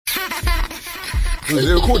Is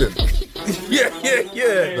it recording?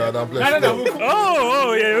 Yeah. Nah, bless you.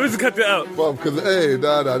 Oh, yeah, let's cut it out.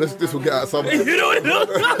 Because, this will get out some. You know,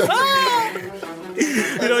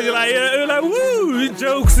 you're like, woo,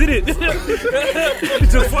 jokes in it.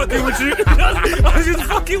 Just fucking with you. I was just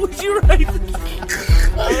fucking with you, right?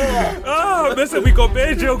 Oh, listen, we got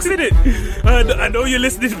bad jokes in it. I know you're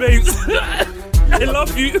listening, babes. I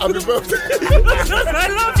love you. Happy birthday. I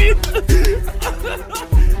love you.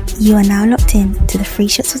 You are now locked in to the Free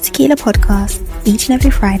Shots of Tequila podcast each and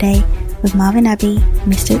every Friday with Marvin Abbey,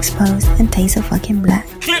 Mr. Exposed, and Taser fucking Black.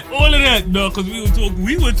 Clip all of that, no, because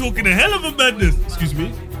we were talking a hell of a madness. Excuse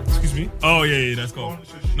me. Oh yeah, that's cool.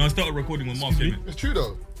 No, I started recording with Mark. It's true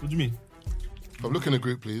though. What do you mean? Look in the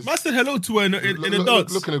group, please. I said hello to her in the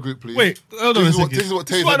dance. Look in the group, please. Wait, hold on a second. This is what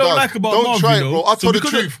Taser I don't does. like about Don't Marvin, try it, though. bro. I'll tell the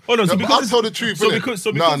truth. Hold on, I'll tell the truth.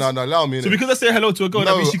 No, allow me. So because I say hello to a girl,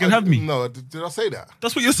 that means she can have me. No, did I say that?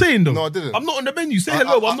 That's what you're saying, though. No, I didn't. I'm not on the menu. Say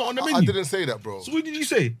hello. I'm not on the menu. I didn't say that, bro. So what did you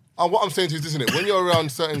say? What I'm saying to you is, isn't it? When you're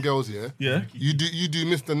around certain girls, Yeah. you do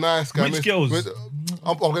Mr. Nice Guy. Which girls?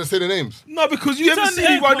 I'm gonna say the names. No, because you haven't seen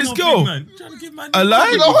me around this girl. A lie?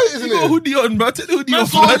 You got a hoodie on, bro. Take the hoodie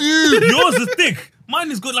off. Yours is thick. Mine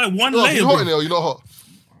has got like one layer. You hot in there or you're not hot?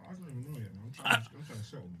 I don't know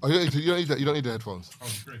yet, man. You don't need the headphones.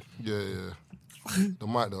 Yeah. The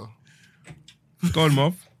mic though. Go on,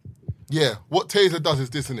 Marv. Yeah, what Taser does is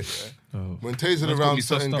this, innit? Yeah? When Taser's around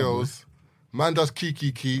certain girls, man does Kiki,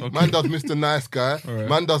 okay. Man does Mr. Nice Guy, right.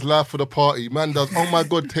 Man does Life for the Party, man does, oh my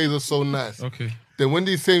God, Taser's so nice. Okay. Then when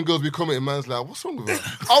these same girls be commenting, man's like, what's wrong with her?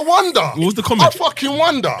 I wonder. What was the comment? I fucking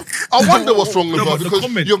wonder. I wonder what's wrong with her because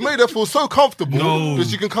you've made her feel so comfortable that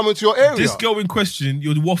she can come into your area. This girl in question,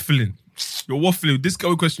 you're waffling. This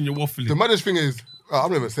girl in question, you're waffling. The maddest thing is, I'm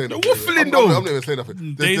not even saying that. You're waffling though. I'm not even saying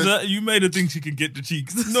nothing. Taser, you made her think she can get the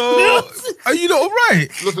cheeks. No. Are you not alright?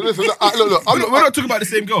 Listen. Look. We're not talking about the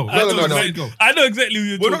same girl. No. I know exactly who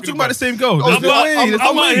you're talking about. We're not talking about the same girl.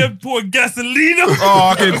 I'm out here pouring gasoline.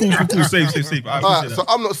 Oh, okay, cool. Save. Alright, so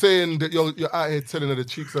I'm not saying that you're out here telling her the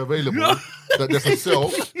cheeks are available, that there's a sale.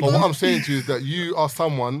 But what I'm saying to you is that you are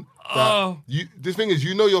someone that this thing is,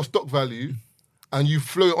 you know your stock value and you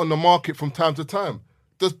float on the market from time to time.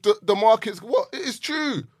 The market's it's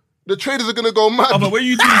true. The traders are gonna go mad. Oh, but when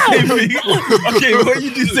you do the same thing, okay, when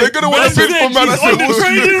you do the same, they're gonna want to bid for man.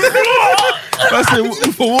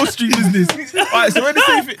 That's for Wall Street business. Alright, so when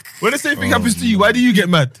the same thing happens to you, why do you get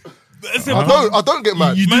mad? I don't get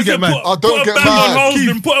mad. You do get mad. I don't get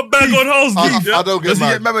mad. Put a bag on Halsden. I don't get mad. Does he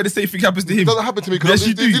get mad when the same thing happens to him? It doesn't happen to me. Yes,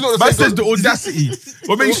 you do. Man says the audacity.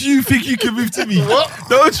 What makes you think you can move to me? What?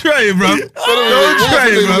 Don't try it, bro. Don't try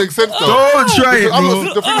it, bro. Don't try it,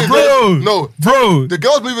 bro. Bro. The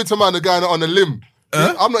girls moving to man, the guy on the limb.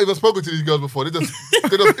 I'm not even spoken to these girls before. They're just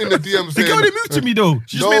in the DMs. The girl didn't move to me though.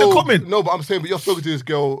 She just made a comment. No, but I'm saying, but you're spoken to this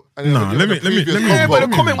girl. Nah, let me. Yeah, but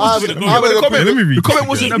the comment wasn't. Let me read. The comment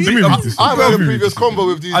wasn't a big. I've had a previous convo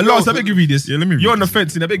with these. I beg you read this. Yeah, let me read. You're on the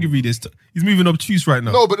fence, and I beg you read this. He's moving obtuse right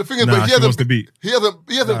now. No, but the thing is, he hasn't.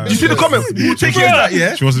 He hasn't. You see the comment? You take it as that,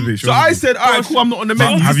 yeah. She wasn't. So I said, alright, cool. I'm not on the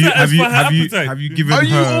menu. Have you given her? Are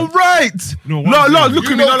you alright? No, look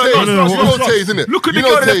at me. No. Look at the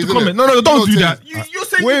girl in the comment. No, don't do that. You're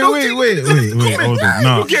saying wait, hold on.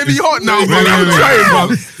 No. You're getting me hot now, bro. Don't try it,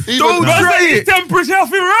 bro. Don't try it. Temperature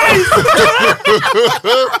rise.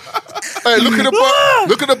 Hey, look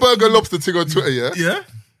at the burger lobster thing on Twitter, yeah? Yeah.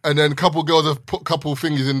 And then couple girls have put couple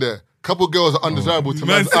fingers in there. Couple girls are undesirable to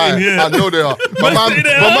man's eye. Yeah. I know they are. My man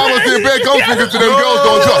was doing bare gum fingers to them girls.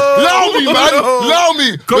 Don't trust. Allow me, man. Allow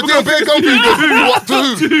me. We're doing bare gum fingers. What to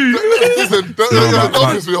who? Listen,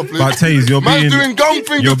 don't piss me off, please. But Taze, you're doing gum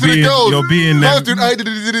fingers to the girls. You're being them. You're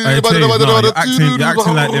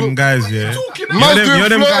acting like them guys, yeah. You're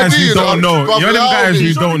them guys who don't know. You're them guys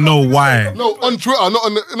who don't know why. No, on Twitter, not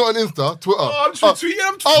on Insta. Twitter. I'm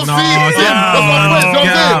tweeting. I'll see.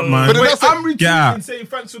 I'm retweeting and saying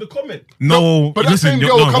thanks for the comment. No, but listen,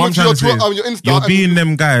 what I'm trying to say is, you're being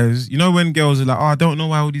them guys. You know when girls are like, I don't know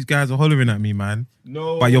why all these guys are hollering at me, man.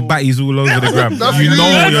 No. But your batty's all over the gram. You know what you're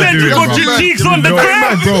doing, bro. You got your cheeks on the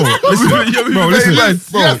gram. Bro,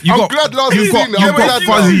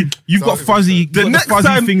 you've got fuzzy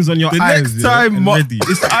things on your eyes. The next time,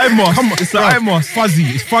 it's the eye moss. It's the eye moss. Fuzzy.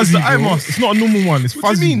 It's fuzzy. The eye moss. It's not a normal one. It's fuzzy.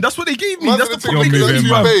 What do you mean? That's what they gave me. That's the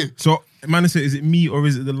problem. So, man, is it me or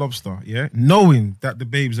is it the lobster? Yeah, knowing that the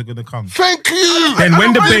babes are gonna come. Thank you. Then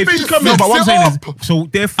when the babes come, no, but what I'm saying is, so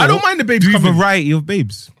therefore, I don't mind the babes do coming. a variety of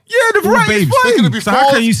babes. Yeah, the variety is fine. So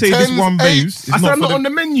how can you say this one babes? I said I'm not on the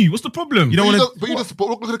menu. What's the problem? You don't want to. But you just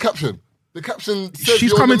look at the caption. The caption says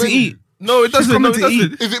she's coming to eat. No, it doesn't. No, it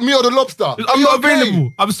doesn't. Is it me or the lobster? I'm not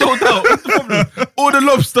available. I'm sold out. What's the problem? All the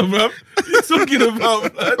lobster, man. What are you talking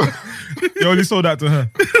about, man? You only sold that to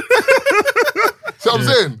her. See what I'm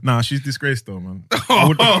saying? Nah, she's disgraced though, man.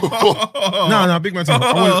 Nah, big man.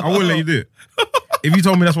 I wouldn't let you do it. If you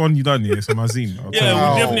told me that's one you done, it's a Mazine. We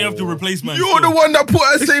definitely have to replace man. You're the one that put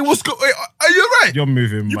her saying, "What's going? Are you right? You're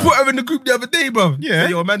moving. You put her in the group the other day, bro. Yeah.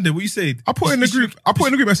 Yo, Amanda, what you said? I put her in the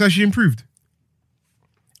group. I said she improved.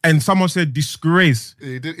 And someone said disgrace.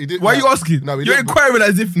 He did. Why are you asking? No, you're inquiring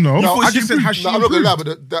as if no. I just said has she improved? I'm not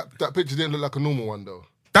gonna lie, but that picture didn't look like a normal one though.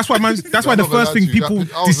 That's why the first thing people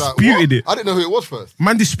disputed it. I didn't know who it was first.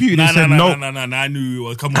 Man disputed it and said no. No, I knew it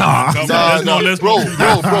was. Come on. Bro.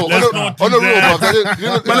 On the real,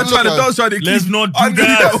 bro. Man, trying to dance right. Let's not do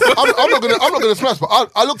that. I'm not gonna smash, but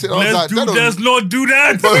I looked at it and I was like, let's not do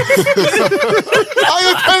that. Are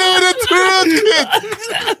you telling me the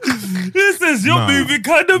truth? This is your movie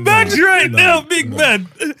kind of match right now, big man.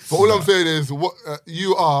 But all I'm saying is, what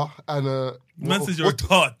you are and man says you're a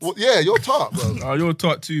tart. Yeah, you're a tart, bro. Oh, you're a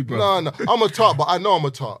tart too, bro. No, I'm a tart, but I know I'm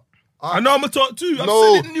a tart. I know I'm a tart too. I've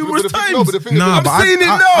said it numerous times. No, but the thing is, I'm saying it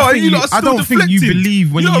now. I don't think you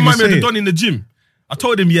believe when you even say it. Done in the gym. I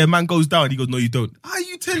told him, yeah, man goes down. He goes, no, you don't. Are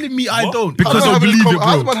you telling me I don't? Because I don't believe it, bro.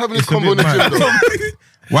 How's man having this combo in the gym, though?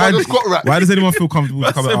 Why does anyone feel comfortable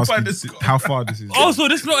to come and ask you how far this is? Also,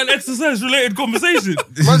 this is not an exercise-related conversation.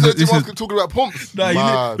 Man said talking about pumps.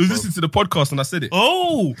 Nah, he was listening to the podcast and I said it.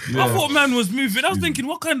 Oh, yeah. I thought man was moving. I was thinking,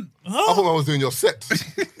 what kind? I thought man was doing your set.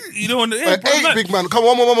 You know, big man. Come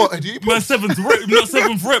on, one more. Do you man, seventh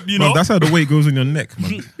rep. You know, bro, that's how the weight goes in your neck,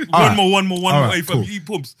 man. one more. Right, if you eat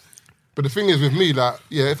pumps. But the thing is with me, like,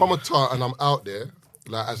 if I'm a tart and I'm out there,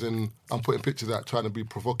 like, as in I'm putting pictures out trying to be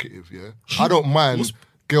provocative, I don't mind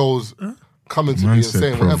girls coming to me and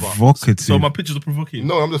saying provocative. So my pictures are provocative.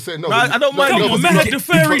 No, I'm just saying no. I don't mind. Come on, man, had the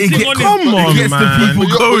fairy thing on it. Come on, man. The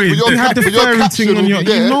people going. You had the fairy thing on your.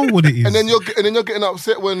 You know what it is. And then you're getting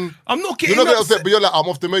upset when I'm not getting upset, but you're like, I'm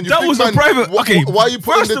off the menu. That was a private. Okay, why are you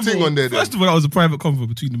putting the thing on there? First of all, that was a private convo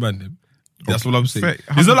between the man them. That's what I'm saying.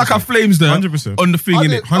 It's not like our flames there 100% on the thing,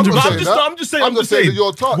 innit? 100%. I'm just saying that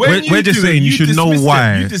you're tart. We're just saying you should know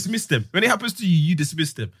why. You dismiss them. When it happens to you, you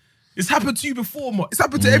dismiss them. It's happened to you before, man. It's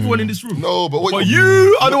happened to everyone in this room. No, but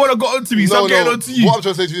you, I don't want to go on to me, so I'm getting on to you. What I'm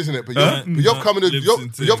trying to say to you, isn't it? But you've come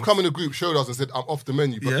in the group, showed us and said, I'm off the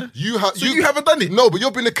menu. But you haven't done it? No, but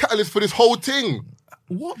you've been the catalyst for this whole thing.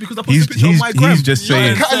 What? Because I put the picture on my gram. He's just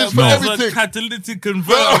saying. Catalyst for everything. Catalytic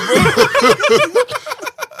converter.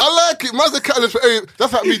 I like it. Man's the catalyst for everything.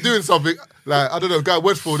 That's like me doing something. Like, I don't know, Guy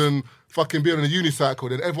Westfield and fucking being on a unicycle,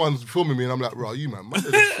 then everyone's filming me and I'm like, bro, you man, I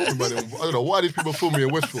don't know why these people film me in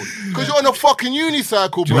Westfield. Because you're on a fucking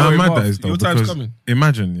unicycle, bro. Do you know how mad that is though? Your time's coming.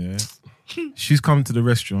 Imagine, she's come to the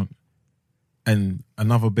restaurant and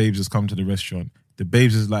another babes has come to the restaurant. The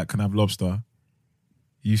babes is like, can I have lobster?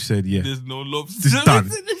 You said, yeah. There's no lobster. This is done.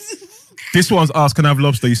 This one's asked, can I have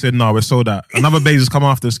lobster? You said, no, we're sold out. Another babes has come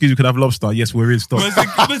after, excuse me, can I have lobster? Yes, we're in stock.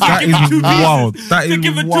 That is wild. That is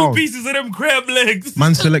give wild. 2 pieces of them crab legs.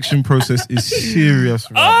 Man's selection process is serious.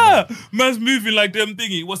 Right man's moving like them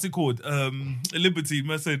thingy. What's it called? Liberty.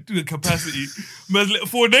 Man said, do a capacity. Man's let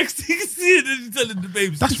 4 next thing. See it and telling the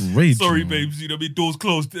babes. That's rage. Sorry, man. babes. You know, doors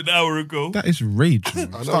closed an hour ago. That is rage.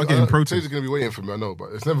 Start getting protest. Taser's going to be waiting for me, I know,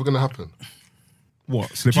 but it's never going to happen.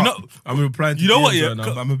 What? Slip up? I'm replying to you know what? Yeah,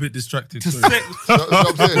 I'm a bit distracted. To segue.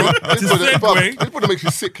 This one makes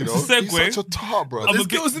you sick, you know. To segue. He's such a tart, bro. There's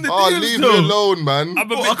girls in the DMs, leave me alone, man. I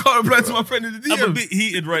can't reply to my friend in the DMs. I'm a bit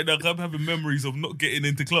heated right now because I'm having memories of not getting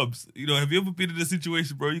into clubs. You know, have you ever been in a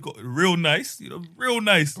situation, bro? You got real nice, and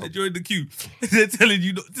you're in the queue. They're telling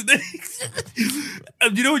you not today.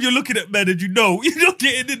 And you know when you're looking at men and you're not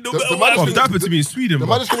getting in no matter what happens. That happened to me in Sweden, bro.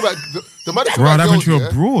 The magic thing about girls,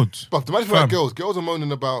 abroad. But the magic thing about girls are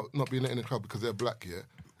moaning about not being let in the club because they're black, yeah?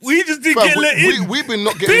 We just didn't get let in. We've been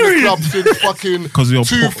not getting in the club since fucking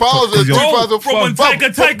 2000, 2004. From when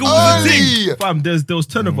Tiger was a thing. Fam, there was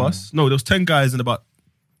 10 of us. No, there was 10 guys and about,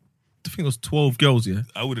 I think there was 12 girls, yeah?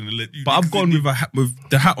 I wouldn't have let you. But I've gone with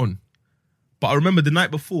the hat on. But I remember the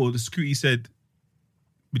night before, the security said,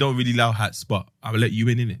 we don't really allow hats, but I'll let you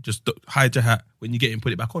in it. Just hide your hat. When you get in,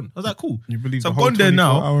 put it back on. I was like, cool. You believe so I've gone there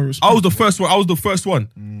now. I was the first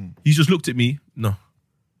one. He just looked at me. No. I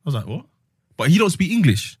was like, what? But he don't speak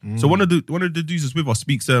English. So one of the dudes that's with us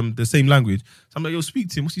speaks the same language. So I'm like, yo, speak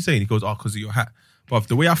to him. What's he saying? He goes, because of your hat. But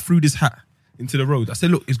the way I threw this hat into the road, I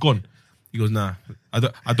said, look, it's gone. He goes, nah,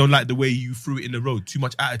 I don't like the way you threw it in the road. Too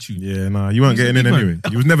much attitude. Yeah, nah, you weren't getting in anyway.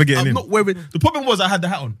 You was never getting in. Not wearing. The problem was I had the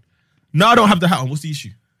hat on. Now I don't have the hat on. What's the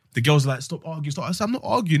issue? The girls are like, stop arguing. I said, I'm not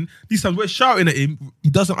arguing. These times we're shouting at him. He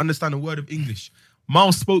doesn't understand a word of English.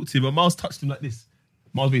 Miles spoke to him, and Miles touched him like this.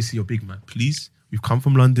 Miles basically, you're big man. Please, we've come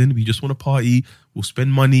from London. We just want to party. We'll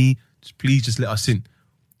spend money. Please, just let us in.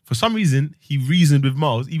 For some reason, he reasoned with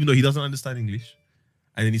Miles, even though he doesn't understand English.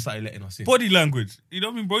 And then he started letting us in. Body language. You know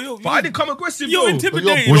what I mean, bro? But I didn't come aggressive, You're bro.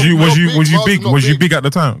 intimidating. Was you Miles big? is not Was you big. big at the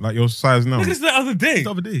time? Like your size now? Look at this the other day.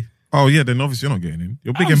 The other day. Oh yeah, then obviously you're not getting in.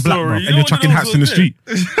 You're big I'm and black, sorry, bro, you and you're know chucking what hats in the else street,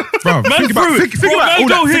 bro. Man Think about threw it. think Bro, about man all don't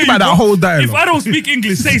that. hear Think you, about that bro. whole dialogue. If I don't speak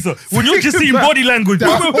English, say so. When you're just seeing That- body language,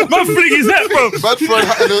 man fling his hat, bro. Man throwing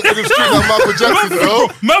hat in the street like Michael Jackson, bro.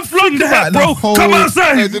 Man flung the hat, the bro. whole- Come Hey,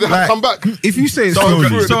 outside. did the hat come back? If you say it Someone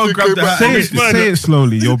slowly, grabbed the hat. say it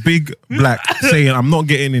slowly. You're big black saying I'm not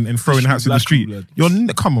getting in and throwing hats in the Black street.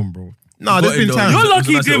 blood. Come on, bro. Nah, You there's got been it, though. times. You're lucky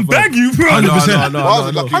he That's a didn't nice bang you, bro. 100%. Why was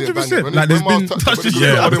it lucky? 100%. Like there's been touched his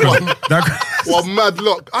Yeah, shit. One mad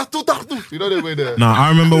lock. I thought that. You know they were there. Nah, I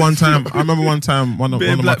remember one time. One of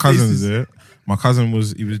Bare my black cousins faces. there. My cousin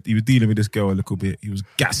was dealing with this girl a little bit. He was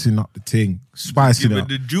gassing up the thing, spicing Give it it up,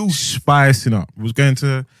 the juice. spicing up. Was going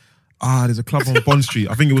to there's a club on Bond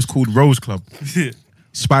Street. I think it was called Rose Club.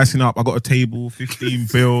 Spicing up. I got a table, 15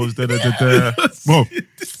 bills. Well,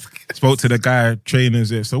 spoke to the guy, trainers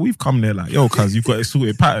there. So we've come there like, yo, cuz you've got a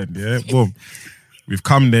sorted pattern, yeah? Boom. We've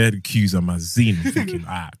come there, the queues are mazine. I'm thinking,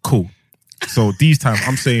 cool. So these times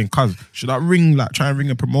I'm saying, cuz, should I try and ring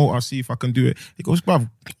a promoter, see if I can do it? He goes, bruv,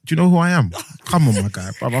 do you know who I am? Come on, my guy.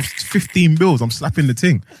 Bruv, I've 15 bills, I'm slapping the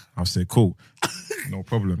thing. I've said, cool, no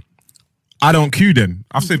problem. I don't queue then.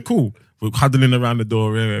 I've said, cool. We're huddling around the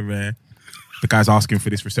door, rare. The guy's asking for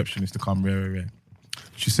this receptionist to come, rare.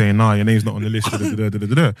 She's saying, nah, your name's not on the list.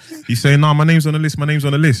 He's saying, nah, my name's on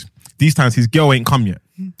the list. These times his girl ain't come yet.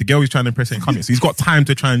 The girl he's trying to impress ain't come yet. So he's got time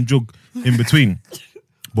to try and jog in between.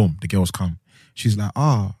 Boom, the girl's come. She's like,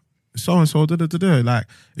 so-and-so, like,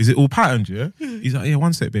 is it all patterned, yeah? He's like, yeah,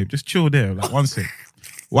 one sec, babe, just chill there, like, one sec.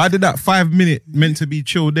 Why did that 5 minute meant to be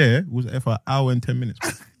chill there was there for an hour and 10 minutes?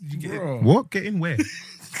 What? Get in where?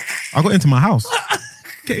 I got into my house.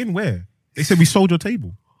 Get in where? They said we sold your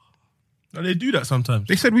table. And they do that sometimes.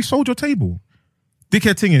 They said we sold your table.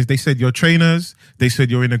 Dickhead thing is, they said you're trainers. They said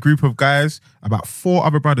you're in a group of guys. About 4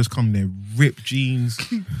 other brothers come there, ripped jeans,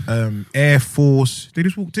 Air Force. They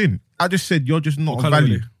just walked in. I just said you're just not What of colour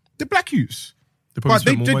value. were they? The black youths. They probably But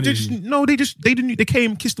they spent more money just than you. no. They didn't. They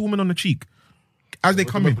came, kissed the woman on the cheek as they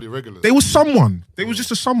come in. Probably regulars. They was someone. They was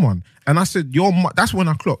just a someone. And I said, that's when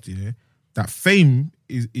I clocked, yeah, that fame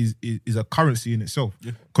is a currency in itself.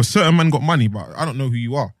 Because certain men got money, but I don't know who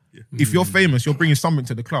you are. If you're famous, you're bringing something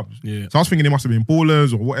to the clubs. Yeah. So I was thinking they must have been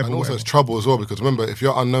ballers or whatever. And also it's trouble as well, because remember, if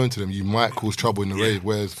you're unknown to them, you might cause trouble in the rave.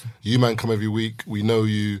 Whereas you man come every week, we know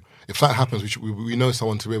you. If that happens, we know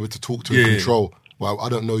someone to be able to talk to and control. Well, I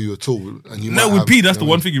don't know you at all, and you. No, might with have, P, that's you the know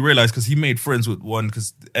one thing you realize, because he made friends with one,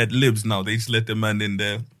 because at Libs now, they just let the man in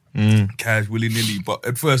there cash willy-nilly. But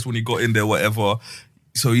at first, when he got in there, whatever,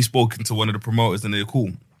 so he spoken to one of the promoters and they're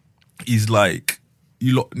cool. He's like,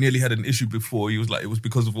 you lot nearly had an issue before. He was like, it was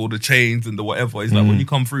because of all the chains and the whatever. He's like, when you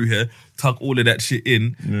come through here, tuck all of that shit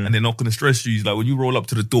in and they're not going to stress you. He's like, when you roll up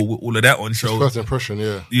to the door with all of that on show, First impression,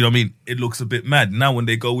 yeah. you know what I mean? It looks a bit mad. Now when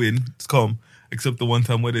they go in, it's calm. Except the one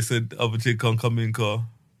time where they said the other chick can't come in car.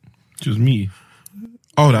 It was me.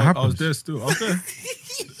 Oh, that I happened. was there still. I was there.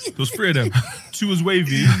 There was 3 of them. 2 was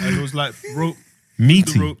wavy, and it was like rope.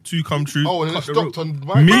 Meaty. The rope, 2 come true. Oh, and it cut the stopped rope. on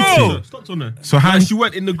my Meaty. Stopped on there. So how- And she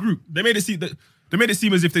went in the group. They made it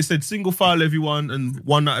seem as if they said single file everyone and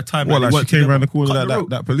one at a time. What, they like she weren't came together. around the corner Cut like rope.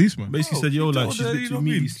 that policeman? Basically said, yo, like, she's a bit too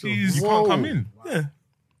meaty still. She's- You Whoa. can't come in. Yeah.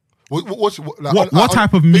 What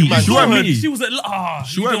type of big meat? man She shit. weren't meaty. She was like,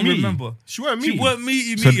 She you weren't don't meaty. remember. She weren't She meaty. weren't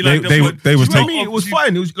meaty, So meaty. like, they that's were- what- they was she You know taking- what I mean? It was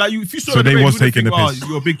fine. It was like if you saw So the they babe, was you wouldn't taking think, the oh, piss.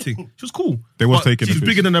 you're a big thing. She was cool. They was But taking the she's piss.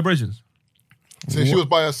 bigger than her brethrens. So if she was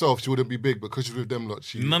by herself, she wouldn't be big, because she's with them lot.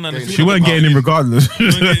 No, gained She weren't getting in regardless.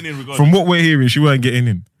 weren't getting in regardless. From what we're hearing, she weren't getting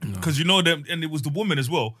in. Because you know them, and it was the woman as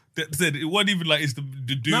well that said it wasn't even like it's the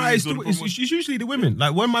dudes. Nah, or the it's usually the women.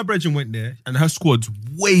 Like when my brethren went there and her squad's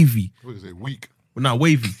wavy. What is it? Weak. Well, nah,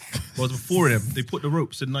 wavy. Well, the 4 of them, they put the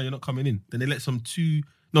rope, said, no, you're not coming in. Then they let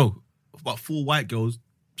about 4 white girls,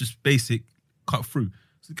 just basic, cut through.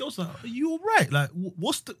 So the girls like, are you all right? Like,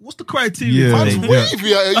 what's the criteria? Yeah, That's yeah.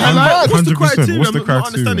 wavy. Are you I'm like, mad? what's the 100%. criteria? What's the I'm not criteria?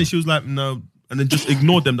 understanding. She was like, no. And then just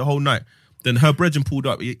ignored them the whole night. Then her brethren pulled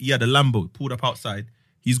up. He had a Lambo, pulled up outside.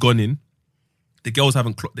 He's gone in. The girls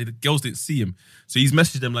haven't the girls didn't see him. So he's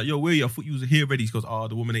messaged them like, yo, where are you? I thought you was here already. He goes,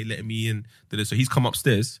 the woman ain't letting me in. So he's come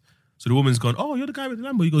upstairs. So the woman's gone, oh, you're the guy with the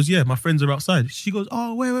Lambo. He goes, yeah, my friends are outside. She goes,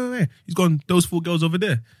 oh, where? He's gone, those 4 girls over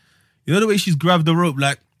there. You know the way she's grabbed the rope,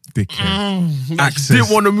 like, Dickhead. like she Access. didn't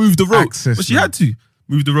want to move the rope. Access, but she man. had to.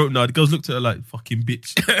 moved the rope. Now the girls looked at her like fucking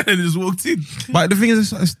bitch, and just walked in. But the thing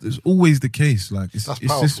is, it's always the case. Like it's That's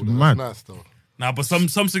just powerful. mad. That's nice though. Nah, but some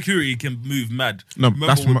security can move mad. No, Remember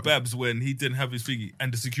that's with ma- Babs when he didn't have his thingy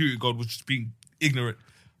and the security guard was just being ignorant.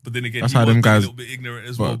 But then again, That's he how was them being guys- a little bit ignorant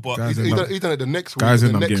as but well. But guys He end done, up- he done it the next week, guys the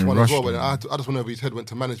end up next getting one as well. rushed, When man. I just went over his head, went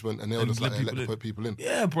to management, and they were And just like, let hey, let people the in. people in.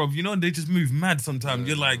 yeah, bro, you know, they just move mad sometimes.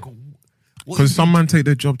 You're like, what Because is some man take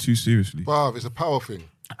their job too seriously. Bruv, it's a power thing.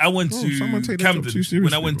 I went someone to take their job Camden too seriously,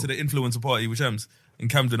 when I went bro. to the influencer party with Shams in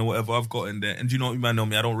Camden or whatever. I've got in there, and you know, you man know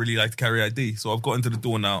me. I don't really like to carry ID, so I've got into the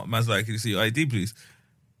door now. Man's like, "Can you see your ID, please?"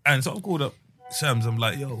 And so I've called up Shams. I'm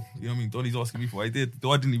like, "Yo, you know what I mean? Donnie's asking me for ID."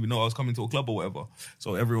 Though I didn't even know I was coming to a club or whatever.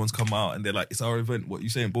 So everyone's come out and they're like, "It's our event. What you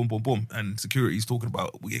saying?" Boom, boom, boom. And security's talking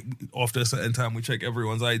about after a certain time we check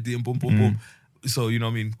everyone's ID and boom, boom, boom. So, you know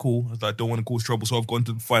what I mean? Cool. I was like, don't want to cause trouble. So I've gone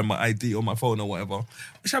to find my ID on my phone or whatever.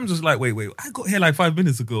 Shams was like, wait, I got here like 5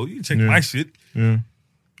 minutes ago. You check my shit. Yeah.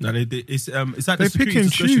 No, it's at They the pick security and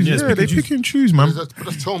discretion. choose. Yes, Yeah, they pick and choose, man. But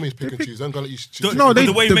just tell me it's pick and choose. I'm gonna let you. No, they.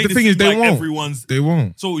 the way he The made it thing is, seem they like won't. everyone's. They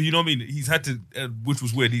won't. So, you know what I mean? He's had to, which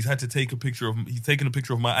was weird, he's had to take a picture of, he's taken a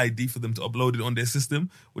picture of my ID for them to upload it on their system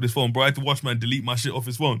with his phone. Bro, I had to watch man delete my shit off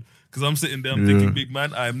his phone. Because I'm sitting there, I'm thinking, big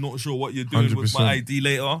man, I am not sure what you're doing with 100%. my ID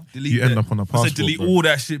later. Delete You end that. up on a I said, passport, delete bro. all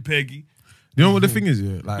that shit, Peggy. You know what the thing is,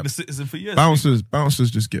 yeah? Like Been a citizen for years.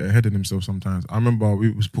 bouncers just get ahead of themselves sometimes. I remember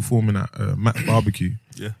we was performing at Matt's Barbecue.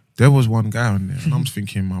 Yeah. There was one guy on there, and I'm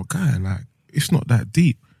thinking, my guy, like, it's not that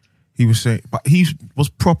deep. He was saying, but he was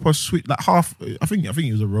proper sweet, like half. I think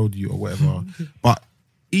he was a roadie or whatever. But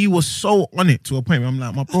he was so on it to a point where I'm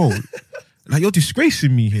like, my bro, like you're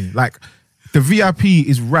disgracing me here. Like the VIP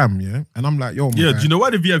is Ram, yeah, and I'm like, yo, my Yeah, guy. do you know why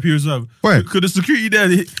the VIP is up? Boy. Because the security there,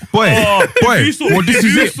 boy, If you saw, well, this if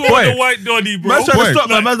is you it, saw boy. the white Donny, bro. man's trying Boy. to stop,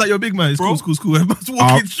 man. Man's like, you're big man. It's Bro. cool. Man's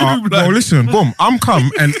walking through, no, like, listen, boom. I'm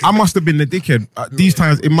come and I must have been the dickhead. These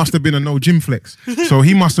times it must have been a no gym flex. So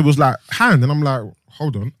he must have was like hand, and I'm like,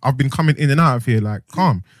 hold on, I've been coming in and out of here, like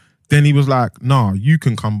calm. Then he was like, nah, you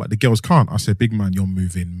can come, but the girls can't. I said, big man, you're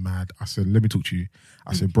moving mad. I said, let me talk to you.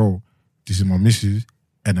 I said, bro, this is my missus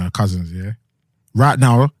and her cousins, yeah. Right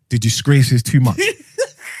now, the disgrace is too much.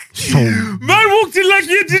 So Man walked in like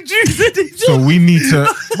you did you? So we need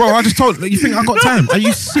to, bro. I just told you think I got time? Are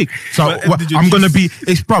you sick? So Did you I'm gonna be.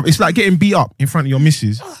 It's like getting beat up in front of your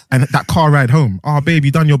missus and that car ride home. Oh, babe,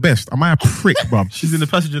 you done your best. Am I a prick, bro? she's in the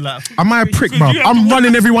passenger like, Am I a prick, Because bro? you have to I'm walk-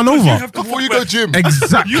 running everyone because you over. have to Before walk you go back- gym,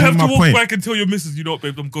 Exactly You have my to walk point. back and tell your missus, you know what,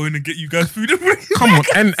 babe, I'm going to get you guys food. Come on,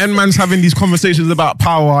 and man's having these conversations about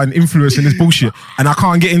power and influence and this bullshit, and I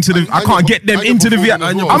can't get into the. I can't get them and you're into the VIP.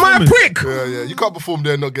 performing as well. Am I a prick? yeah, you can't perform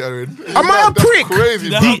there and not get her in. Am I a That's prick? Crazy,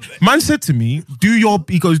 bro. Man said to me,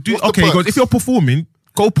 he goes, What's the he goes, perks? if you're performing,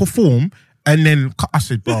 go perform, and then I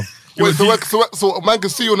said, bro. Wait, so a man can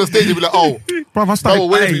see you on the stage and be like, oh, Bro, I started. oh,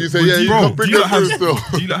 wait, Hey, you say, but yeah, do you you- can bring do you them not through still.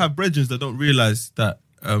 do you not have brethren that don't realise that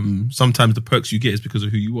sometimes the perks you get is because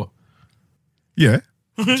of who you are? Yeah.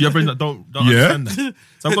 Do you have brethren that don't Yeah. understand that?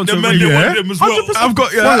 So I've gone to The a man, radio. they Yeah. want them as well. I've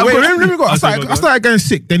got Wait, let me go. I Okay, started, go I started getting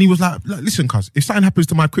sick. Then he was like, listen, cuz, if something happens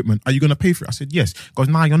to my equipment, are you going to pay for it? I said, yes. He goes,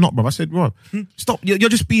 nah, you're not, bro. I said, bro, stop. You're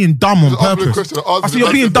just being dumb on Just answer the purpose. question, answer I said, the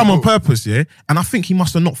you're being question dumb on before. purpose, yeah? And I think he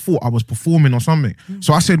must have not thought I was performing or something.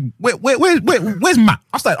 So I said, where's Matt?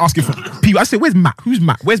 I started asking for people. I said, where's Matt? Who's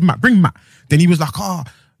Matt? Where's Matt? Bring Matt. Then he was like,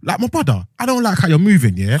 like my brother, I don't like how you're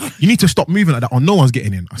moving, yeah? You need to stop moving like that or no one's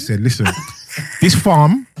getting in. I said, listen, this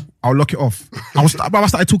farm, I'll lock it off. I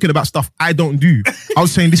started talking about stuff I don't do. I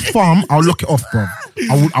was saying, this farm, I'll lock it off, bro.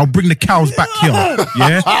 I'll bring the cows back here,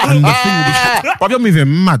 yeah? And the thing will be, bro, you're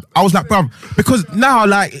moving mad. I was like, bro, because now,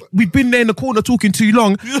 like, we've been there in the corner talking too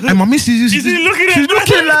long, and my missus Is he looking at she's me?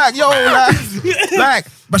 looking like, yo, like,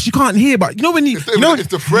 but she can't hear. But you know when It's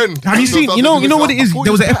the friend. have you seen? You know what it is.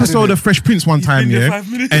 There was an episode of Fresh Prince one time, been there yeah,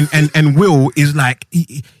 5 minutes. and Will is like,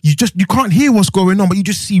 you can't hear what's going on, but you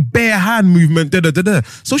just see bare hand movement,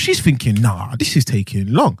 So she's thinking, nah, this is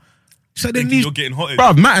taking long. So then Thinking you're getting hotted.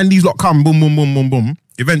 bruv, Matt and these lot come, boom, boom, boom, boom, boom.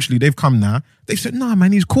 Eventually they've come now. They've said, nah,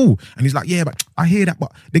 man, he's cool, and he's like, yeah, but I hear that,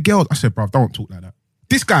 but the girls. I said, bruv, don't talk like that.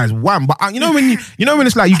 This guy's wham, but you know when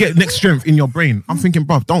it's like you get next strength in your brain. I'm thinking,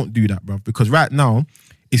 bruv, don't do that, bruv, because right now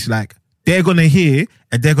it's like they're gonna hear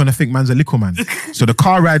and they're gonna think man's a little man. So the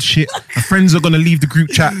car ride shit, my friends are gonna leave the group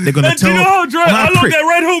chat. They're gonna Man, do tell. you know how dry, am I a how long prick? that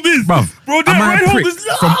ride home is? Bruv, Bro, that am I ride a home prick is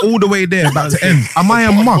from all the way there back to end? Am I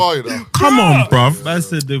a That's mug? fire, though. Come on, bruv. Man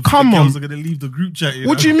said the Come girls on. are going to leave the group chat.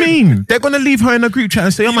 What do you mean? They're gonna leave her in a group chat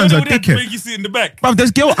and say, "Your man's a dickhead." Make you sit in the back. Bruv,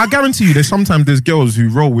 there's girl. I guarantee you, there's girls who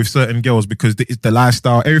roll with certain girls because it's the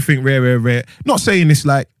lifestyle, everything rare. Not saying it's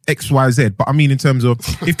like XYZ, but I mean in terms of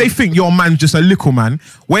if they think your man's just a little man,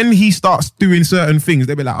 when he starts doing certain things, things,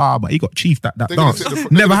 they'd be like, but he got chief that They're gonna dance. sit in the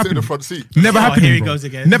Never They're gonna sit in the happened. front seat. Never Oh, happened. here he bro. goes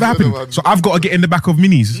again. Never Yeah, happened. man. So I've got to get in the back of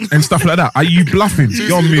minis and stuff like that. Are you bluffing? You You're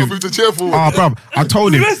gotta move. move the chair forward. Bruv, I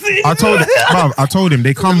told him. I told him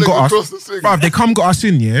they come Leg got across the us. thing. Bruv, they come got us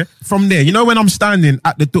in, yeah. From there, you know when I'm standing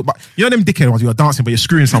at the door, but you know them dickhead ones, you're dancing but you're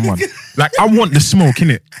screwing someone. Like I want the smoke,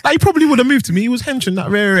 innit? Like he probably would have moved to me. He was henching that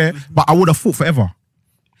rare, but I would have fought forever.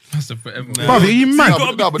 That's a forever. Bruv, are you mad?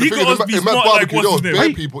 No, but the he thing got is, us be in Matt smart like barbecue, there was what's his bare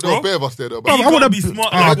name? people. There was bare of us there, though. Bruv, You I would gotta have be smart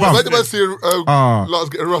Oh, like bruv. Where what's did his I name? see Lars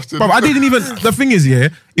getting rushed? Bruv, I didn't even. The thing is, yeah,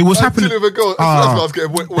 it was happening. Didn't even go. That's Lars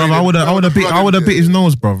getting wet. Bruv, I would have bit his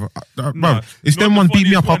nose, bruv. Bruv, it's No, them the one beat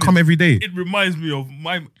me funniest up. I'll one come is, every day. It reminds me of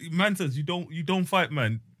my man says you don't fight,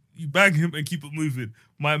 man. You bang him and keep it moving.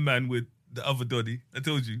 My man with the other doddy. I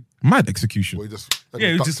told you. Mad execution. Well, he just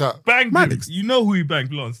Yeah, he ducked just out. banged Mad him. ex- You know who he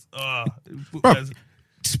banged, Lance. Bruv,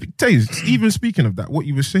 Taze, even speaking of that, what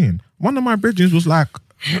you were saying, one of my brethren was like,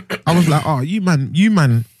 I was like, you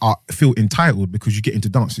man feel entitled because you get into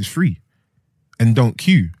dances free and don't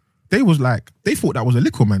queue. They was like, they thought that was a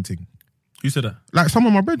little man thing. Who said that? Like some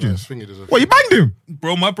of my brethren. Swinging What, you banged him?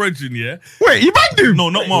 Bro, my brethren, yeah. Wait, you banged him? No,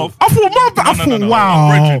 not Marv. I thought, No.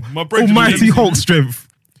 wow, My brethren, almighty you- Hulk strength.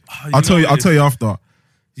 I'll tell you after.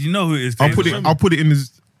 You know who it is. I'll Taser. put it in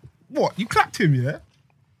his. What? You clapped him, yeah?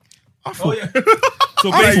 I thought.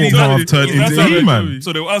 So I basically, thought Marv turned he was into outside the- He-Man.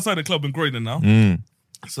 So they were outside the club in Croydon now.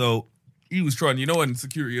 So he was trying, when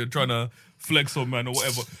security are trying to flex on man or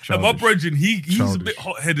whatever. And my Childish. brethren, he's a Childish. bit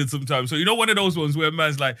hot-headed sometimes. So one of those ones where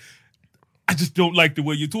man's like, I just don't like the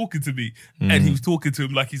way you're talking to me. And he was talking to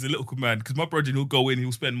him like he's a little man. Because my brother, he'll go in,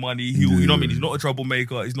 he'll spend money, you know what I mean? He's not a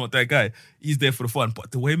troublemaker, he's not that guy. He's there for the fun.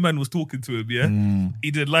 But the way man was talking to him,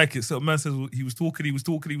 he didn't like it. So man says he was talking, he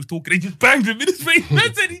just banged him in his face.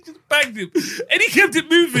 Man said he just banged him. And he kept it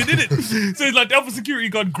moving, didn't? So it's like the other security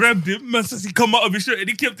guard grabbed him. Man says he come out of his shirt and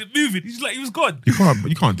he kept it moving. He's like, he was gone. You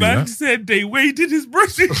can't do Man that. said they waited his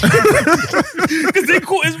brother. Because they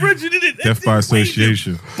caught his brother, didn't it? Death by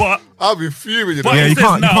association. But I'll be fuming. You know. But Yeah, he you says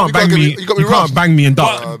can't now- bang gotta me. get me- you gotta be You can't rushed. bang me and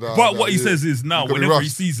duck. But what he says is now, You gotta be whenever he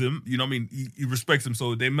rushed. sees him, you know what I mean, he respects him.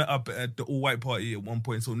 So they met up at the all-white party at one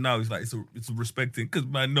point. So now he's like, it's a respecting, because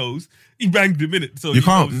man knows he banged him in it. So You he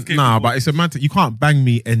knows it's can't. Nah, capable. but it's a matter. You can't bang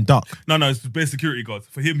me and duck. No, it's the best security guard.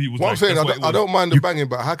 For him, he was What like, I'm saying, that's what it I was. don't mind the banging,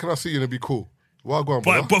 but how can I see you and be cool? Well, go on,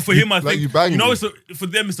 brother. But for him, I Like think you banged me. for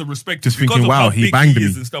them it's a respect. Just because thinking, of wow, how he big banged he me.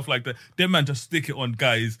 is and stuff like that. Them man just stick it on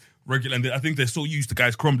guys regular, and I think they're so used to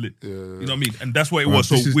guys crumbling. You know what I mean? And that's what it was.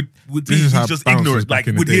 So This is- with This he's is how just bouncers ignorant. back Like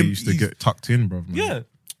in the with day him, used to he's- get tucked in, bro. yeah.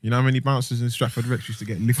 You know how many bouncers in Stratford Rex used to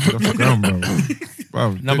get lifted off the ground,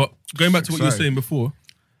 bro? No, but going back to what you were Exciting. saying before,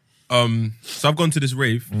 so I've gone to this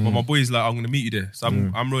rave, but my boy's like, I'm gonna meet you there. So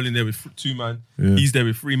I'm rolling there with 2 man. Yeah. He's there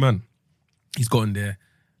with 3 man. He's gotten there,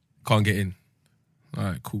 can't get in. All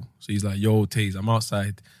right, cool. So he's like, yo, Taze, I'm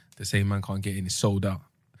outside. The same man can't get in. It's sold out.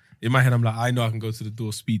 In my head, I'm like, I know I can go to the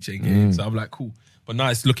door, speech and get in. So I'm like, cool. But now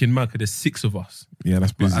it's looking mad because there's 6 of us. Yeah,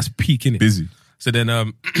 that's Like, busy. that's peak, innit? Busy. So then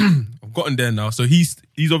I've gotten there now. So he's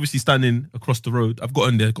obviously standing across the road. I've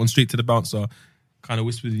gotten there, gone straight to the bouncer, kind of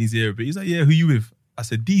whispered in his ear a bit. He's like, yeah, who you with? I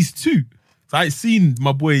said, these 2. So I ain't seen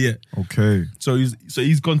my boy yet. Okay, So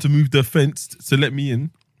he's gone to move the fence to let me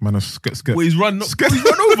in. man, a skirt. Well, he's run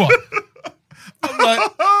over. I'm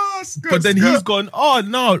like, but then he's gone, oh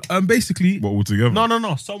no, basically, What altogether?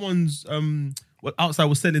 no. Someone's outside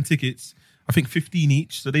was selling tickets, I think 15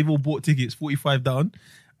 each. So they've all bought tickets, 45 down.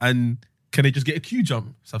 And can they just get a queue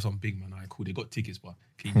jump? So some big man, all right, cool. They got tickets, but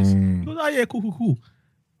can you just, he goes, oh yeah, cool.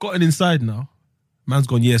 Gotten inside now. Man's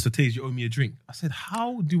gone, yeah, so Taze, you owe me a drink. I said,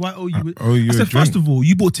 how do I owe you? owe you I said, a first drink? of all,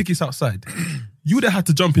 you bought tickets outside. You would have had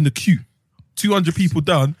to jump in the queue. 200 people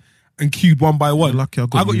down and queued one by one. You're lucky I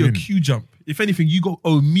got you your in. queue jump. If anything, you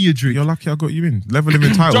owe me a drink. You're lucky I got you in. Level of entitlement, Do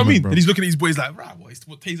you know what I mean? bro. And he's looking at his boys like, right,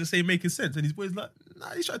 what Taser saying making sense? And his boys like, nah,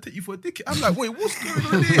 he's trying to take you for a dickhead. I'm like, wait, what's going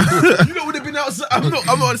on here? You know, would have been outside. I'm not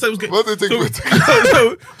understanding what's What they going take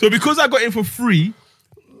on. So because I got in for free,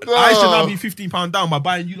 I should now be £15 down by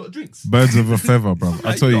buying you lot drinks. Birds of a feather, bro. I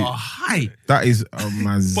Like, tell you, you're high. that is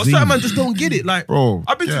my But certain man just don't get it. Like, Bro,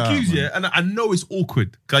 I've been yeah, to queues, man. yeah, and I know it's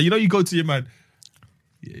awkward. Cause you know, you go to your man,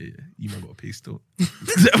 yeah, you man got to pay still.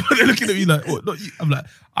 They're looking at me like, what? Not you. I'm like,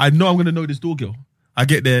 I know I'm gonna know this door girl. I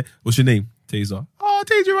get there. What's your name? Taser. Oh,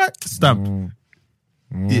 Taser, right? Stamp.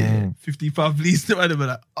 Yeah, 55 please. The man be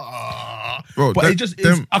like, ah. Bro, But that- it just is.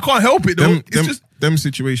 them- I can't help it though. It's just. them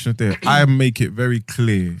situations there. I make it very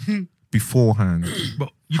clear beforehand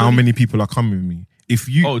But you how don't many people are coming with me. If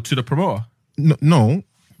you Oh, to the promoter. no,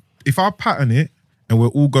 if I pattern it and we're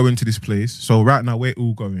all going to this place, so right now we're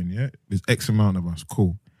all going, yeah. There's X amount of us,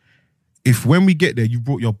 cool. if when we get there, you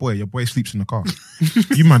brought your boy sleeps in the car.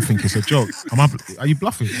 You man think it's a joke. Are you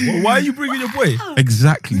bluffing? Why are you bringing your boy?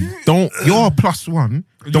 Exactly. You're a +1.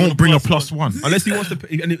 Don't bring a +1. Unless he wants to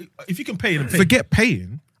pay. And if you can pay, then pay. Forget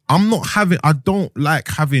paying. I don't like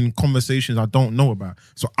having conversations I don't know about.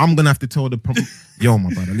 So I'm going to have to tell yo,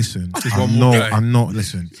 my brother, listen.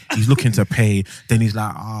 Listen. He's looking to pay. Then he's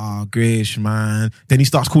like, Grish, man. Then he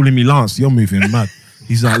starts calling me Lance. You're moving mad.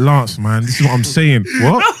 He's like, Lance, man, this is what I'm saying.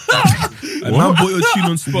 What? And now bought your tune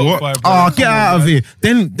on Spotify. Bro. Get out of here.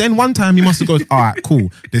 Then one time he must have gone, all right,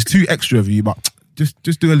 cool. There's 2 extra of you, but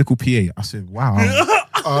just do a little PA. I said, wow.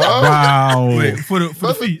 Wow. Wait, for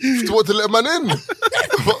the feet. To let a man in.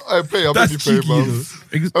 I pay, I'll That's make you pay, cheeky,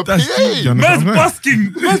 man. That's cheeky. Man's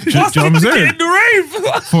busking. Man's busking to get in the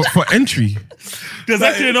rave. For entry. There's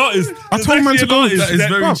actually an artist. I told man to go. That is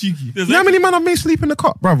very cheeky. You know how many man have made sleep in the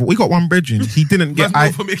car, bro? We got one brethren. He didn't get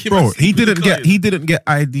He didn't get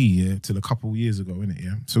ID till a couple of years ago, innit?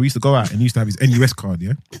 Yeah. So we used to go out and he used to have his NUS card.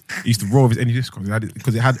 Yeah. He used to roll with his NUS card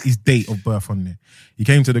because it had his date of birth on there. He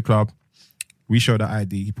came to the club. We showed that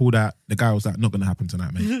ID. He pulled out. The guy was like, "Not gonna happen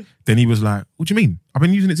tonight, mate." Then he was like, "What do you mean? I've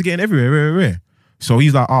been using it to get in everywhere." So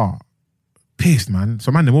he's like, pissed, man.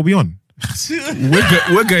 So man, then we'll be on.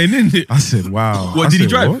 We're going in. I said, wow. What, did he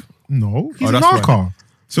drive? What? No, he's in our car.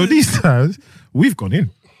 So these times, we've gone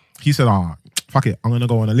in. He said, fuck it, I'm going to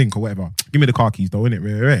go on a link or whatever. Give me the car keys though,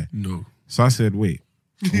 innit? No. So I said, wait,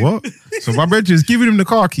 what? So my brother's giving him the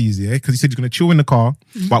car keys, yeah? Because he said he's going to chill in the car.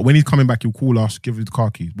 But when he's coming back, he'll call us, give us the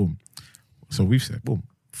car keys. Boom. So we've said, boom,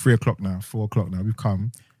 3 o'clock now, 4 o'clock now, we've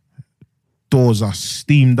come. Doors are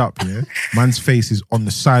steamed up here. Man's face is on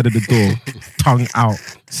the side of the door, tongue out,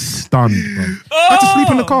 stunned, bro. Had to sleep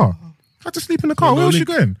in the car. Where was you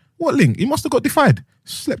going? What link? He must have got defied.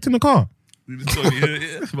 Slept in the car.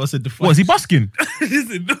 What, is he busking?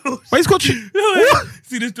 Listen, no. But he's got what?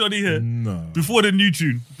 See this Johnny here? No. Before the new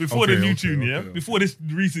tune. Before Okay. Before this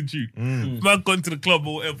recent tune. Man gone to the club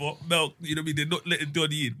or whatever. Now, you know what I mean? They're not letting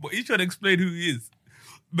Johnny in. But he's trying to explain who he is.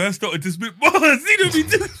 Man started to spit bars. You know what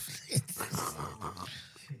I mean?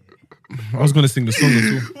 I was going to sing the song as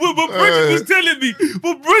well. Well, my brother was telling me.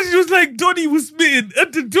 My brother was like, Donnie was spitting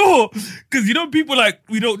at the door. Because, you know, people like,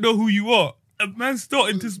 we don't know who you are. A man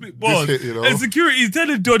starting to spit bars. Hit, you know? And security is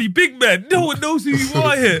telling Donnie, big man, no one knows who you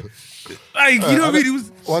are here. Like, you know what I mean? It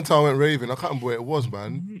was... One time I went raving. I can't remember where it was,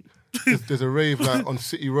 man. There's a rave like on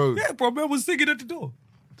City Road. Yeah, bro, man was singing at the door.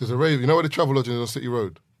 There's a rave. You know where the Travelodge is on City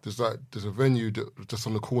Road? There's a venue just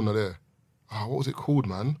on the corner there. What was it called,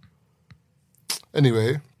 man?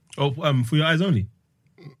 Anyway. Oh, for your eyes only?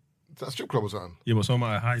 That strip club was on. Yeah, but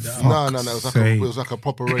someone might hide that. No. It was like a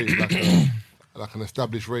proper rave, like an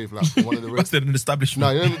established rave, like one of the raves. What's that, an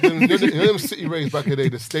establishment? No, you know them city raves back in the day,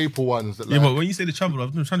 the staple ones. That, like, yeah, but when you say the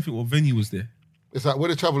Travelodge, I'm trying to think what venue was there. It's like where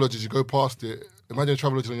the Travelodge is, you go past it. Imagine the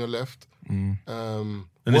Travelodge on your left. And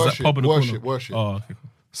there's that pub in the corner. Worship. Oh, okay, cool.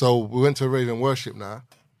 So we went to a rave and worship now.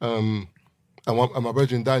 And my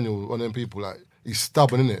brother Daniel, one of them people, like, he's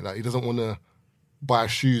stubborn, innit? Like, he doesn't want to buy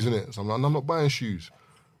shoes, innit? So I'm like, no, I'm not buying shoes.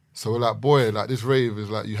 So we're like, boy, like, this rave is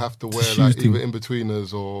like, you have to wear, like, either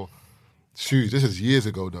in-betweeners or shoes. This is years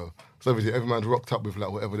ago, though. So obviously, every man's rocked up with,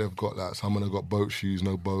 like, whatever they've got. Like, someone have got boat shoes,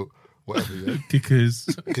 no boat, whatever, yeah? Kickers,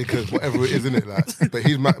 whatever it is, innit? Like,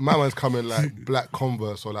 but my man's coming, like, black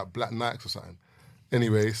Converse or, like, black Nikes or something.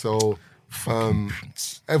 Anyway, so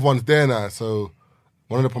everyone's there now, so...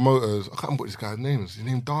 One of the promoters, I can't remember what this guy's name is. His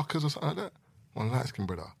name Darkers or something like that? One light-skinned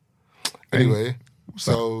brother. Anyway,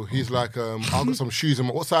 so he's like, I've got some shoes in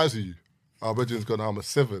my... What size are you? Our brother's gone, I'm a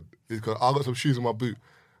 7. He's got, I've got some shoes in my boot.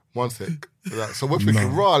 1 sec. Like, so we're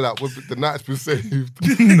thinking, raw, like, the night's been saved.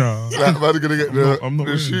 No. Like, man's going to get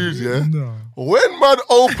the shoes, yeah? No. When man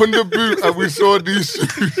opened the boot and we saw these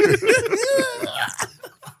shoes,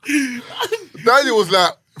 Daniel was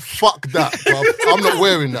like, fuck that, bro. I'm not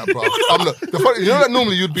wearing that, bro. I'm not. You know that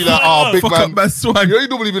normally you'd be like, big man. You know, you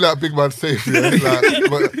normally be like, big man safe, yeah? Like,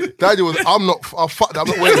 but Daniel was, fuck that, I'm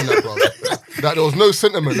not wearing that, bro. That there was no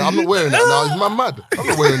sentiment. Like, I'm not wearing that. Now, is man mad? I'm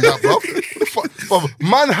not wearing that, bro.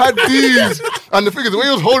 Man had these, and the thing is, the way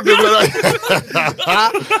he was holding them, like,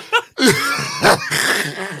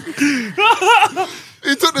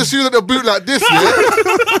 he took the shoes at the boot like this,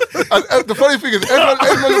 yeah? And the funny thing is,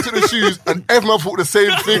 everyone took the shoes and everyone thought the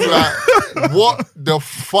same thing, like, what the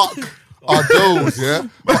fuck are those, yeah?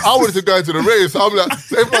 But I wanted to go into the race, so I'm like,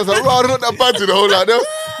 so everyone's like, they're not that bad to the whole like,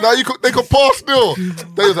 now they could pass still.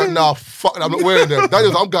 They was like, nah, fuck, I'm not wearing them. They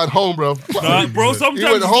was like, I'm going home, bro. Nah, bro, sometimes he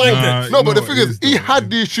went home. No, but the thing is, he had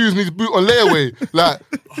these shoes in his boot on layaway. Like,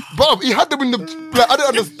 bruv, he had them in the, like, I don't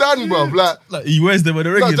understand, bruv. Like he wears them on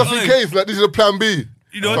the regular. Like, just in case, like, this is a plan B.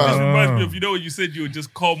 You know, this reminds me of, you know, when you said you were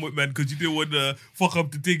just calm with man because you didn't want to fuck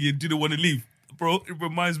up the thing and didn't want to leave. Bro, it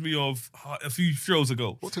reminds me of a few shows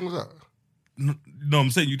ago. What thing was that? No,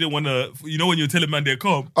 I'm saying you didn't want to, you know when you're telling man they're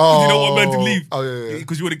calm, you don't want man to leave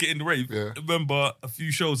because you want to get in the rave. Yeah. Remember a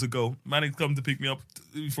few shows ago, man had come to pick me up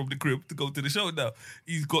from the crib to go to the show now.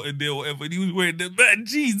 He's got in there or whatever and he was wearing the bad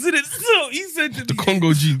jeans in it. So he said to The me,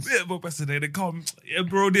 Congo jeans. Yeah, but I said, they come, yeah,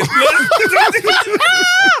 bro, this.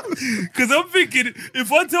 Because I'm thinking,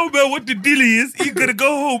 if I tell man what the deal is, he's going to go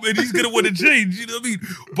home and he's going to want to change, you know what I mean?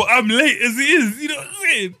 But I'm late as it is, you know what I'm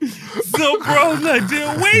saying? So, bro, I'm like,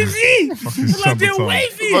 they're wavy. I'm like, they're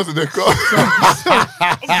wavy. That's their car.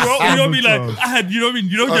 Bro, you know what I mean? Like, I had, you know what I mean?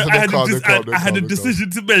 You know, That's I had, the I had a car. decision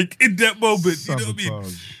to make in that moment, you know what I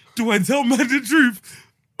mean? Do I tell man the truth?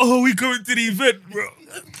 Oh, we going to the event, bro.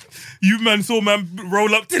 You man saw man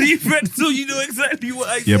roll up to the event, so you know exactly what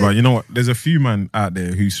I said. Yeah, but you know what? There's a few man out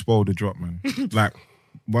there who spoil the drop, man. Like,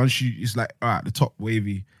 once it's like, all right, the top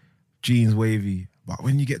wavy, jeans wavy. But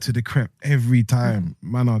when you get to the crep, every time,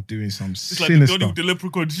 man are doing some It's like sinister. the Donnie with the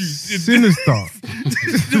leprechaun shoes. Sinister.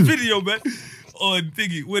 The video, man. On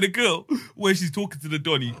thingy, with a girl, where she's talking to the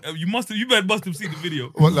Donnie. You man must have seen the video.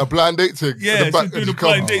 What, the blind date thing? Yeah, The back- she's doing she the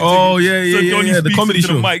blind come- date. Oh, thing. yeah, So Donnie the speaks comedy into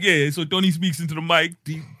show. the mic, yeah. So Donnie speaks into the mic,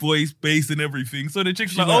 deep voice, bass, and everything. So the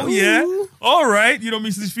chick's like, like, oh yeah, all right. You know what I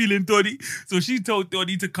mean? She's feeling Donnie. So she told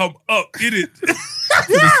Donnie to come up, did it? To the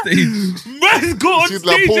stage. Man got on She's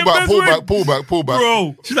stage like, and man's wearing- pull back.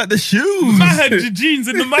 Bro, She's like the shoes. man had the jeans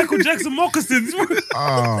and the Michael Jackson moccasins.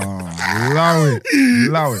 Oh, allow it. Is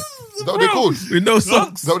that what they're called? With no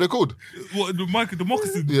socks. Is that what they're called? What, the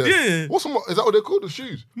moccasins? Yeah. Yeah. Is that what they're called? The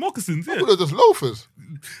shoes? Moccasins, yeah. I thought they're just loafers.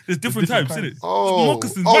 There's different types, isn't it? Oh,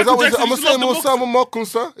 Moccasins. oh, is that Michael what Jackson I'm used to saying? love the More Simon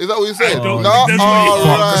Mockinson. Is that what you're saying? don't No, think that's what all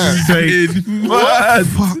you- right. Mad.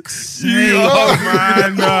 Fuck's sake,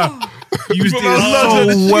 Oh, man. You was Bro, doing I love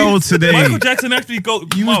so well today. Michael Jackson actually go.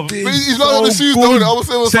 You Marv, was doing But he's not on the so shoes, good. though. I was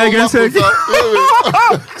saying Say again, say again.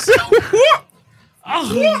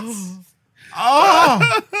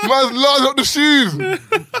 Man's large up the shoes.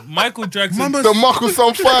 Michael Jackson. The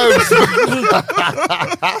Mockinson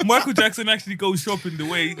 5s. Michael Jackson actually goes shopping the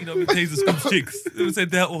way, you know, he Taser scoops chicks. He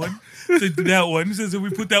said that one. Said that one. He says, so we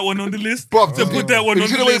put that one on the list. Bruv, So put that one you on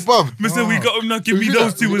see the the way list. he buffed? Mister, we got him now. Give me You see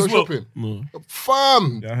those that? two You as go well. shopping? No.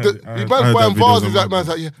 Fam, Yeah, I heard- the I heard man's buying that videos vases. on That my man's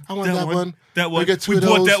like, yeah, I want that one. That one. We get two We of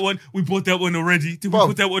bought those. that one. We bought that one already. Did we Bruv.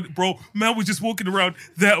 put that one? Bro, man was just walking around.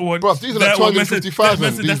 That one. Bruv, these are that like one. Man said, 250,000.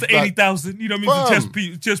 man said, that's These, like- 80,000. You know what I mean?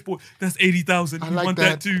 Fam. The chessboard. That's 80,000. I You like want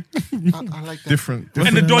that. that too? I like that. Different.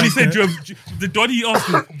 And the Donnie said, the Donnie asked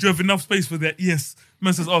him, do you have enough space for that? Yes.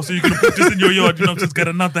 Man says, oh, so you're going to put this in your yard, you know, just get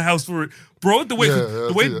another house for it. Bro, the way, Yeah, the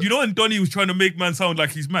I way see that. you know, and Donnie was trying to make man sound like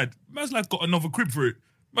he's mad. Man's like got another crib for it.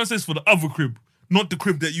 Man says for the other crib, not the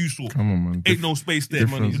crib that you saw. Come on, man. Ain't no space there,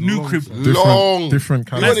 man. different. New crib. Long. Different You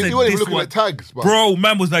colour. weren't said you weren't even this looking one. at tags, bro. Bro,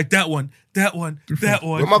 man was like, that one, that one.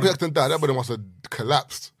 When Michael Jackson died, that body must have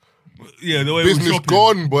collapsed. Yeah, the way we Business shopping.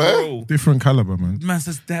 gone, boy. Bro, Different caliber, man. man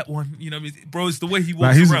says that one. You know what I mean? Bro, it's the way he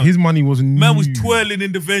Like walks around. his money was new. Man was twirling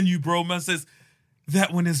in the venue, bro. Man says,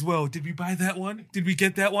 that one as well. Did we buy that one? Did we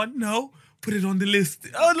get that one? No. Put it on the list.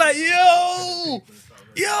 I was like, yo.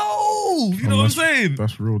 You know what I'm saying?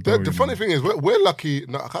 That's real. The funny thing is, we're lucky.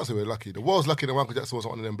 No, I can't say we're lucky. The world's lucky that Michael Jackson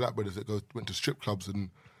wasn't one of them black brothers that went to strip clubs and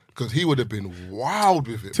because he would have been wild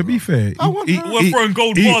with it. To bro. be fair, I want that. We're throwing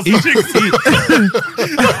gold bars he- at chicks.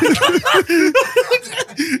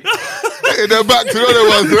 And then back to the other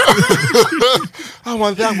ones. I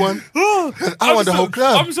want that one. I want the whole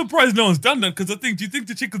club. I'm surprised no one's done that because do you think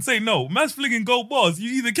the chick could say no? Man's flinging gold bars. You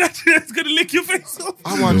either catch it, it's going to lick your face off.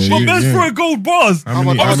 I want Yeah, But you. man's throwing gold bars. How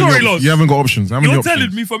many- I'm how many sorry, options? Loz. You haven't got options. How many You're options?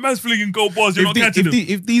 telling me for man's flinging gold bars, you're not catching them.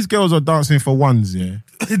 If these girls are dancing for ones, yeah,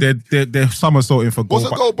 they're somersaulting for gold.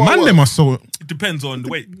 What's a gold bar Man, worth? them are so. It depends on the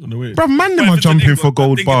weight. On the way. Bruv, man, them But are if it's jumping an for England, I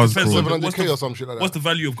gold think it bars, depends bro. on 700k or some shit like that. What's the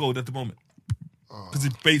value of gold at the moment? Because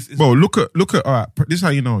it's base. Bro, look at. All right, this is how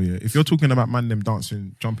you know, yeah. If you're talking about man them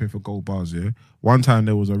dancing, jumping for gold bars, yeah. One time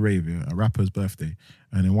there was a rave, yeah, a rapper's birthday,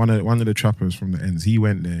 and then one of the trappers from the ends, he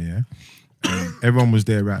went there, yeah. And everyone was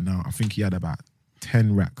there right now. I think he had about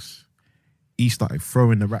 10 racks. He started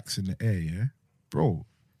throwing the racks in the air, yeah. Bro,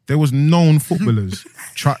 there was known footballers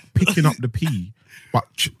picking up the pee, but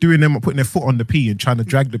putting their foot on the pee and trying to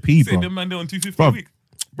drag the pee, Say bro. them man there on 250 Bruv, a week.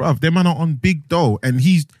 Bruv, them man are on big dough, and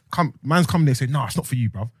man's coming there saying, "Nah, it's not for you,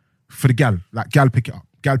 bruv. For the gal, like gal pick it up,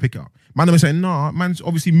 Man, them saying, "Nah, man's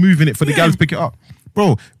obviously moving it for the Yeah. gal to pick it up,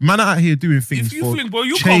 bro. Man are out here doing things If you for fling, bro,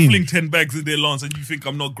 you change. can't fling 10 bags in their lawns and you think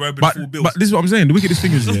I'm not grabbing full bills. But this is what I'm saying. The wickedest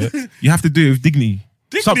thing is, yeah, you have to do it with dignity.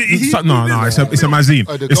 Dignity? No, it's a magazine.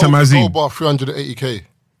 The It's a gold magazine. bar, 380k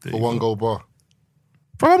for one gold bar.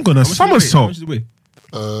 Bro, I'm gonna How somersault. much is the weight?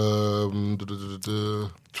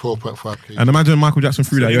 12.5 kg. And imagine Michael Jackson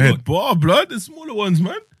threw that at your head. Bar blood, the smaller ones,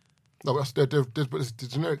 man. No, but it's the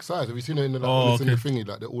generic size. Have you seen it in the, Oh, in the okay. thingy?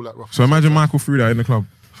 Like they're all like rough. So imagine Michael threw that in the club.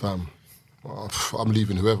 Fam, I'm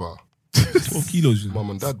leaving whoever. 12 kilos. Mum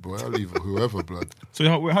and dad, boy. I'll leave whoever, blood. So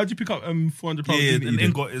how'd you pick up 400 pounds? Yeah, dignity and then?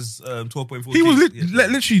 Ingot is 12.4. He was Yeah.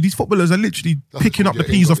 literally, these footballers are literally That's picking up what-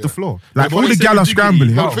 the yeah, peas yeah, off the yeah. floor. Like but all what the you said gal are with dignity,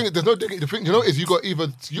 scrambling. No, the thing, there's no dignity. The thing, you know, is you got either.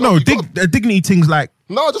 No, dignity things like,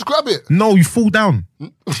 No, just grab it. no, you fall down.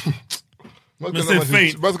 Man's say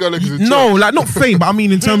faint. going like No, like not faint, but I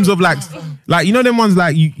mean in terms of like you know them ones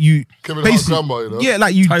like you Kevin Hart's basically, grandma, you know? yeah,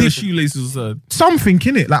 like you Tie did the shoelaces. something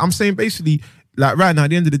in it. Like I'm saying, basically, like right now,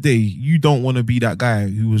 at the end of the day, you don't want to be that guy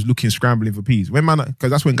who was looking scrambling for peas. When man,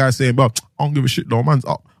 because that's when guys saying, "Bro, I don't give a shit though. Man's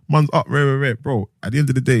up, rare, bro." At the end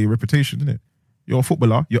of the day, reputation, innit? You're a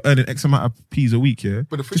footballer. You're earning X amount of peas a week, yeah.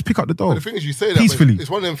 But the thing- just pick up the dough. But the thing is, you say that peacefully. But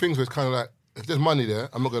it's one of them things where it's kind of like, if there's money there,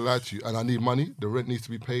 I'm not gonna lie to you, and I need money. The rent needs to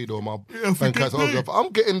be paid, or my bank account's over. I'm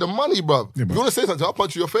getting the money, bruv. If you want to say something, I'll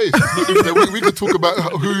punch you in your face. we could talk about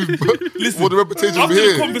what the reputation After of the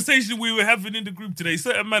here. conversation we were having in the group today,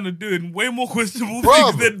 certain men are doing way more questionable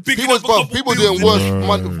Bruv, things than picking people, up a couple people bills doing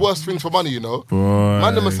in- worse things for money, you know. Boy.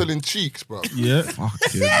 Man, them are selling cheeks, bro. Yeah. Fuck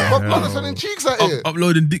Man, are yeah. selling cheeks out here.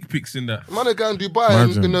 Uploading dick pics in that. Man, are going to Dubai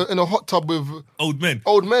Imagine. in a hot tub with Old men.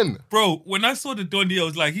 old men. Bro, when I saw the Donny, I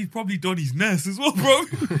was like, he's probably Donny's nurse as well, bro.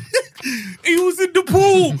 He was in the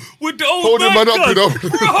pool with the old Holding man up, gun. you know.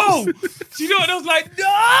 Bro, you know, and I was like,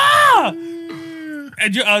 nah.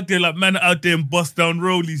 And you're out there like, man, out there and bust down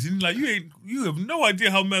rollies, and you're like, you have no idea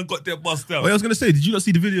how man got their bust down. Oh, I was gonna say, did you not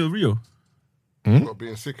see the video of Rio? Not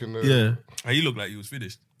being sick in the. Yeah. And he looked like he was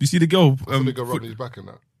finished. You see the girl? I think I rubbed his back in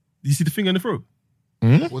that. You see the finger in the throat?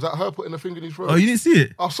 Was that her putting the finger in his throat? Oh, you didn't see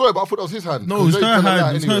it? I saw it, but I thought that was his hand. No, it was 'Cause they her tell a lie hand.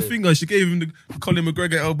 It was her anyway. finger. She gave him the Colin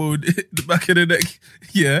McGregor elbow in the back of the neck.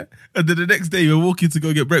 Yeah. And then the next day, we were walking to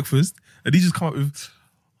go get breakfast, and he just come up with,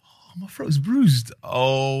 "Oh, my throat's bruised."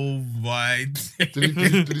 Oh my! Did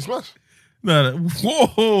he smash? No,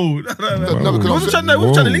 whoa! No. No, because I wasn't trying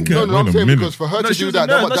to link her. No, I'm Wait a saying minute. because for her No, to she do was that,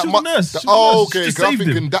 a nurse. No, she was a nurse. She was a oh, nurse. She okay. just Because I'm saved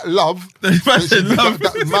thinking him. that love, Man said love.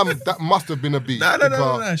 that must have been a beat.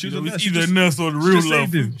 No. She was a It was nurse. She either just- a nurse or the she real just love.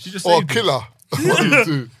 saved him. She just Or a saved him. killer. What did you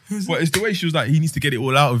do? But it's the way she was like, he needs to get it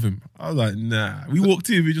all out of him. I was like, nah. We walked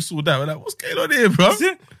in, we just saw that. We're like, what's going on here, bro? Do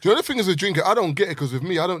you know the thing is with drinking? I don't get it because with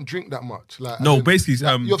me, I don't drink that much. Like, No, as in, basically,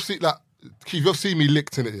 like, you've seen Keith, you've seen me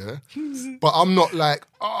licked in it, yeah. But I'm not like,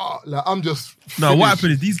 like I'm just. No, finished. what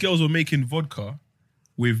happened is these girls were making vodka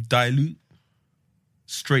with dilute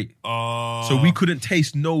straight. So we couldn't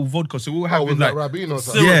taste no vodka. So we were Oh, having with like, like Rabino or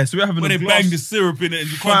something. yeah, so we were having When a they glass. bang the syrup in it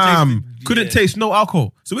and you can't Fam, taste it. couldn't Yeah. taste no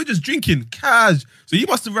alcohol. So we're just drinking cash. So you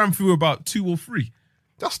must have ran through about 2 or 3.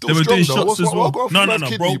 That's still They were strong doing though. shots What's as what- well. what got No, through no, my no,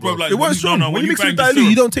 kidney, bro, like It was when strong. no, when you mix it bang with the dilute, syrup-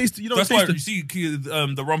 you don't taste. You don't That's taste why the, you see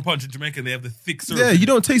the rum punch in Jamaica. They have the thick syrup. yeah, you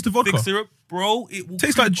don't taste the vodka. thick syrup, bro. It will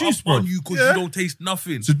Tastes creep like juice, up bro. on you because Yeah. you don't taste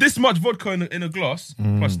nothing. So this much vodka in a glass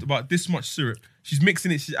plus about this much syrup. She's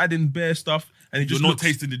mixing it. She's adding bare stuff, and it just You're not looks,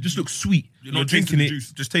 tasting the just juice. looks sweet. You're not drinking tasting the it.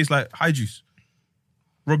 juice. Just tastes like high juice,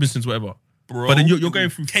 Robinsons, whatever. Bro, But then you're it going will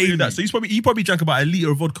through tame 3 of that. you. So he probably drank about a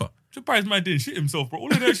liter of vodka. Surprised man didn't shit himself, bro.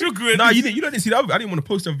 All of that sugar. Nah, you didn't see that. I didn't want to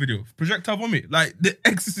post that video. Projectile vomit, like the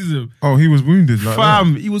exorcism. Oh, he was wounded. Like that.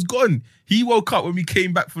 Fam, he was gone. He woke up when we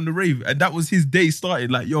came back from the rave, and that was his day started.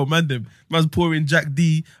 Like, yo, man's pouring Jack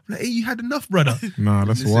D. I'm like, hey, you had enough, brother. Nah,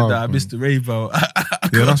 that's Listen, wild. I bro. missed the rave, bro. I Yeah,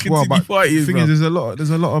 can't that's wild. continue But partying, the thing bro. is, there's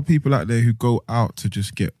a lot of people out there who go out to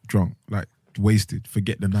just get drunk, like wasted,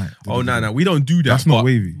 forget the night. Oh, nah, we don't do that. That's not but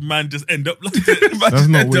wavy. Man just end up like that. man That's just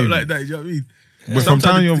not end up wavy. like that. You know what I mean? But from Sometimes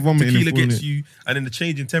time you're the vomiting, tequila and falling gets it. you, and then the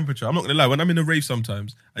change in temperature. I'm not gonna lie. When I'm in a rave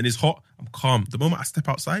sometimes and it's hot, I'm calm. The moment I step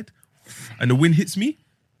outside and the wind hits me,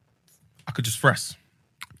 I could just fresh.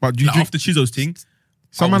 But do you Like drink? off the Chizo's thing.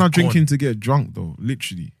 Some I men was are drinking gone. to get drunk, though.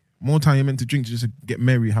 Literally, more time you're meant to drink to just get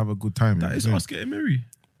merry, have a good time. That is Yeah. us getting merry.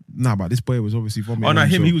 Nah, but this boy was obviously vomiting. Oh no, on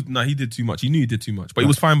him. himself. He did too much. He knew he did too much, but he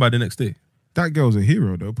was fine by the next day. That girl's a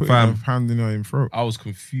hero, though. Put Fam. her hand in her throat. I was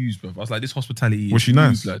confused, bro. I was like, this hospitality. Was is she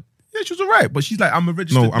nice? huge, lad. Yeah, she was alright, but she's like, I'm a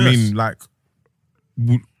registered No, I nurse. mean, like,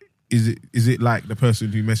 is it like the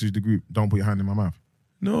person who messaged the group? Don't put your hand in my mouth.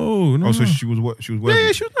 no. Oh, so no. she was what? She was Yeah, working.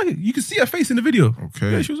 yeah, she was like, you can see her face in the video.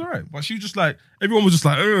 Okay. Yeah, she was alright. But she was just like, everyone was just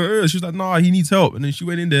like, she was like, nah, he needs help. And then she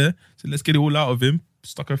went in there, said, let's get it all out of him,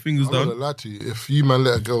 stuck her fingers I'm not down. gonna lie to you. If you man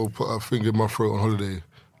let a girl put her finger in my throat on holiday,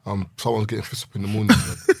 someone's getting fist up in the morning.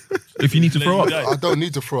 man. If you need to Let throw you up. die. I don't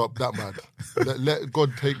need to throw up that bad. Let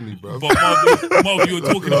God take me, bro. But Marv, you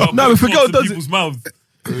were talking about No, putting if a girl forks in does it- people's mouths.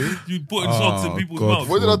 You putting socks in people's mouths.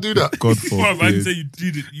 When did I do that? God Bro, I forbid. say you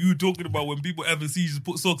did it. You were talking about when people having seizures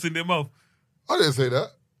put socks in their mouth. I didn't say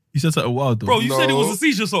that. You said something wild though. Bro, you said it was No. a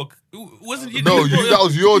seizure sock. Wasn't it? No, that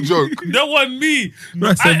was your joke. That wasn't me.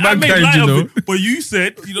 I said I made mankind, light you of know. it. But you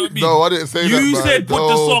said, you know what I mean? No, I didn't say that. You man. said put the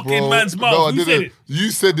No, sock in bro. man's mouth. No, I Who didn't. said it?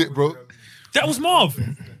 You said it, bro. That was Marv.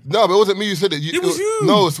 No, but it wasn't me. You said it. It was you.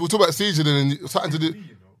 No, so we're talking about seizure and something to do.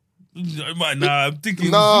 Nah, I'm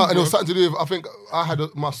thinking. Nah, and it you, was bro. something to do with. I think I had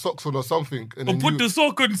my socks on or something. And Or then put you, the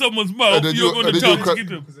sock on someone's mouth. then You're you- going to and then you challenge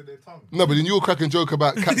crack- them. no, but then you were cracking joke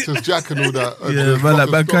about Cactus Jack and all that. And Yeah, then man, like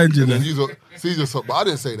fucking mankind, sock, you and know. then you got seizure sock, but I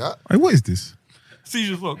didn't say that. Hey, what is this?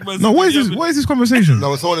 Seizure sock. Man, No, what is yeah, this? but- What is this conversation? No,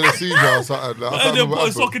 when someone in a seizure or something. Like, I And can't then remember put a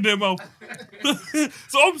what sock happened. in their mouth.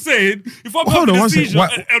 So I'm saying, if I'm Hold having on a one second. seizure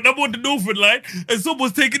Why- and I'm on the Northern line and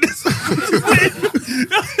someone's taking this,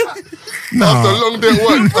 After a long day at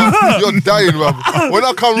work, man, you're dying, man. When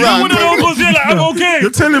I come you round, one of those goes, you're like, I'm okay. You're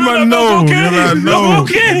telling You're man no. I'm okay. You're like, I'm no,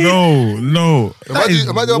 okay. no. That is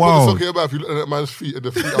imagine I put the wild. sock in your mouth, you look at that man's feet and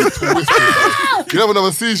the feet are twisted. You have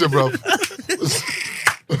another seizure, bro.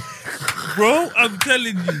 Bro, I'm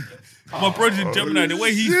telling you. My project Gemini,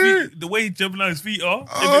 the way Gemini's feet are,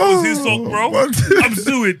 if it was his sock, bro, what? I'm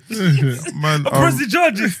suing. Man, I'm pressing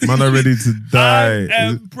charges. man are ready to die. I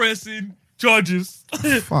am pressing charges.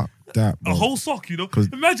 Fuck that, A bro. whole sock, you know. 'Cause-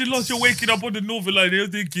 Imagine, lost you're waking up on the Northern Line, you're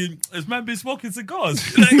thinking, has man been smoking cigars?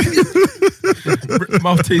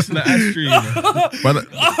 Mouth tasting like ashtray. You know?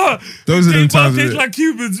 But those are the times. tastes Where, like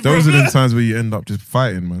Cubans, those bro. are the times where you end up just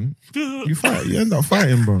fighting, man. You fight. You end up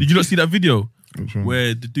fighting, bro. Did you not see that video Which one?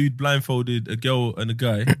 where the dude blindfolded a girl and a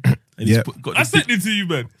guy? And Yeah. got I the sent it to you,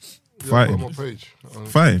 man. Fighting. On my page.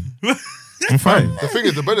 Fighting. I'm fighting. The thing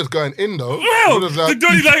is, the brother's going in though. Well, Brother's the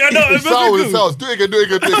Johnny like, I know, It's sour, it's sour. Do it again.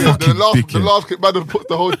 The dickhead. last kick, man, put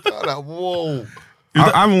the whole. Like, whoa.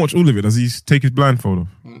 I haven't watched all of it. Does he take his blindfold off?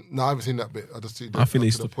 No, I haven't seen that bit. I just see. I think up they to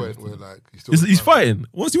the stopped point it. where like he's He's fighting.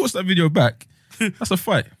 Once you watch that video back, that's a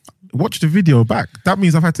fight. Watch the video back. That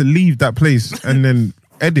means I've had to leave that place and then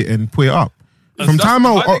edit and put it up. From time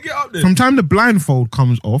how they get up there. from time the blindfold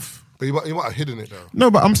comes off. But you might have hidden it though. No,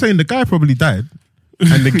 but I'm saying the guy probably died,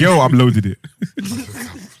 and the girl uploaded it.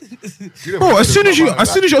 Bro, as soon as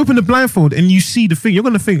you open the blindfold and you see the thing, you're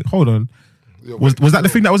gonna think, hold on, was that the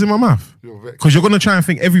thing that was in my mouth? Because you're gonna try and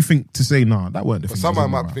think everything to say, nah, that weren't the But thing. someone that was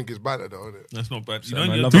in my might mouth. think it's banter though, isn't it? That's not bad. You Man,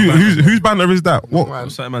 know, I you're love talking that. about- Whose banner is that? What? Man.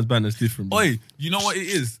 Certain man's banner is different. Bro. Oi, you know what it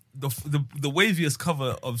is? The waviest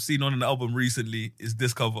cover I've seen on an album recently is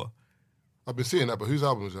this cover. I've been seeing that, but whose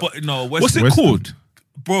album is that? But no, What's it Western. called?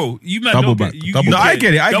 bro? You man, Double don't back, get, you, double you No, I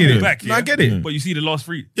get it. I double get it. Back, No, I get it. But you see the last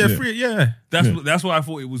three. Yeah, Yeah. free. Yeah, That's why I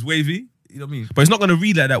thought it was wavy. You know what I mean? but it's not gonna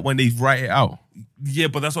read like that when they write it out. Yeah,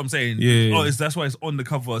 but that's what I'm saying. Yeah. Oh, that's why it's on the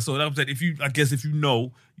cover. So that I'm saying, if you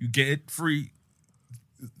know, you get it free.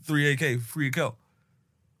 3 account.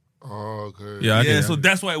 Oh, okay. Yeah, I get Yeah, it. so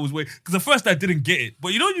that's why it was way. Because at first I didn't get it,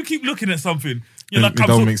 but you know, you keep looking at something. You're It- like, it don't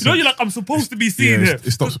make you know, sense. you're like, I'm supposed to be seeing Yeah,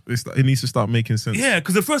 it. it needs to start making sense. Yeah,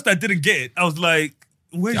 because at first I didn't get it. I was like,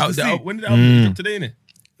 where's the seat? When did the album drop today? Innit?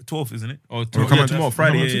 12th, isn't it? Oh, come yeah, on, tomorrow, come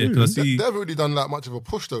Friday. on, Yeah, come because I They see haven't really done that much of a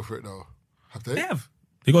push though for it though, have they? They have.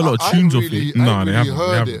 they got a lot I of tunes off really- it. No, I they really haven't.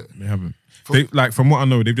 heard They it. haven't. They haven't. They, like from what I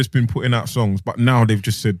know, they've just been putting out songs, but now they've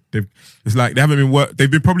just said it's like they haven't been work. They've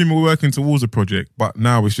been probably been working towards a project, but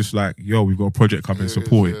now it's just like, yo, we've got a project coming,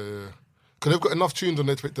 support it. Because they've got enough tunes on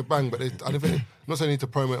there to bang, but I don't think, I'm not saying they need to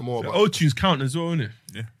promote it more. The But old tunes count as well, innit?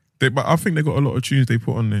 But I think they got a lot of tunes they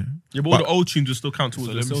put on there. Yeah, but all the old tunes will still count So towards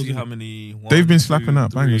let me themselves. see innit? how many. They've been 1, slapping 2,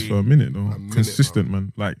 out bangers 3. for a minute though, minute, consistent,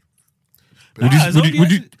 man. Like, Nah, would you it's only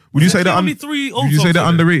actually- would you it's say that only 3 old would you say songs that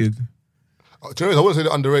on there. underrated? do you know what I mean? I wouldn't say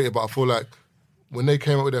they're underrated, but I feel like when they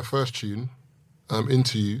came out with their first tune,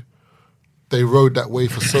 Into You, they rode that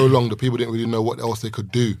wave for so long that people didn't really know what else they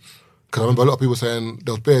could do. Because I remember a lot of people saying,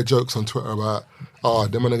 there was bare jokes on Twitter about,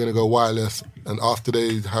 them men are going to go wireless, and after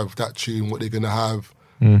they have that tune, what they're going to have.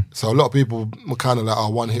 So a lot of people were kind of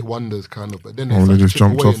like, one-hit wonders, kind of. But then they Oh, they started to just chip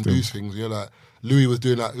jumped away off and them. do things. You're like, Louis was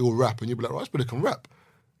doing that, he'll rap, and you'd be like, right, but they can rap.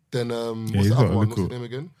 Then, what's he's the got other a one? What's little- his name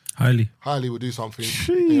again? Highly. Hailey would do something,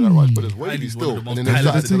 and you're like, right, but it's wavy Hailey's one still. of the And then most they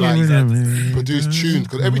started to like talented produce tunes,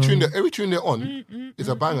 because every tune they're on is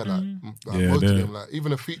a banger. Like Yeah, most of they're- them, like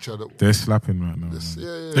even a feature that. They're slapping right now. This, man.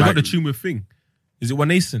 yeah, They yeah, got the tune with Thing. Is it One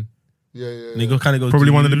Nation? yeah. And they go kind of go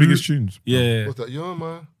Probably one of the biggest tunes. Yeah. What's that? Yo,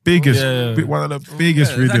 man. Biggest, Yeah. one of the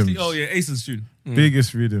biggest It's rhythms. actually, oh yeah, Ace's tune.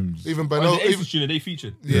 Biggest rhythms. Even Oh, Benova, the even, Aces tune that they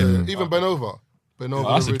featured. even Benova.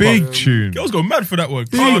 Benova. that's a the Big rhythm. tune. Girls go mad for that one.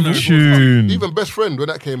 Big tune. Even Best Friend when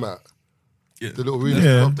that came out. Yeah. The little remix.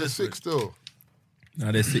 Yeah. They're sick still.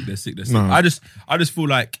 Nah, they're sick. They're sick. They're sick. Nah. I just feel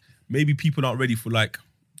like maybe people aren't ready for like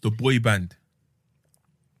the boy band.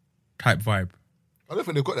 type vibe. I don't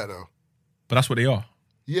think they've got that though. But that's what they are.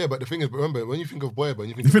 Yeah, but the thing is, remember, when you think of boy band,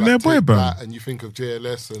 you think You of think they're a boy Take band? That, and you think of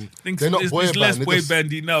JLS, and Think they're not it's boy band. less they're boy just-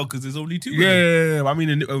 bandy now because there's only two. Yeah. I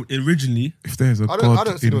mean, originally, If there's a I God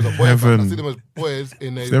don't see in them as a boy band. I see heaven, them as boys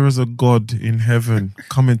in a. if there is a God in heaven,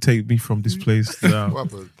 come and take me from this place. What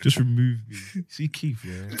happened? Just remove me. See Keith,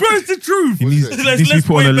 yeah. Bro, it's the truth. He needs- There's he less needs to be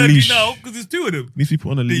put on boy a bandy leash. now because there's two of them. Needs to be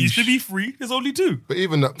put on a They leash. used to be three. There's only two. But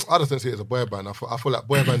even that, I just don't see it as a boy band. I feel like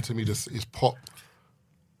boy band to me just is pop.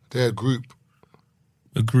 They're a group.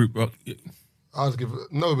 a group. I was give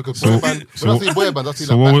no because boy band. When I see boy band, I see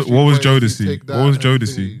So like what Backstreet was Boys, Jodeci? Take That, What was and thingy,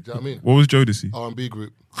 Jodeci? do you know what I mean? What was Jodeci? R&B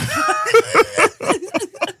group.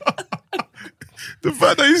 The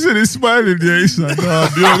fact that he said he's smiling, yeah, he's like, nah,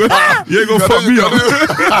 you ain't gonna fuck me up.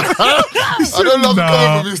 I don't love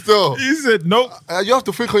coming from me still. He said, nope. You have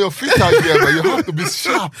to think on your feet out here, but you have to be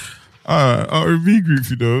sharp. R&B group,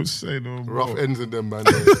 you know, say no more. Rough ends in them, man.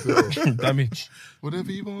 Still. Damage.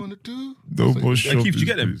 Whatever you want to do. No So more you- shopping. Keith, did you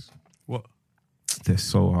get them? What? They're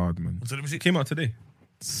so hard, man. So let me see. It came out today.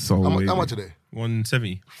 So How wavy. much are they?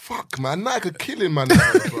 170. Fuck, man. Nike are killing, man.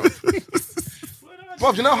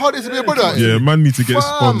 Bruv, you know how hard it is to be a brother? Yeah, man need to get Fam.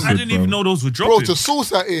 sponsored, I didn't even know those were Bro, dropping. to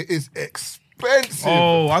source at it is expensive.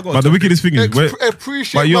 I got. But the wickedest thing is,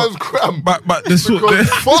 Appreciate but you're- man's cram. but the sort Because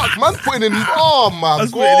fuck, man, putting in. Oh my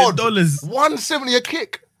That's putting in god, dollars. 170 a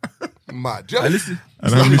kick. Mad. Do you Hey, listen,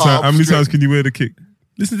 and how many times can you wear the kick?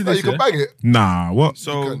 listen to No, this. you can bang it. Nah, what?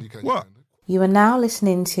 So You can. what? You are now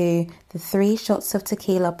listening to the 3 Shots of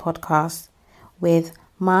Tequila podcast with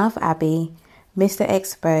Marv Abbey, Mr.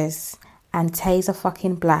 Expose, and Taser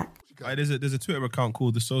fucking Black. there's a Twitter account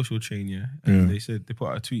called The Social Chain, yeah? And they said, they put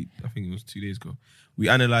out a tweet, I think it was 2 days ago. We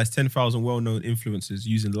analysed 10,000 well-known influencers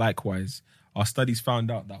using Likewise. Our studies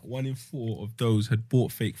found out that 1 in 4 of those had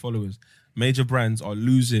bought fake followers. Major brands are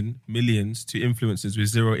losing millions to influencers with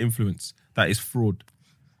zero influence. That is fraud.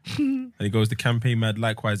 And it goes, the Campaign Mad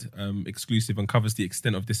Likewise exclusive uncovers the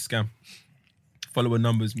extent of this scam. Follower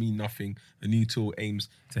numbers mean nothing. A new tool aims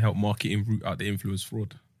to help marketing root out the influence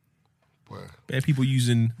fraud. Boy. Bare people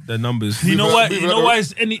using their numbers. You know We've why? had- You we've know had- why?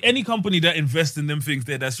 It's any company that invests in them things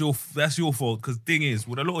there, that's your fault. Because thing is,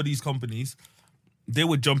 with a lot of these companies, they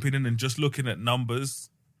were jumping in and just looking at numbers,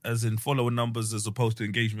 as in follower numbers, as opposed to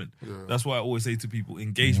engagement. That's why I always say to people,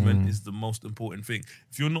 engagement is the most important thing.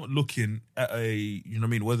 If you're not looking at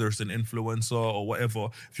whether it's an influencer or whatever,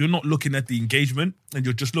 if you're not looking at the engagement and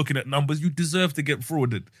you're just looking at numbers, you deserve to get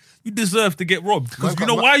frauded. You deserve to get robbed. Because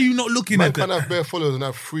Man, why are you not looking Man at can that? have bare followers and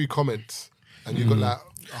have 3 comments, and you got like.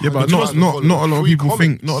 Yeah, but 100,000 not a followers, lot of 3 people think.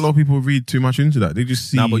 comments. Not a lot of people read too much into that. They just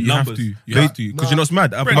see. Nah, but you have numbers. to. You They- have to. Because you're not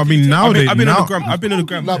mad. I mean, now I've been, they I've been on now, the gram. I've been on the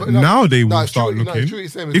gram. No, but now they will it's true- start no, it's looking. true what you're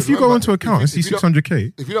saying, If because you go remember, into account and see if you don't-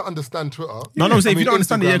 600k, If you don't understand Twitter, No, I'm saying if I you don't mean,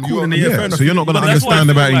 understand it, yeah, Instagram, cool. Then you're- yeah, yeah, fair enough. so you're not gonna But that's why I understand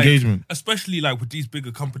feel about like, engagement. especially like with these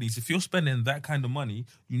bigger companies. If you're spending that kind of money,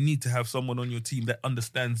 you need to have someone on your team that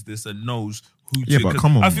understands this and knows who to. Yeah, but 'cause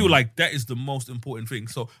come on, I feel man. like that is the most important thing.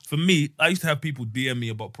 So for me, I used to have people DM me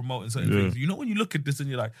about promoting certain things. You know, when you look at this and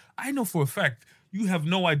you're like, I know for a fact you have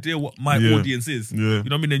no idea what my Yeah. audience is. Yeah. You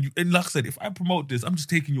know what I mean? And like I said, if I promote this, I'm just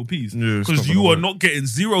taking your piece. Yeah, it's Because not you gonna are work. not getting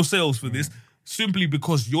 0 sales for this. Simply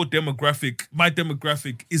because my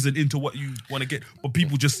demographic isn't into what you want to get, but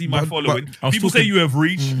people just see my But- following. I was People say talking- you have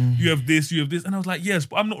reach, you have this, and I was like, yes,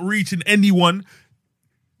 but I'm not reaching anyone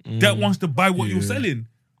that wants to buy what you're selling.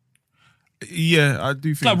 Yeah, I do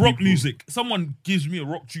It's think like rock people- music. Someone gives me a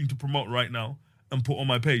rock tune to promote right now and put on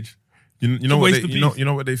my page. You know a what waste they, of you know, peace. you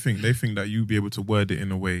know what they think. They think that you'll be able to word it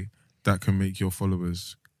in a way that can make your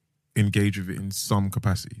followers engage with it in some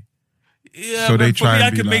capacity. Yeah, So but they for try me, and I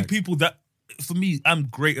be can make like- people that. For me, I'm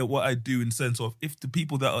great at what I do in sense of if the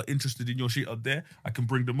people that are interested in your shit are there, I can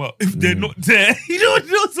bring them up. If they're not there, you know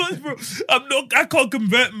what, bro? I can't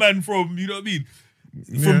convert man from, you know what I mean,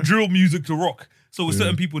 from Yeah. drill music to rock. So with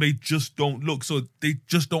certain people, they just don't look. So they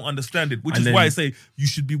just don't understand it, which And is why I then- say you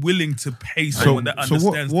should be willing to pay someone that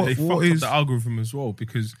understands what- They that. fucked is- up the algorithm as well,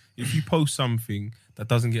 because if you post something that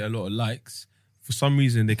doesn't get a lot of likes, for some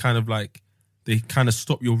reason they kind of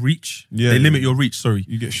stop your reach. Yeah, They limit yeah. your reach, sorry.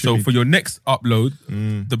 You get so shimmied. for your next upload,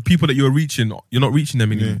 the people that you're reaching, you're not reaching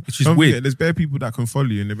them anymore, which is Don't weird. forget, there's bare people that can follow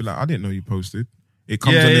you and they'll be like, I didn't know you posted. It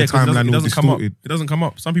comes on Yeah, their 'cause it timeline all doesn't come up. distorted. It doesn't come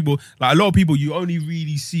up. Some people, like a lot of people, you only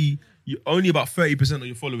really see, only about 30% of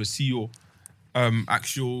your followers see your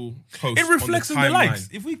actual post. It reflects in the timeline. likes.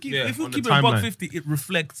 If we keep Yeah, it on the a buck timeline. 50, it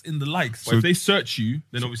reflects in the likes. But if they search you,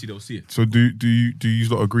 then obviously they'll see it. So do you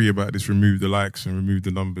lot agree about this? Remove the likes and remove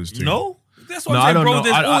the numbers thing? No, that's what No, I'm I saying, don't bro. know.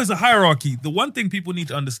 There's I- always a hierarchy. The one thing people need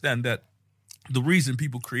to understand that the reason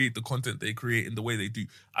people create the content they create in the way they do,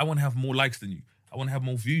 I want to have more likes than you. I want to have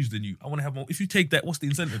more views than you. I want to have more. If you take that, what's the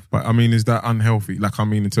incentive? But I mean, is that unhealthy? Like, I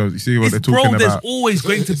mean, in terms, you see what they're Bro, talking there's about. always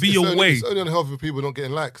going to be a way. It's only unhealthy for people not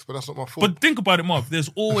getting likes, but that's not my fault. But think about it, Marv. There's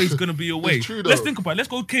always going to be a way. It's true, though. Let's think about it. Let's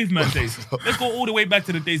go caveman days. Let's go all the way back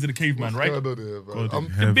to the days of the caveman, right? God, there, bro. God,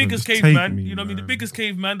 I'm- The biggest Heavens, caveman, take me, you know what I mean? The man. biggest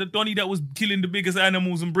caveman, the Donny that was killing the biggest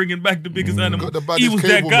animals and bringing back the biggest animals. Got the He baddest was that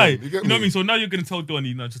cable guy. man, You you know get what I me? mean? So now you're going to tell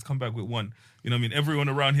Donny, no, just come back with one. You know what I mean? Everyone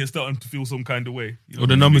around here starting to feel some kind of way. You know Or the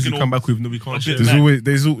what I mean? numbers We you can come all- back with, no, we can't a share. bit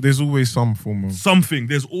There's always some form of. something.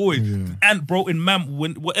 There's always, Yeah. and bro, in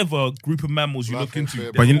whatever group of mammals you Life look ain't into, fair,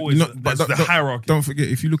 there's But you always know, that's the hierarchy. Don't forget,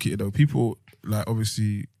 if you look at it though, people like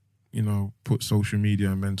obviously, put social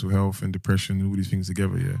media and mental health and depression and all these things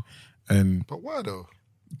together, yeah. And But why though?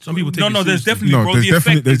 Some people take no, it there's seriously. definitely, No, bro. there's The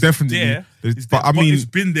definitely- effect there's is definitely- there. there's- It's but there, I mean- it's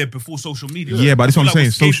been there before social media. yeah, but that's what I'm I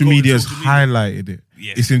feel saying. like Social we're media has scapegoating social media. highlighted it.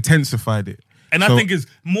 Yeah. It's intensified it. And So I think it's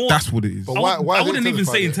more. that's what it is. But why I is it wouldn't even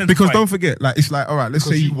say intensified? intensified. Because don't forget, like it's like, all right, let's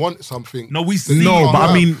Because say you want something. No, we see. no, but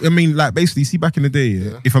on I mean, like basically, see back in the day,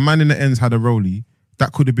 yeah, if a man in the ends had a rollie,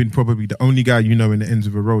 that could have been probably the only guy you know in the ends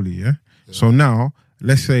of a rollie, yeah. So now,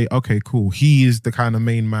 let's say, okay, cool, he is the kind of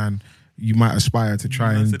main man you might aspire to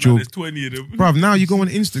try I and said, no, jog. there's 20 of them. Bruv, now you go on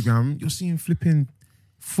Instagram, you're seeing flipping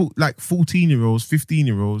like 14-year-olds,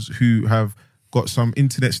 15-year-olds who have got some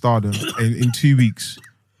internet stardom and in 2 weeks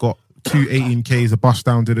got 2 18Ks, a bust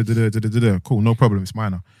down, cool, no problem, it's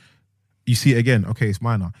minor. You see it again, okay, it's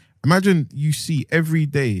minor. Imagine you see every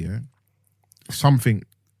day, yeah, something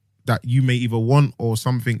that you may either want or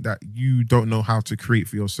something that you don't know how to create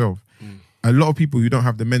for yourself. A lot of people who don't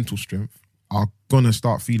have the mental strength are gonna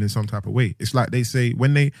start feeling some type of way. It's like they say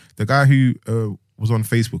the guy who was on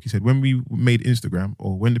Facebook, he said when we made Instagram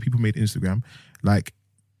or when the people made Instagram, like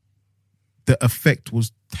the effect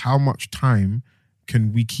was how much time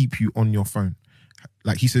can we keep you on your phone?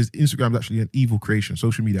 Like he says, Instagram is actually an evil creation,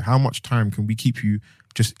 social media. How much time can we keep you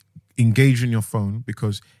just engaged in your phone?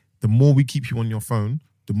 Because the more we keep you on your phone,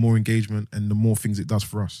 the more engagement and the more things it does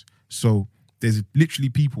for us. So there's literally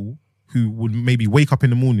people who would maybe wake up in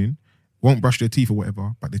the morning, won't brush their teeth or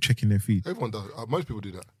whatever, but they're checking their feed. Everyone does. Most people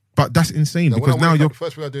do that. But that's insane When because I now wake you're. up, the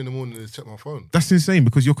first thing I do in the morning is check my phone. That's insane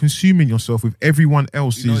because you're consuming yourself with everyone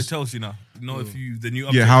else's. You know, it tells you now. You know, if you, the new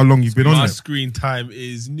update. Yeah, how long you've been on My it. screen time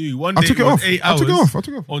is new. One I day took it was off. 8 I hours. took it off. I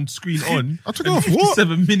took it off. On screen on. I took it and off. What?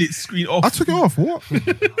 57 minutes screen off. I took it off. What?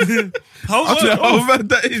 How I took it How off. bad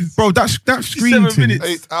that is. Bro, that screen 57 thing. minutes.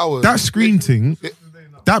 8 hours. That screen thing.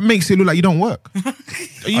 That makes it look like you don't work.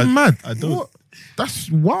 Are you mad? I don't. What?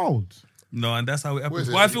 That's wild. No, and that's how it Where happens. is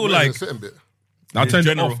it? But I feel Where is like the setting bit? I turned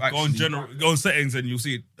general, it off. go on Actually. general, go on settings, and you'll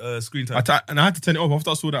see it. Screen time. And I had to turn it off. After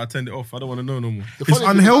I saw that, I turned it off. I don't want to know no more. The It's funny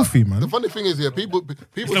thing- unhealthy, man. The funny thing is, yeah, people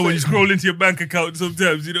So when say- you scroll into your bank account,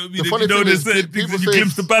 sometimes you know what I mean. The You funny know thing there's is, certain people things and you say-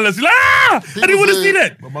 glimpse the balance. You're like, I People didn't want to say- see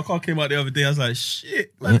that. But my car came out the other day. I was like,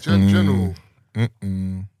 shit. like general.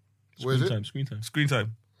 Where is it? Screen time. Screen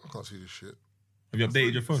time, I can't see this shit. Have you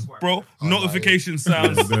updated your phone? bro. Notification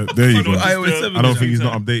sounds. There you go. Notice iOS the- 7. I don't think he's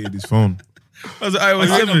not updated his phone. I was like, iOS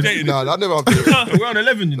I ain't 7. updated it. No, I never updated. We're on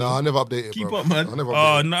 11, you No, know. I never updated. Keep bro. up, man. I never Oh,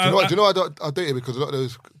 updated. no, do you know I don't update it because a lot of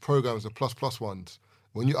those programs, the plus ones,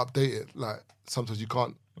 when you update it, like sometimes you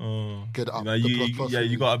can't Oh. get it up. Nah, the you plus got to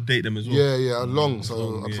update them as well. Yeah, long. So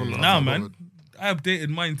long, I just yeah. want- Nah, I'm man. bothered. I updated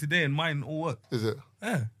mine today, and mine all work. Is it?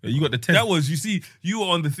 Yeah, Yeah, you got the 10. that was. You see, you were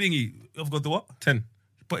on the thingy. I've got the what? 10.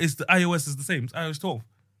 But it's the iOS is the same. It's iOS 12.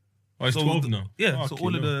 Oh, it's So 12 the- now. Yeah, so Okay,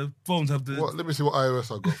 all of no. the phones have the. What? Let me see what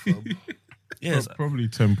iOS I got from. Yes, Probably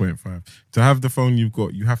 10.5. To have the phone you've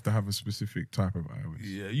got, you have to have a specific type of iOS.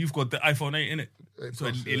 yeah, you've got the iPhone 8 in it. 8 So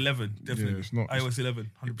plus, yeah. 11, definitely. Yeah, it's not- iOS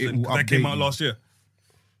 11, 100%. It will 'Cause that came update out you. last year.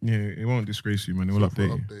 Yeah, it won't disgrace you, man. It will update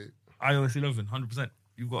you. Update. iOS 11, 100%.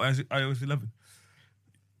 You've got iOS 11.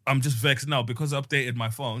 I'm just vexed now because I updated my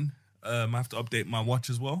phone. I have to update my watch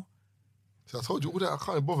as well. So I told you all that. I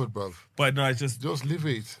can't be bothered, bruv. But no, it's just. Just live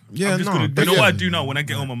it. Yeah, I'm just no. gonna, you know yeah. what I do now? When I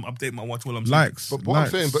get home, I'm update my watch while I'm sleeping. Likes. But what I'm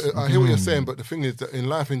saying, but I hear what you're saying. But the thing is that in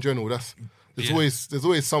life in general, there's Yeah.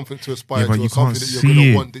 always something to aspire Yeah, but to, you or something can't that you're see gonna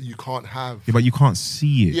it. want that you can't have. Yeah, but you can't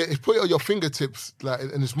see it. Yeah, it's put it at your fingertips, like,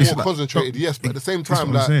 and it's more It's like- concentrated. Yes, but at the same That's time, what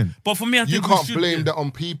I'm like, saying. But for me, I think you we can't should- blame that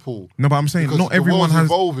on people. No, but I'm saying Because not the everyone world's has.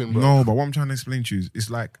 evolving, bro. No, but what I'm trying to explain to you is, it's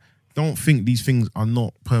like, don't think these things are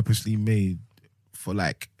not purposely made for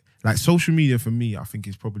like social media. For me, I think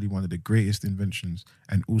is probably one of the greatest inventions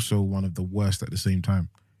and also one of the worst at the same time.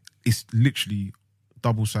 It's literally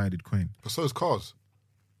double-sided coin. But so is cars.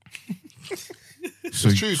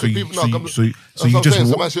 It's true. So you That's what I'm saying. just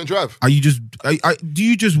So man shouldn't drive. are you just do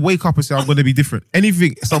you just wake up and say I'm going to be different?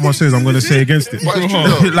 Anything someone says, I'm going to say against it. But it's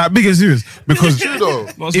true though. Like big and serious, because It's true though.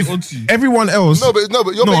 if everyone else, No,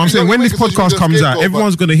 but you're I'm saying when this podcast comes out, everyone.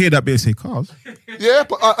 everyone's going to hear that bit and say cars. Yeah,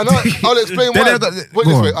 but I'll explain Then why. they've got- Put it go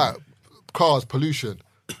this on. way, alright, cars, pollution.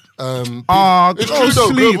 It's Go true though,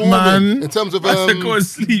 sleep, global warming, man. in terms of I said go and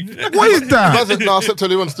sleep. What is that? no, I slept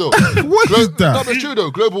till 11 still. What is No, that? but it's true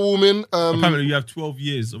though. Global warming, Apparently, you have 12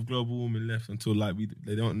 years of global warming left until like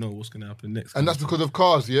they don't know what's going to happen next. and that's because of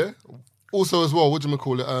cars. Yeah. Also, as well, what do you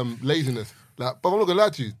call it? Laziness. Like, but I'm not gonna lie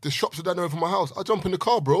to you. The shops are down the road from my house. I jump in the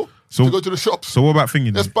car, bro, to go to the shops. So what about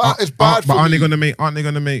thinking? It's bad- it's bad But for aren't me. they going to make? Aren't they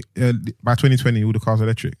going to make by 2020 all the cars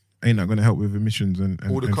electric? Ain't that going to help with emissions and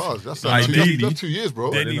All the and- cars. That's Ideally. that's 2 years,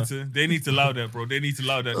 bro. They need to allow that, bro. They need to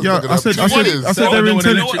allow that. Yeah, Look at I said that. their intention. I said their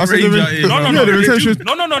intention.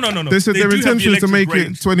 No. They said their do have the intention is to electric make it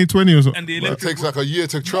range, 2020 or something. and the It electric. takes like a year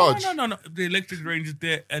to charge. No. The electric range is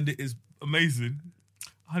there, and it is amazing.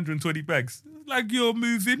 120 bags. Like you're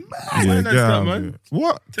moving. Yeah, man, get that's out that, of man. here.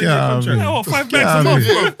 What? Take your Get out of contract. here. Oh, 5 Get bags out a of month,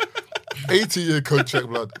 here. bro. 80-year code check,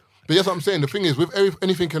 blood. But yes, what I'm saying, the thing is, with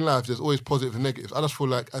anything in life, there's always positives and negatives. I just feel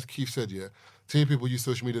like, as Keith said, yeah, too many people use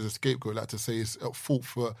social media as a scapegoat, like to say it's at fault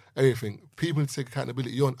for everything. People need to take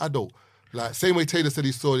accountability. You're an adult. Like, same way Taylor said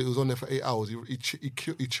he saw it was on there for 8 hours. He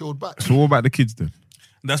chilled back. So what about the kids then?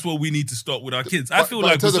 That's what we need to start with our kids. I feel but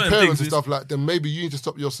like in terms with of certain parents things, and stuff like, then maybe you need to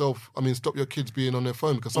stop your kids being on their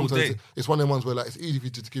phone, because All sometimes day. it's one of them ones where like it's easy for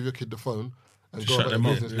you to give your kid the phone and go Shut about them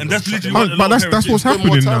your up. business. and that's Shut literally them what up. a But lot of that's what's Spend more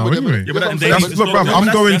happening time now, with them, anyway. innit? Yeah, but That's they what I'm need saying. to Look, slow bruv, down. I'm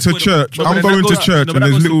That's- going that's to what- church. No, but I'm that going to goes- church, no, but and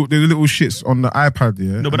that there's goes- little shits on the iPad,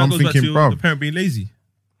 yeah. No, but and that I'm goes back thinking, to the bruv. parent being lazy.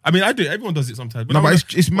 I mean, I do. Everyone does it sometimes. No, but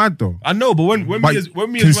it's mad though. I know, but when But me as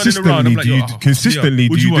running around, I'm like, consistently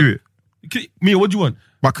do you do it? Mia, what do you want?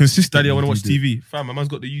 But consistently, Daddy, I want to watch do you do it? TV. Fam, my man's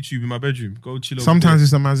got the YouTube in my bedroom. Go chill over Sometimes there.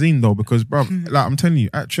 it's a mazine though, because bruv, like I'm telling you,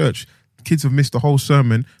 at church, kids have missed the whole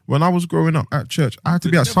sermon. When I was growing up at church, I had to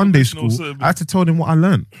be at never Sunday missed no school. sermon. I had to tell them what I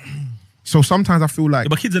learned. So sometimes I feel like, Yeah,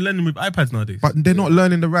 but kids are learning with iPads nowadays. but they're not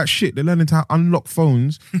learning the right shit. They're learning to unlock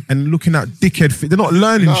phones and looking at dickhead. They're not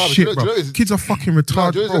learning Nah, but shit, you know- bro. you know it's- Kids are fucking No,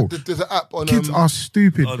 retarded, bro. there's an app on. Kids are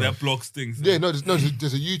stupid. Oh, bro. that blocks things. Yeah, there's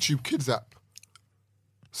a YouTube Kids app.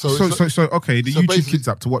 So Okay, the so YouTube basically- Kids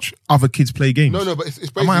app to watch other kids play games. no, but it's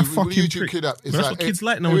Am I a basically with the fucking YouTube prick? Kid app. It's But that's like what kids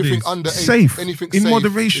like everything nowadays. under 8, Safe, anything in safe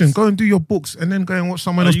moderation. is- Go and do your books, and then go and watch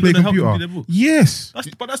someone Are else you play gonna help them computer. do their books? Yes,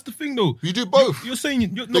 But that's the thing, though. You do both. You're saying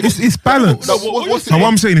it's balanced. No, what's So what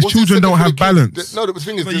I'm saying is what's the children don't incentive for have the kid? balance. No, the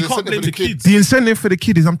thing is, But there's you can't incentive blame for the the kid. kids. The incentive for the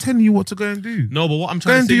kid is I'm telling you what to go and do. No, but what I'm Go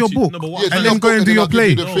trying and to do say your to you- book. No, but what Yeah, I'm so and trying then go and do I'll your give you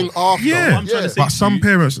play. the thing after. Yeah. What I'm trying to say But to some you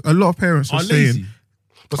parents, a lot of parents are are lazy. saying,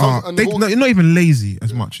 But some, and all- you're not even lazy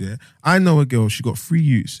as much, yeah. I know a girl, she got 3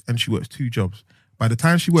 youths and she works 2 jobs. By the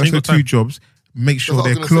time she works ain't her got time. 2 jobs, make sure That's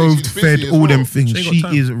what I they're was gonna say, clothed, she's fed, busy as all them well. things. She ain't got She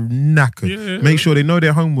time. is knackered. Yeah, yeah, Make sure they know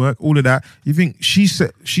their homework, all of that. You think she's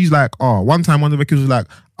like, oh, one time one of the kids was like,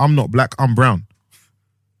 I'm not black, I'm brown.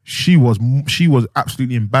 She was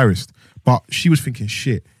absolutely embarrassed, but she was thinking,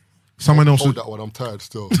 shit. Someone else hold was, that one. I'm tired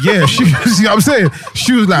still. yeah, she see what I'm saying?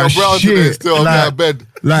 She was like, You're brown shit. today still. I'm out of bed.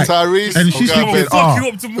 Tyrese, and I'm she's out of thinking, bed. Fuck oh,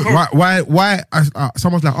 you up tomorrow. why?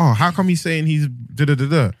 Someone's like, oh, how come he's saying he's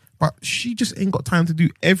da-da-da-da? But she just ain't got time to do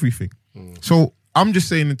everything. So I'm just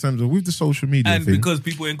saying in terms of with the social media And thing. because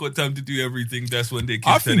people ain't got time to do everything, that's when they I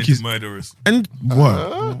kids turn think into it's- murderers. And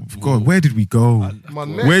what? God, where did we go? My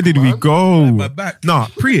neck, Where did we man. go? My back. Nah,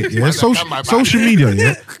 pre it, yeah. my back. Social media,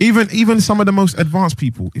 yeah. Even some of the most advanced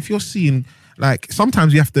people, if you're seeing, like,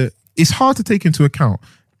 sometimes you have to. It's hard to take into account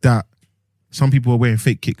that some people are wearing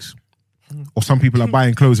fake kicks, or some people are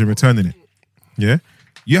buying clothes and returning it. Yeah,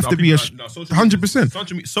 you have to be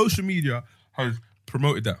 100%, Social media has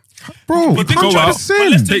promoted that. bro. But think about it. 100%. But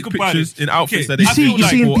let's Take think about pictures it. in outfits that Okay, they I feel you're like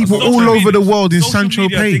seeing people social all over media- the world in social Sancho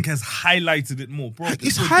media, I Pay. think has highlighted it more, bro. It's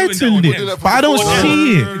People doing that heightened on it, M. but I don't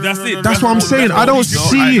see it. That's it. That's what I'm saying. I don't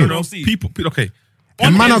see it. People, okay.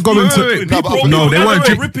 And man are going to. No, they weren't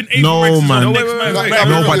ripping dripping. No, man.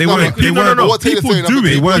 No, but they weren't. They weren't. What Taylor's People saying, do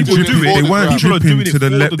they it. They weren't People dripping. do it. They weren't People are dripping doing to it the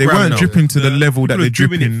for level. They gram weren't now. dripping to the level that People are they're doing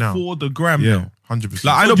dripping it now. for the gram Yeah, now. 100%.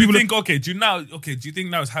 Like, I know Do you people. think do you think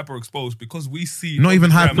now it's hyper exposed because we see Not even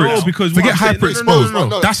Instagram hyper. now? No, because forget what I'm saying- hyper no, exposed. no,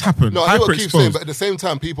 no. That's happened. No, I hear Hyper what Keith's saying, exposed. but at the same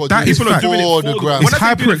time, people are That doing is it fact. for the gram. It's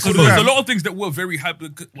hyper Because there's a exposed. lot of things that we're very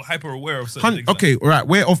hyper aware of. Certain things Okay, all right.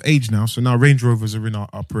 We're of age now, so now Range Rovers are in our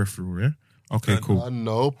peripheral. Yeah. Okay, I cool.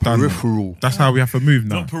 know, Done. peripheral. That's how we have to move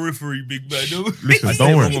now. Not periphery, big man. No. Listen, I don't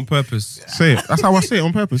say it worry. wrong on purpose. Say it. That's how I say it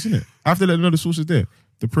on purpose, isn't it? I have to let them know the source is there.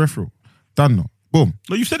 The peripheral. Done now. Boom.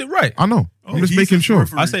 No, you said it right. I know. I'm just he's making a sure.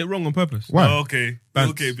 referee. I say it wrong on purpose. Why? Oh, okay. Bants.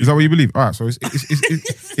 Okay. Is that what you believe? All right, so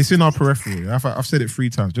it's in our periphery. I've said it 3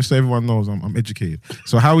 times, just so everyone knows I'm educated.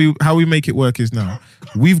 So how we make it work is now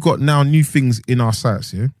we've got now new things in our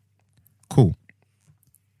sites. Yeah, cool.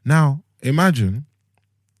 Now imagine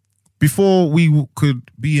before we could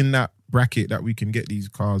be in that bracket that we can get these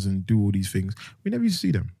cars and do all these things, we never used to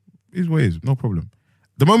see them. It is what it is, no problem.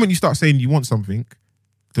 The moment you start saying you want something,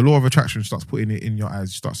 the law of attraction starts putting it in your eyes.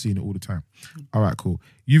 You start seeing it all the time. All right, cool.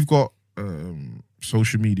 You've got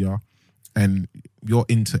social media and you're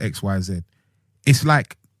into XYZ. It's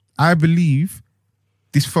like, I believe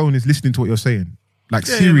this phone is listening to what you're saying. Like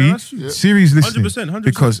Yeah, Siri, no, that's true. Siri's listening 100%.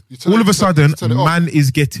 because You turn all it- of a sudden, turn it off. man is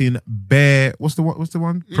getting bare. What's the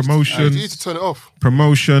one? Promotion, You need to turn it off.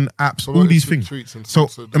 promotion, apps, all these things. Tweets and So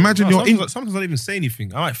stuff, so imagine No, you're in. sometimes I don't even say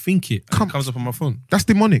anything. I might think it. And it comes up on my phone. That's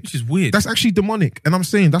demonic. Which is weird. That's actually demonic. And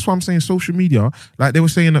that's why I'm saying social media, like they were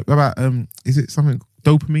saying about is it something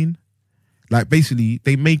dopamine? Like basically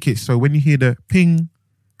they make it so when you hear the ping,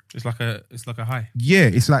 It's like a high. yeah,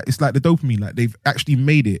 it's like the dopamine. Like they've actually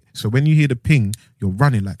made it so when you hear the ping, you're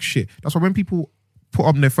running like shit. That's why when people put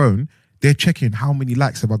on their phone, they're checking how many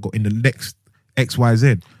likes have I got in the next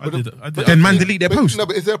XYZ. I did. Then man delete their post. No,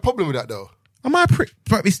 but is there a problem with that though? Am I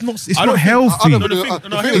but it's not I don't not think- healthy. I don't No, the know, thing- the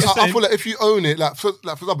no, I thing hear is, what you're I feel like if you own it, like for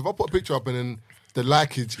example, if I put a picture up and then the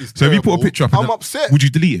likeage is So if you put a terrible, picture up, I'm upset. Would you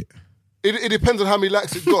delete it? It depends on how many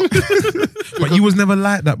likes it got. But you was never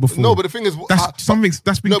like that before. No, but the thing is, that's something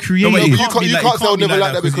that's been no, created. no, but you can't can't be like- say I'll be never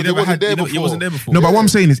like that because you it never wasn't had- there you know, before. It wasn't there before. No, but what I'm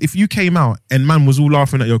saying is, if you came out and man was all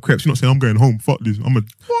laughing at your crepes, you're not saying I'm going home. Fuck this. I'm a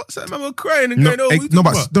What? Certain man were crying and no, going, oh, what you no, talking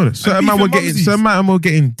but about? no, certain And man were beefing getting mumsies. certain man were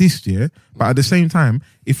getting dissed, yeah. But at the same time,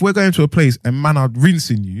 if we're going to a place and man are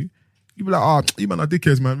rinsing you, you be like, oh, you man are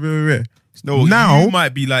dickheads, man. Rah, rah, rah. No, now you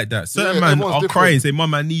might be like that. Certain Yeah, man everyone's are different. crying, say,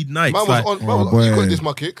 "Mum, I need nights." Man was Like, on, boy. you got this,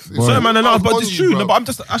 my kicks. Boy. certain man are I not, was but on it's you, true. bro. No, but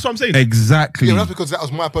that's what I'm saying. exactly. Yeah, that's because that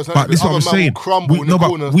was my personality. But this is what I'm Other man saying. will crumble in the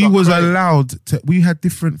corner and We start was crying. allowed to. We had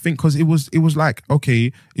different things because it was like,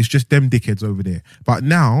 okay, it's just them dickheads over there. But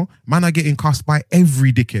now, man are getting cussed by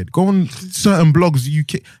every dickhead. Go on certain blogs,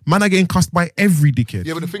 man are getting cussed by every dickhead.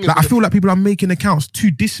 Yeah, but the thing is- like, I feel like people are making accounts to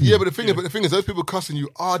diss me. Yeah, but the thing is, those people cussing you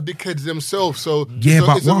are dickheads themselves. So Yeah, so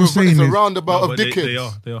but it's what I'm saying it's a is- roundabout No, of but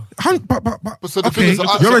dickheads. They are. But so the thing okay, is,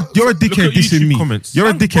 you're a dickhead at dissing YouTube me. comments. You're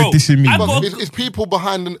a dickhead Bro, dissing me. I man. got- It's people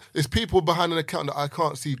behind an account that I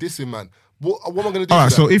can't see dissing, man. What am I going to do? All right,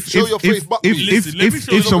 to so that? if show your face, but me. Listen, let me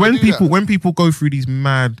show you so what when we do that. when people go through these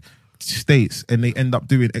mad states and they end up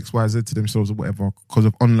doing X, Y, Z to themselves or whatever because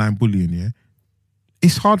of online bullying, yeah,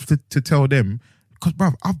 it's hard to tell them because,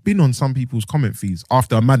 bruv, I've been on some people's comment feeds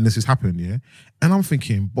after a madness has happened, yeah, and I'm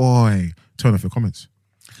thinking, boy, turn off your comments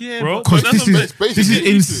Yeah, bro. because But that's this what I'm is saying. this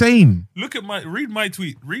is insane. Look at read my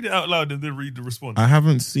tweet. Read it out loud and then read the response. I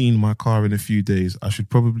haven't seen my car in a few days. I should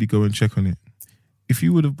probably go and check on it. If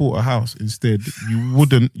you would have bought a house instead, you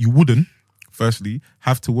wouldn't, firstly,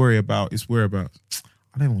 have to worry about its whereabouts.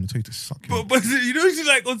 I don't even want to tell you to suck it. But you know, it's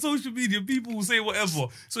like on social media, people will say whatever.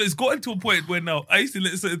 So it's gotten to a point where now I used to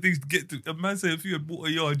let certain things get to. A man said, if you had bought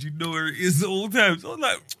a yard, you know where it is at all times. So I'm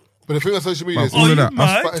like, But the thing on social media is, all of you that,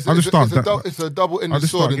 mad? but it's, I'll just start that. it's a double-ended I'll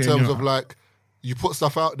just sword start in getting terms you of out. like you put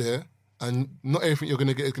stuff out there and not everything you're going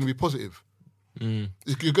to get is going to be positive.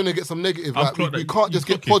 You're going to get some negative. I've Like, clocked we that. can't You just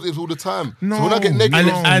get clock it. positives all the time. No, so when I get negative,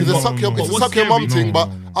 and- it's a suck your, no, it's a no. suck your mum What's thing, but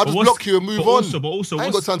scary? I'll just block you and move on. But also, I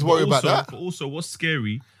ain't got time to worry about that. But also, what's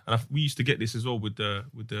scary, and we used to get this as well with the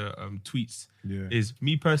tweets, Yeah. is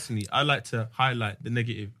me personally, I like to highlight the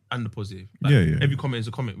negative and the positive. Yeah. Every comment is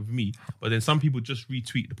a comment with me, but then some people just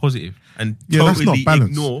retweet the positive and Yeah, that's totally not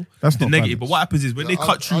balanced. ignore That's the not negative. balanced. But what happens is when they I'll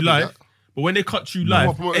cut through do live, that. but when they cut through I'm live,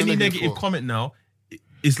 not promoting any negative negative for. comment now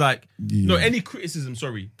is like, no, Yeah. any criticism,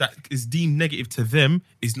 that is deemed negative to them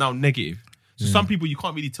is now negative. So some people, you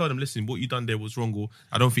can't really tell them, listen, what you done there was wrong, or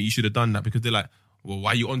I don't think you should have done that, because they're like, well,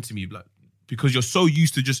 why are you on to me? Like, because you're so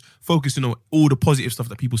used to just focusing on all the positive stuff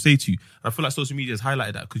that people say to you. And I feel like social media has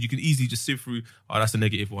highlighted that, because you can easily just sift through, oh, that's a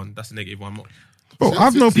negative one, that's a negative one. I'm not. Bro, See,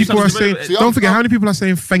 I've known see, people see, are see, saying, see, don't forget I'm- how many people are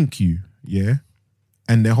saying thank you, yeah?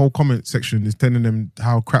 And their whole comment section is telling them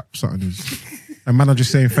how crap something is. And man are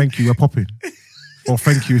just saying thank you, we're popping. Or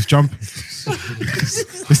thank you, it's jumping.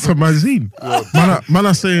 It's a magazine. Man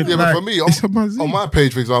are saying, Yeah, like, but for me, it's a magazine. on my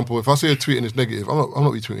page, for example, if I see a tweet and it's negative, I'm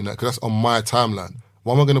not retweeting that because that's on my timeline.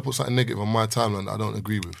 Why am I going to put something negative on my timeline that I don't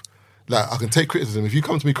agree with? Like, I can take criticism. If you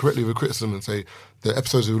come to me correctly with criticism and say the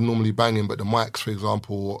episodes are normally banging, but the mics, for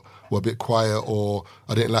example, were a bit quiet, or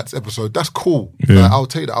I didn't like this episode, that's cool. Yeah. Like, I'll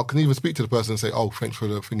take that. I can even speak to the person and say, oh, thanks for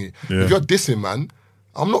the thingy. Yeah. If you're dissing, man,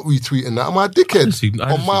 I'm not retweeting that. I'm a dickhead I just on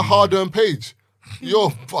my ignore hard-earned page. You're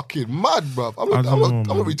fucking mad, bruv. I'm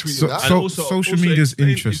not retweeting that. And also, social media is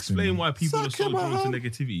interesting. Explain why people are so drawn to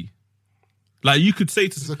negativity. Like you could say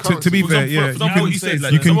to be fair, yeah,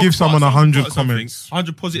 you can give someone 100 comments,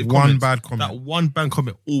 100 positive one comments. bad comment. That one bad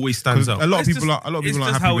comment always stands out. A lot of people aren't It's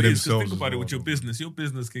happy just how with it is. 'Cause themselves. think about it as with your well. business. Your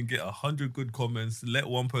business can get 100 good comments. Let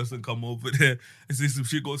one person come over there and say some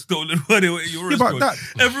shit got stolen. Your Yeah, but restaurant.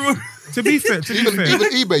 Everyone. To be fair, Even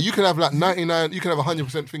eBay, you can have like 99, you can have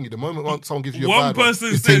 100% thingy. The moment someone gives you a One bad one, person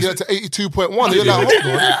it's says- taking it to 82.1. You're like, hold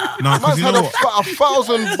on. No, 'cause Man's you had know what?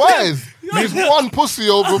 1,000 buys. There's one pussy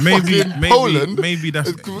over fucking Poland. Maybe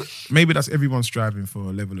that's everyone striving for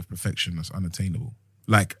a level of perfection that's unattainable.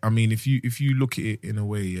 Like, I mean, if you look at it in a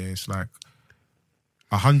way, yeah, it's like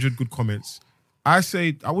 100 good comments. I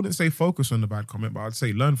wouldn't say focus on the bad comment, but I'd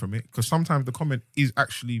say learn from it, because sometimes the comment is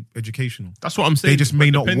actually educational. That's what I'm saying. They just may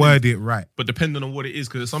not word it right. But depending on what it is,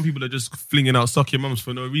 because some people are just flinging out "suck your mums"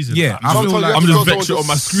 for no reason. Yeah, Like, I feel like I'm just vexed on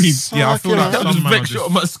my screen. Yeah, I feel like I'm just vexed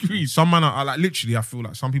on my screen. Some man are like, literally, I feel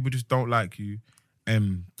like some people just don't like you,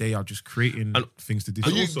 and they are just creating things to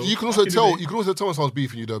But disrupt. you can also tell when someone's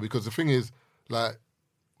beefing you though, because the thing is, like,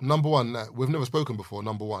 number one, like, we've never spoken before.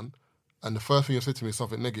 Number one, and the first thing you said to me is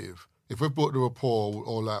something negative. If we've built the rapport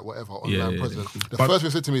or like whatever online presence, the first thing you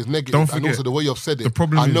said to me is negative, don't and forget, also the way you've said it. the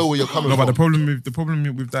problem I is, know where you're coming no, from. but the problem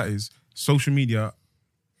with that is social media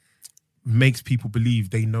makes people believe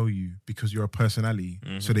they know you because you're a personality.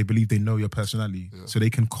 So they believe they know your personality. So they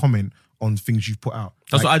can comment on things you've put out.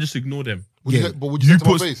 That's why I just ignore them. Would you say to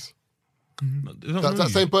my face? That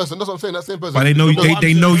same person. That's what I'm saying. That same person. But they know you.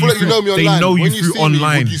 They know you. You know me They online. know you When through see me,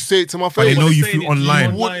 online. would you say it to my But they face? know you saying through it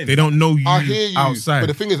online. online. They don't know you I hear you. outside. But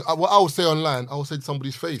the thing is, what I would say online, I would say to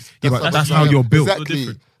somebody's face. Yeah, but that's what how I am. you're built. Exactly.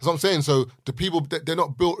 That's what I'm saying. So the people, they're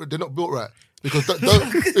not built. They're not built right. Because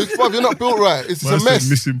you're not built right. It's a mess.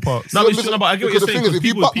 Missing parts. No, but I get what you're Because the saying. thing is, if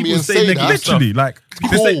you buck me people and say say negative that, stuff. Literally, like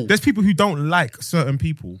Cool. there's people who don't like certain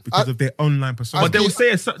people because of their online persona. But they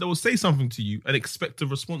will say something to you and expect a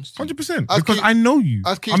response to you. 100%. As Because Keith- I know you.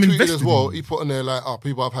 As Keith I'm tweeted invested as well, in he you. put on there like,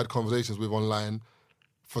 people I've had conversations with online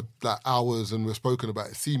for like hours and we've spoken about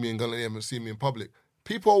it. See me in Ghana and see me in public.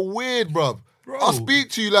 People are weird, bruv. I'll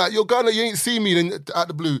speak to you like, you're Ghana, you ain't see me, then out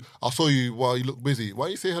the blue, I saw you while you look busy. Why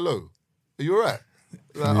don't you say hello? Are you alright?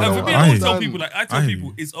 Like, And for me, I I hear always tell you. people, like, I I tell hear people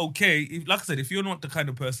you. it's okay. Like I said, if you're not the kind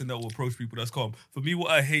of person that will approach people that's calm, for me, what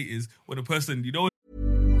I hate is when a person, you know,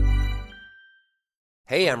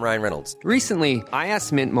 Hey, I'm Ryan Reynolds. Recently, I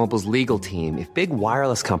asked Mint Mobile's legal team if big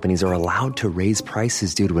wireless companies are allowed to raise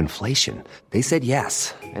prices due to inflation. They said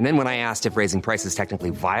yes. And then when I asked if raising prices technically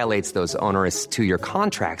violates those onerous 2-year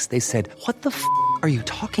contracts, they said, "What the f*** are you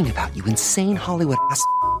talking about, you insane Hollywood ass?"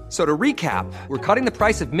 So to recap, we're cutting the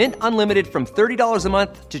price of Mint Unlimited from $30 a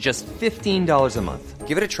month to just $15 a month.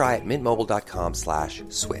 Give it a try at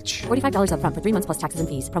mintmobile.com/switch. $45 up front for 3 months plus taxes and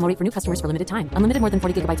fees. Promo rate for new customers for limited time. Unlimited more than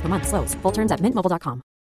 40 gigabytes per month. Slows full terms at mintmobile.com.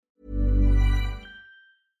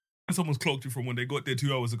 someone's clocked you from when they got there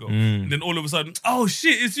 2 hours ago. And then all of a sudden, oh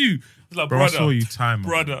shit, it's you. It's like, Bro, brother, I saw you time.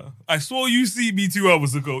 brother, I saw you see me 2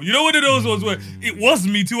 hours ago. You know one of those ones where it was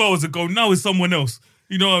me 2 hours ago, now it's someone else.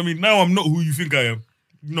 You know what I mean? Now I'm not who you think I am.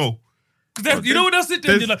 No. Because you know what that's it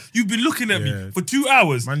then? You're like, you've been looking at me for 2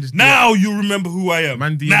 hours. Now you remember who I am.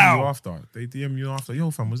 Man DM now. you after. They DM you after.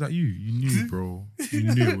 Yo, fam, was that you? You knew, bro. You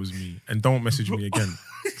knew it was me. And don't message me again.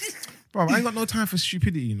 Bro, I ain't got no time for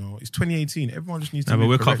stupidity, you know. It's 2018. Everyone just needs to But live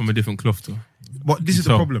we're cut correct. from a different cloth, though. But this is the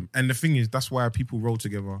So- problem. And the thing is, that's why people roll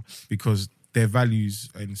together, because their values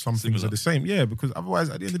and some things are the same. Yeah, because otherwise,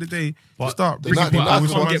 at the end of the day, start bringing not- people I with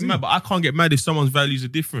can't someone Get mad, but I can't get mad if someone's values are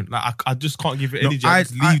different. Like I just can't give it No, energy. I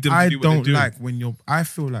just leave them I to do what don't they're doing. like when you're. I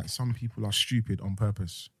feel like some people are stupid on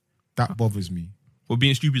purpose. That bothers me. Well,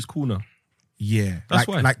 being stupid is cool now. Yeah, That's like,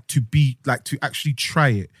 why. Like to actually try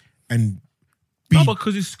it and be. No,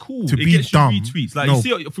 because it's cool. to It be gets dumb. you retweets. Like No, you see,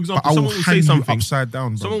 for but example, I will someone will say hang you something upside down,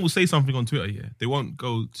 bro. Someone will say something on Twitter. Yeah, they won't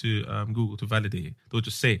go to Google to validate it. They'll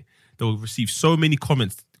just say it. They'll receive so many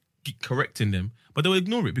comments correcting them, but they'll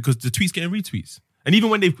ignore it because the tweet's getting retweets. And even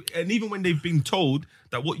when they've been told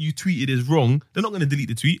that what you tweeted is wrong, they're not going to delete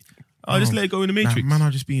the tweet. I'll just let it go in the matrix. Like, man are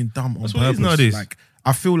just being dumb on That's what it is purpose. nowadays. Like,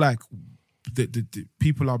 I feel like the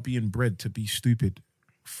people are being bred to be stupid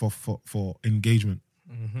for engagement.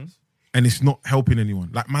 Mm-hmm. And it's not helping anyone.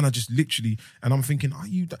 Like, man are just literally, and I'm thinking, are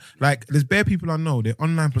you, like, there's bare people I know, their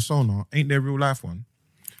online persona ain't their real life one.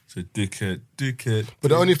 It's a dickhead. But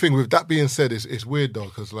the only thing with that being said is it's weird though,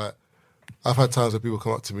 because like I've had times where people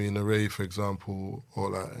come up to me in a rave, for example, or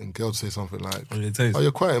like, and girls say something like, Oh, yeah, Taze. "Oh,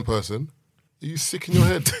 you're quiet in person." Are you sick in your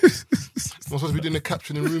head? I'm supposed to be doing the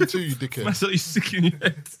caption in room 2, you dickhead. That's what you're sick in your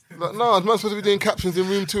head. Like, no, I'm supposed to be doing captions in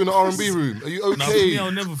room 2 in the R&B room. Are you okay? Nah, for me,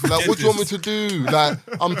 I'll never forget Like, what do you want me this. to do? Like,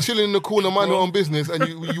 I'm chilling in the corner, minding my own business, and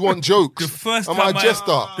you want jokes. The first Am time I a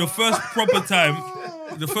jester? the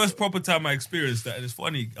first proper time I experienced that, and it's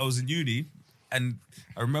funny, I was in uni, and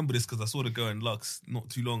I remember this because I saw the girl in Lux not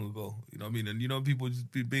too long ago. You know what I mean? And you know, people just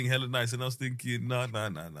being hella nice, and I was thinking, nah.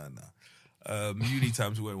 Uni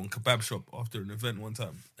times we went on kebab shop after an event one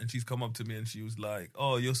time, and she's come up to me and she was like,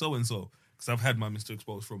 "Oh, you're so and so," because I've had my Mr.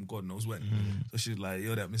 Exposed from God knows when. So she's like,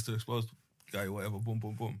 "You're that Mr. Exposed guy, whatever." Boom,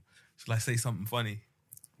 boom, boom. She's like, "Say something funny."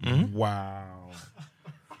 Wow.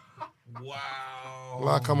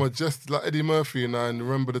 Like I'm just like Eddie Murphy and I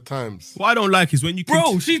remember the times. What I don't like is when you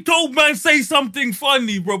Bro, she told man say something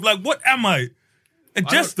funny, bro. Like, what am I? A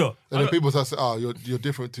jester. And then people start saying, "Oh, you're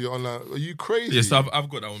different to your online." Are you crazy? Yes, I've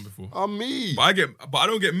got that one before. I'm me. But I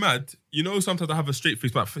don't get mad. You know, sometimes I have a straight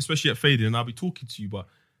face, but especially at fading, and I'll be talking to you, but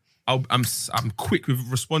I'm quick with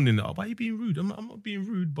responding. Oh, why are you being rude? I'm not being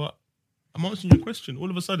rude, but I'm answering your question. All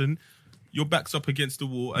of a sudden, your back's up against the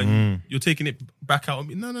wall and you're taking it back out on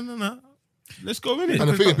me. No. Let's go in it. And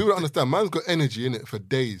the thing is, people don't understand. Man's got energy in it for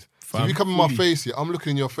days. So if you come in my face here, I'm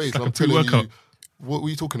looking in your face and I'm telling you, what are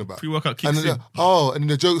you talking about? Pre-workout kicks and in. And then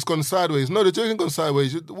the joke's gone sideways. No, the joke ain't gone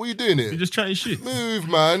sideways. What are you doing here? You're just chatting shit. Move,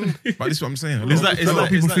 man. But this is what I'm saying. It's like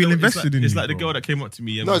people feel invested in you. It's like the bro. girl that came up to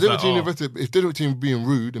me and No, was it's like, different invested. It's different between being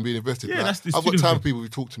rude and being invested. Yeah, like, that's I've got different. time for people who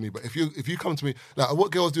talk to me, but if you come to me, like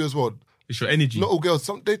what girls do as well, it's your energy. not all girls,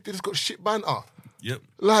 they just got shit banter. Yep.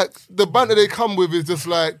 Like the banter they come with is just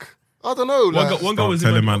like, I don't know. Like, One girl was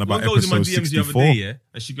telling in my man about DMs the episode other 64. day, yeah,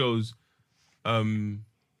 and she goes,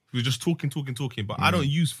 we were just talking, but I don't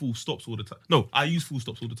use full stops all the time. No, I use full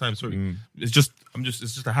stops all the time. Sorry, it's just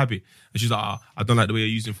a habit. And she's like, I don't like the way you're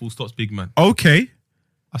using full stops, big man. Okay.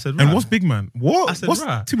 I said, right. And what's big man? What? I said, what's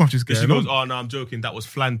right. too much is And going she goes, on? oh no, I'm joking. That was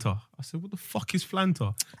flanter. I said, what the fuck is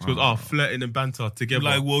flanter? She goes, flirting and banter together.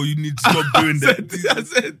 Like, well, you need to stop doing that. I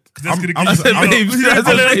said, That's going to I'm- get you I'm- beat up. I'm- That's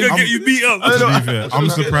I'm- gonna get you beat up. To be fair, I'm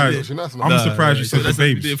surprised. She's nice, I'm surprised you said the that's what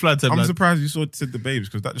we babes. did in Flanter, I'm man. surprised you said the babes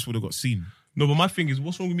because that just would have got seen. No, but my thing is,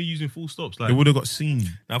 what's wrong with me using full stops? Like, It would have got seen.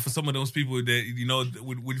 Now, for some of those people that, you know,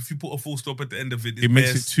 if you put a full stop at the end of it, It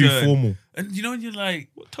makes it too formal. And you know, and you're like,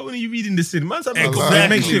 what tone are you reading this in? Man's having Exactly. a It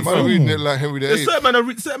makes it Man reading it formal. like Henry There's VIII.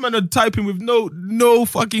 certain man are typing with no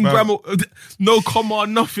fucking Bro. grammar, no comma,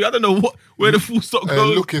 nothing. I don't know where the full stop Hey,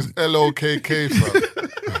 goes. look, it's LOKK,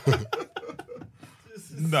 fam.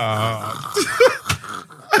 Nah.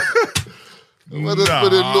 Where does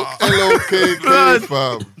it look LOKK,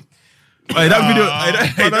 fam? Hey, that video, man,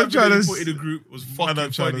 I'm that trying video to he put in the group was Man, fucking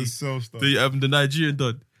I'm trying funny. to sell stuff. The Nigerian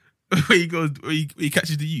dog, where he goes, where he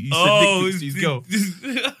catches the youth. He said oh, dick pics to his girl.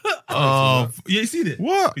 Oh, yeah, you seen it?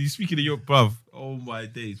 What? You speaking to your bruv? Oh my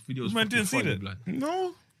days, videos. Man, didn't see funny, that. blood.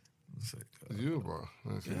 No. You, bro.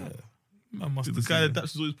 Man must The have guy seen that Daps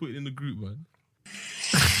was always putting in the group, man.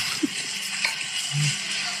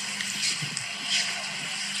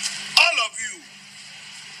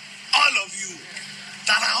 all of you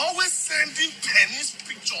that are always sending Penny's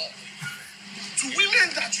picture to women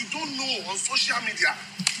that you don't know on social media.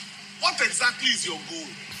 What exactly is your goal?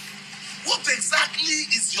 What exactly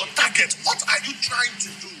is your target? What are you trying to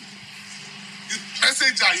do? You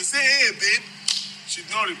message her, you say, hey babe, she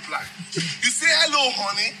did not reply. You say, hello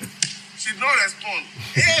honey, she did not respond.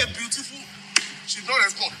 Hey beautiful, she did not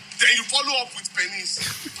respond. Then you follow up with Pennies.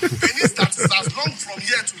 Pennies that is as long from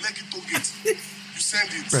here to Lekki Tollgate. You send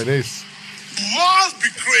it. Pennies. Must be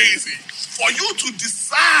crazy for you to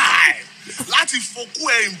decide láti fokú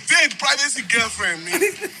ẹ invade privacy girlfriend mi.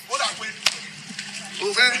 Ó dà pé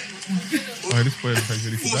o fẹ́ Oh, this boy looks like he's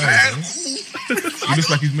ready o to fẹ́ die. kú. He looks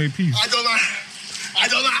like he's made peace. I don't know.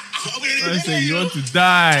 I say you want to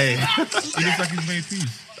die. He looks like he's made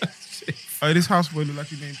peace. Oh, this houseboy look like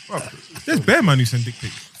he made. Bro, there's bare man who send dick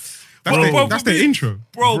pics. That's the intro.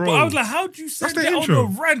 Bro, but I was like, how'd you send That's that the on intro. a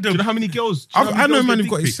Do you random? know how many girls? I know man who've who've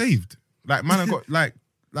got it saved. Like man, I got like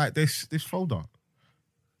this folder.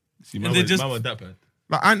 See, And man, they was- just- man was that bad.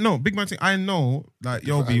 Like I know, big man thing. I know, like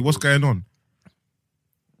yo, B, what's going on?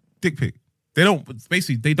 Dick pic. They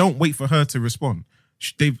don't wait for her to respond.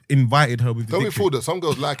 They've invited her with the Don't be dick pic. fooled though. Some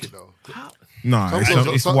girls like it though. Nah,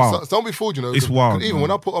 it's Some- wild. Don't be fooled, you know. It's 'cause wild, Even man.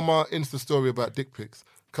 when I put on my Insta story about dick pics,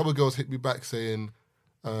 a couple of girls hit me back saying,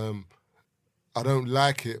 I don't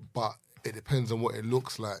like it, but it depends on what it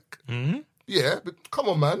looks like. Mm-hmm. Yeah, but come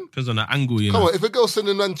on, man. Because on the angle, you Come know. on, if a girl's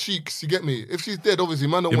sending man cheeks, you get me? If she's dead, obviously,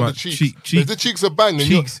 man don't Yeah, want but the cheeks. cheek- If the cheeks are banging,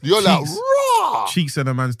 you're like, raw. Cheeks and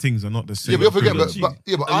a man's things are not the same. Yeah, but you forget, Cheeks.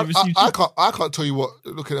 but Have you received cheeks? I can't tell you what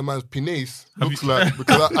looking at a man's penis looks like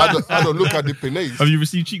because I don't look at the penis. Have you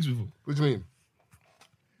received cheeks before? What do you mean?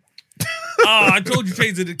 I told you,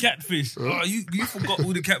 Taser, the catfish. You forgot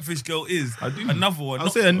who the catfish girl is. I do. Another one. I'll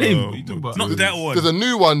Not, say her name. What are you talking about? not that one. There's a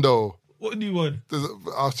new one though. What new one?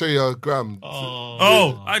 I'll show you a gram.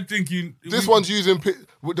 Oh, I think you. This one's using.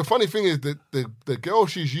 The funny thing is that the girl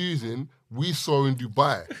she's using, we saw in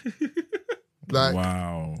Dubai. Like,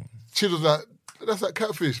 Wow. she was like, that's that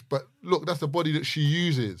catfish, but look, that's the body that she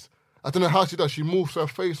uses. I don't know how she does. She morphs her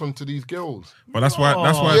face onto these girls. But that's why.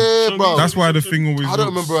 Yeah, bro. That's why the thing always. I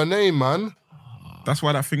don't looks- remember her name, man. That's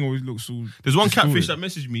why that thing always looks so. There's one distorted. catfish that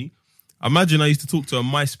messaged me. Imagine I used to talk to her on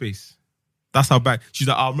MySpace. That's how bad. She's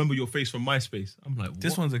like, I remember your face from MySpace. I'm like,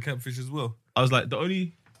 This what? one's a catfish as well. I was like, the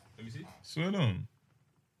only. Let me see. Swear on.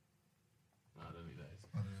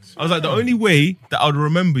 I was like, the only way that I would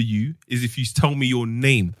remember you is if you tell me your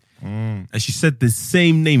name. And she said the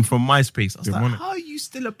same name from MySpace. I was Demonic. like, how are you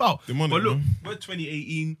still about? Demonic, But look, man. we're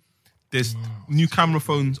 2018. There's new camera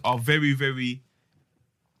phones are very, very,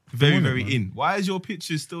 very, Demonic, very man. in. Why is your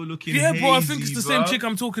picture still looking Yeah, bro, I hazy, think it's the bro? same chick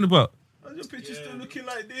I'm talking about. Why is your picture still looking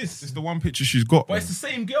like this? It's the one picture she's got. But man. it's the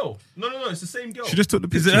same girl. No, it's the same girl. She just took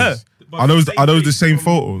the Is pictures. it her? But Are those the face same from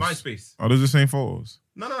photos? MySpace. Are those the same photos?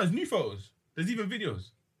 No, it's new photos. There's even videos.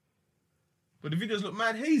 But the videos look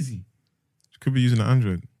mad hazy. She could be using an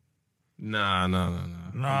Android. Nah.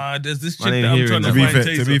 Nah, there's this I chick ain't that I'm hearing trying that. to To be find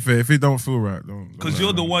fair, to be Taser. fair, if it don't feel right, don't. Because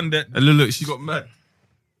you're the one that. And look, she got mad.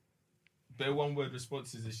 Their one word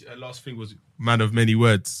responses, her last thing was man of many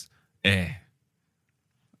words. I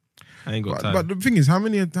ain't got time. But the thing is, how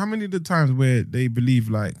many of the times where they believe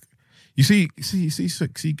like, you see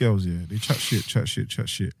girls, yeah, they chat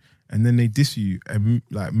shit, and then they diss you and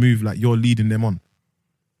like move like you're leading them on,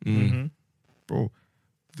 bro.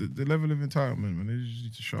 The level of entitlement, man, they just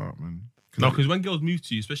need to shut up, man. No, because when girls move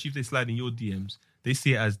to you, especially if they slide in your DMs, they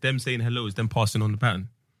see it as them saying hello is them passing on the pattern.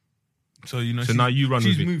 So, you know, So now you run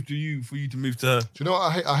she's with it. moved to you for you to move to her. Do you know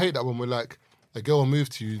what I hate that when we're like, a girl will move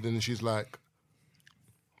to you, then she's like,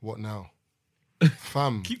 what now?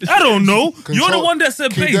 Fam. I don't know. You're the Control- one that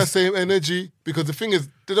said keep that base. same energy, because the thing is,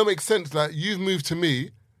 they don't make sense. Like, you've moved to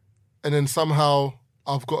me, and then somehow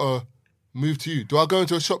I've got to move to you. Do I go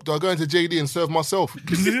into a shop? Do I go into JD and serve myself?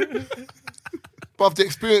 But the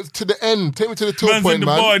experience to the end. Take me to the till Man's point, in the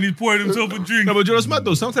man. bar and he's pouring himself a drink. No, but you're mad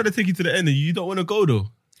though. Sometimes they take you to the end and you don't want to go though.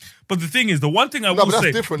 But the thing is, the one thing I No, will but that's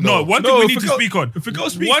say, different, no, though. one thing No, we if need a to girl- speak on. if a girl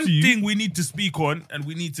speaks one to you- thing we need to speak on, and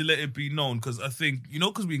we need to let it be known, because I think, you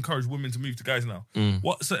know, because we encourage women to move to guys now.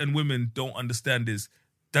 What certain women don't understand is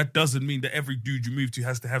that doesn't mean that every dude you move to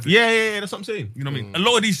has to have it. Yeah, that's what I'm saying. You know what I mean? A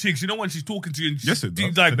lot of these chicks, you know, when she's talking to you, and she's Yes, it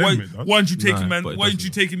does. like, To them, why, it does. why aren't you taking Nah, man? but it Why aren't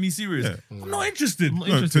doesn't. you taking me serious? Yeah. I'm not interested. I'm not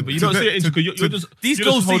No, interested, but you don't see it because you're just These you're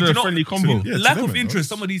girls just see, holding you a know, friendly combo. Yeah, to lack them of it interest. does.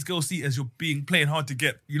 Some of these girls see it as you're being playing hard to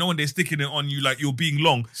get. You know, when they're sticking it on you like you're being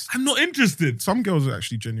long. I'm not interested. Some girls are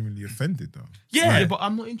actually genuinely offended, though. Yeah, but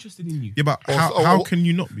I'm not interested in you. Yeah, but Or- how or- can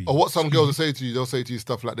you not be? Or what some girls will say to you, they'll say to you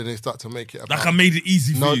stuff like, then they start to make it about. like I made it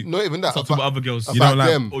easy for no, you. not even that. Talk to about, other girls. about You don't like-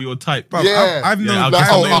 them. Or your type. Bruv, Yeah. I've known. Yeah, Like,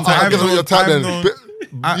 I've oh, known- I guess what you're type then. known-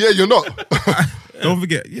 But- yeah, you're not. Don't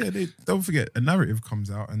forget, don't forget. A narrative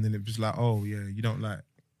comes out, and then it's just like, oh yeah, you don't like.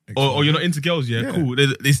 Or you're not into girls, yeah, Yeah. cool.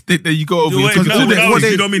 There you go over Wait, your no, all no, they- what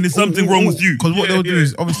you don't mean there's something wrong with you. Because what Yeah, they'll do yeah.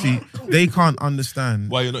 is obviously they can't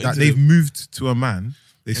understand Why you're not that into they've them. moved to a man.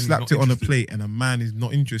 They he's slapped not it on a interested. plate, and a man is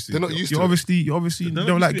not interested. They're not used you to it. obviously They're not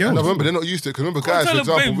don't like used to it. girls. No, remember, they're not used to it. Because remember, guys, for Tell her,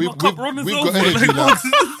 example, babe, my cup runneth we've over. got energy Like,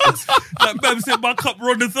 now. like Bam said, my cup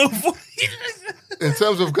runneth over. In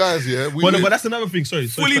terms of guys, yeah, we But that's another thing. Sorry,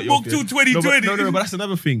 Fully to cut you booked off, yeah. till 2020. No, but that's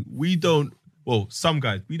another thing. We don't. Well, some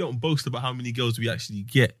guys, we don't boast about how many girls we actually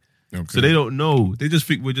get. Okay. So they don't know. They just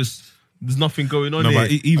think there's nothing going on No, here.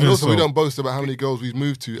 but And even also, so, we don't boast about how many girls we've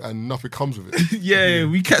moved to and nothing comes with it. yeah,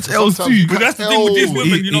 we catch L's Sometimes too. you But that's the thing with these Hell,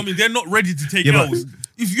 women, you know what I mean? They're not ready to take Yeah, but- L's.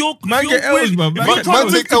 If you're Man get L's, man. Man if you're get- trying Man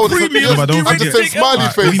to take make the L's. premium, Yeah, but don't you're ready I to just said take smiley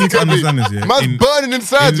L's. What you face. need to get me? understand is, yeah, Man's burning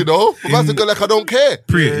inside, you know. But man's go like, I don't care.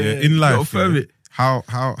 in Gotta life, firm yeah, it.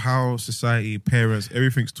 how society, parents,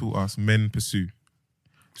 everything's taught us men pursue.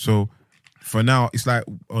 So for now, it's like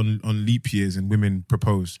on leap years and women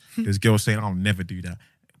propose. There's girls saying, I'll never do that.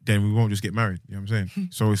 Then we won't just get married. You know what I'm saying?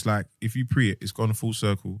 So it's like, if you pre it, it's gone full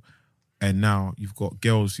circle. And now you've got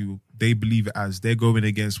girls who, they believe it as they're going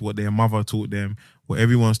against what their mother taught them, what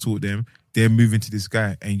everyone's taught them. They're moving to this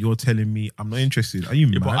guy. And you're telling me, I'm not interested. Are you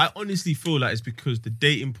Yeah, mad? but I honestly feel like it's because the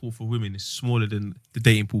dating pool for women is smaller than the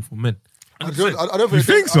dating pool for men. I don't You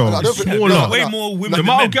think so? I don't think Smaller. Way more women The than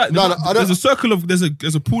amount men. of guys, there's a circle of there's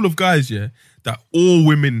a pool of guys, yeah, that all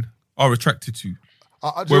women are attracted to.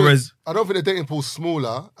 Whereas I don't think the dating pool's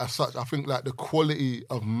smaller as such. I think like the quality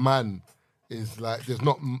of man is like there's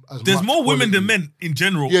not as There's much more women quality. than men in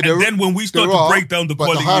general. Yeah, and then when we start there to are, break down the but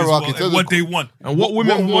the quality hierarchy, as well, there's and what a- they want. and what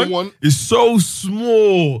women women want is so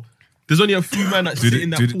small. There's only a few men that sit in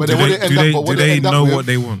that pool. But then what they end up- but do what they end up know with- what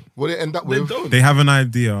they want? What they end up They with? don't. They have an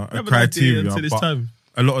idea, a have an idea criteria, until it's but time.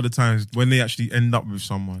 a lot of the times when they actually end up with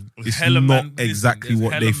someone, it's Hella not man- exactly listen,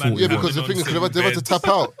 what there's they hella man thought. Yeah, it because was. the thing is, on they've had to beds. tap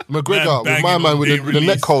out. McGregor with my banging man on with day the neck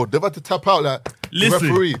release. code. They've had to tap out like the Listen,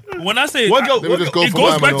 referee. when I say One girl- They would just go it for goes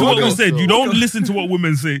my back man to or what we whatever. said. You So- don't listen to what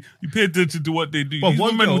women say. You pay attention to what they do. But These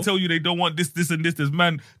one women girl- will tell you they don't want this, and this. There's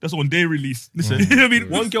man that's on day release. Listen, You know what I mean?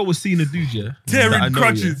 one girl was seeing a dude, yeah, Tearing that I know,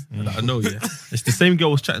 crutches. yeah, that I know, yeah. It's the same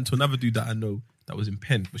girl was chatting to another dude that I know that was in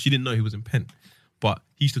Penn, but she didn't know he was in Penn. But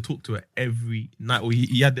he used to talk to her every night, or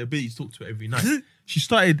he had the ability to talk to her every night. She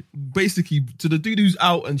started basically to the dude who's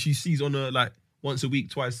out and she sees on her like once a week,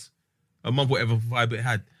 twice a month, whatever vibe it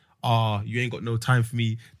had. You ain't got no time for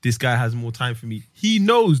me. This guy has more time for me. He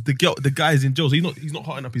knows the guy's in jail, so he's not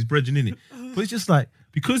hotting up his brethren in it. But it's just like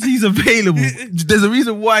because he's available, there's a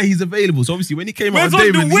reason why he's available. So obviously when he came Man's out on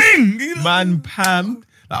on day the release, wing. You know? man pammed.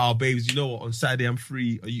 Like, babes, you know what? On Saturday I'm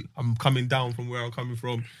free. I'm coming down from where I'm coming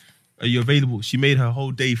from. Are you available? She made her whole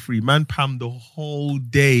day free. Man pammed the whole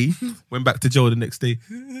day. Went back to jail the next day.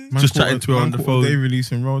 Just chatting to her on the phone. They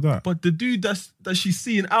release and rolled that. But the dude that she's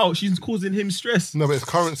seeing out, she's causing him stress. No, but it's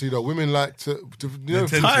currency though. Women like to you know,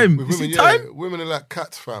 Time. With You women, see yeah, time? women are like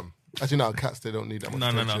cats, fam. Actually, no, cats they don't need that much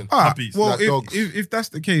No. attention. Puppies. Well, Like dogs. if that's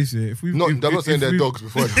the case, yeah, if we've I'm if, not if, saying if they're we've- dogs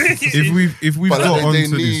before. if we've But got like, they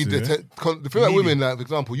onto need this, the yeah, the thing about women, like for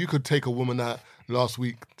example, you could take a woman out last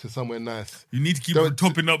week to somewhere nice. You need to keep Don't-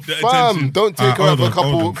 topping up the Fam, attention. don't take her out for a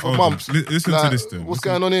couple hold for on. months. Listen Like, to this then. What's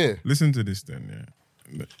Listen- going on here? Listen to this then,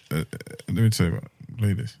 yeah. Let me tell you about.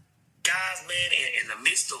 Play this. Guys, man, in the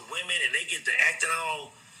midst of women, and they get to acting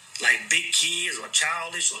all like big kids or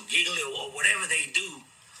childish or giggly or whatever they do,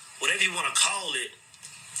 whatever you want to call it,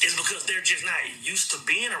 is because they're just not used to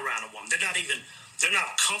being around a woman. They're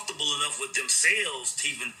not comfortable enough with themselves to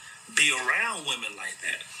even be around women like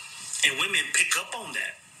that. And women pick up on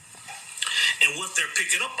that. And what they're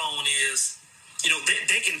picking up on is, you know,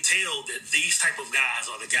 they can tell that these type of guys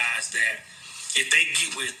are the guys that if they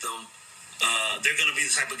get with them, they're going to be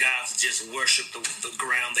the type of guys that just worship the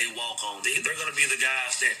ground they walk on. They're going to be the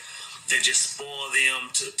guys that just spoil them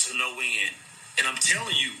to no end. And I'm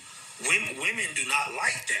telling you, women do not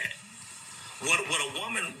like that. What a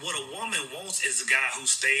woman wants is a guy who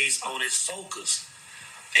stays on his focus.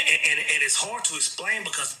 And it's hard to explain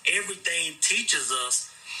because everything teaches us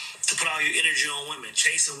to put all your energy on women,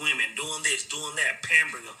 chasing women, doing this, doing that,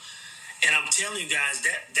 pampering them. And I'm telling you guys,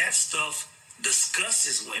 that stuff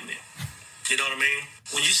disgusts women. You know what I mean?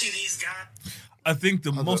 When you see these guys... I think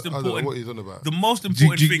the most I don't know important, what he's on about. the most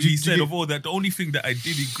important Do- thing do- he do- said do- of all that, the only thing that I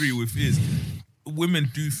did agree with is women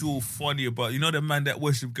do feel funny about, you know, the man that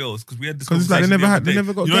worship girls, because we had this 'Cause it's like conversation they the other day.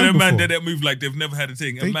 never got you know, done the man before. that move like they've never had a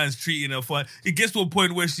thing. A man's treating her fine. It gets to a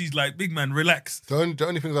point where she's like, "Big man, relax." The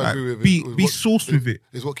only things I Like, agree with be is be what- sourced with it.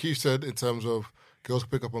 is what Keith said in terms of girls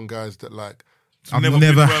pick up on guys that like. I've never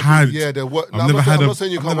never been around had. Yeah, they're what. I've never had I'm a- not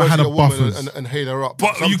saying you I've can't never had worship a a woman buffers. and hail her up.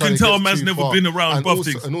 But you sometimes can it tell a gets man's too never far. been around and buff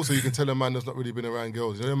also, things. And also, you can tell a man that's not really been around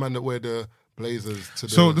girls. You know, a man that wear the blazers to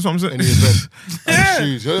the, So that's what I'm saying. any event and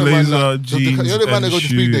shoes. You know, the man Blazer, that, jeans, you know the man that and go to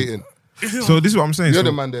speed shoes. dating. So this is what I'm saying. You're So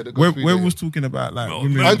the man there that goes where speed where dating. was talking about like No,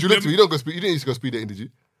 women. man. Andrew looked at me. You don't go speed. You didn't used to go speed dating, did you?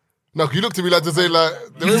 No, you looked at me like to say like.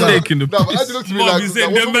 He's taking the No, but piss. Andrew looked at me Mom, like. you said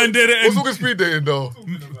like, them man did it What's and- talking speed dating though?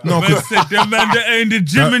 No, Man 'cause- said that man that ain't in the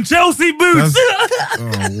gym That- in Chelsea boots.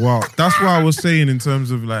 oh wow, that's what I was saying in terms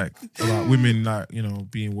of like about women, like, you know,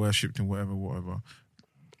 being worshipped and whatever.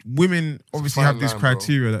 Women obviously fine have this line, bro.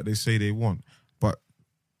 criteria that they say they want, but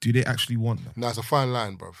do they actually want that? No, it's a fine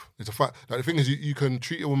line, bruv. It's a fine. Like the thing is, you can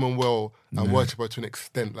treat a woman well and worship her to an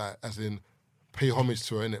extent, like as in pay homage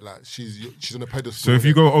to her, innit? Like she's on a pedestal. So if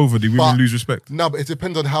you innit? go over, the women But- lose respect. No, but it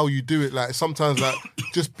depends on how you do it. Like sometimes, like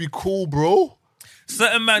just be cool, bro.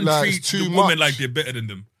 Certain man Like, treat it's too the woman much. like they're better than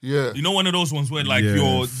them. Yeah. You know, one of those ones where like Yeah,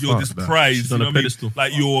 you're fuck this that. prize, She's you on know a what I mean? pedestal.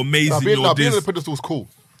 Like you're amazing, Being you're on this. a pedestal is cool.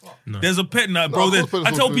 There's a pet now, bro. of course I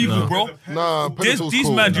pedestal's tell cool. people, No. bro. Nah, pedestal's These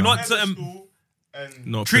cool. man, you Nah. know what?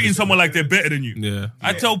 Not treating someone like they're better than you. Yeah.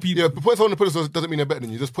 I tell people. Yeah, but putting someone on a pedestal doesn't mean they're better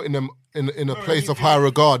than you. Just putting them in a place of higher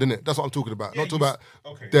regard, innit? That's what I'm talking about. Not talking about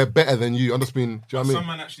they're better than you. I'm just mean, do you know what I mean?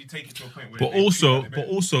 Someone actually take it to a point where. But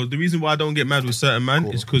also, the reason why I don't get mad with certain man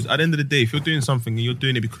is because at the end of the day, if you're doing something and you're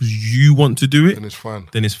doing it because you want to do it, Then it's fine.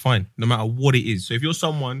 Then it's fine, no matter what it is. So if you're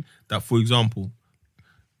someone that, for example,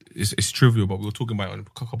 it's trivial, but we were talking about it on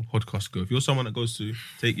a couple of podcasts ago. If you're someone that goes to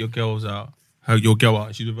take your girls out, your girl out,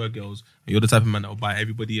 and she's with her girls, and you're the type of man that will buy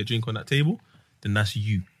everybody a drink on that table, then that's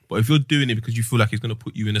you. But if you're doing it because you feel like it's going to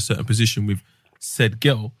put you in a certain position with said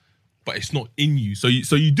girl, but it's not in you, so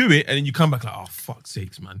you do it, and then you come back like, oh fuck's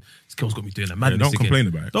sakes, man, this girl's got me doing a madness don't again. complain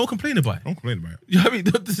about it. Don't complain about it. Don't complain about it. You know what I mean?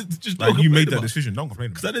 Just Like don't you made complain that about it. decision. Don't complain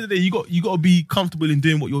Because about at the end of the day, you got to be comfortable in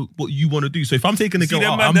doing what you want to do. So if I'm taking a See girl that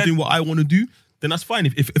out, man I'm that- doing what I want to do, then that's fine.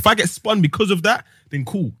 If I get spun because of that, then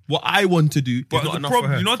cool. What I want to do But is not the enough problem,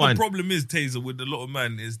 for her. you know what Fine. the problem is, Taser, with a lot of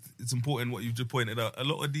man is it's important what you just pointed out. A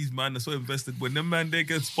lot of these man are so invested when them man they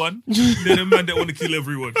get spun, they're the man that want to kill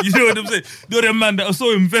everyone. You know what I'm saying? They're the man that are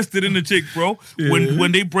so invested in the chick, bro.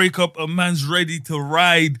 When they break up, a man's ready to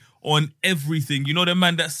ride on everything. You know the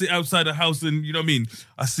man that sit outside the house and you know what I mean?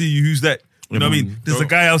 I see you. Who's that? You know what I mean? There's a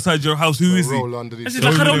guy outside your house. Who is he? roll under these I said,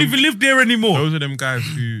 like, I don't even live there anymore. Those are them guys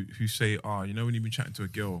who say, you know when you've been chatting to a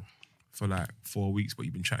girl for like 4 weeks, but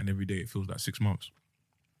you've been chatting every day, it feels like 6 months.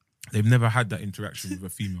 They've never had that interaction with a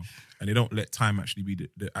female, and they don't let time actually be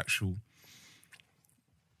the actual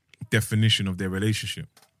definition of their relationship.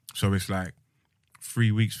 So it's like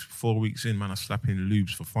 3 weeks, 4 weeks in, man, I'm slapping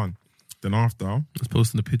lubes for fun. Then after Just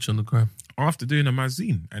posting a picture on the gram. doing a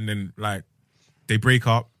magazine, and then like they break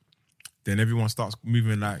up, then everyone starts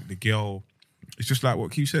moving like the girl. It's just like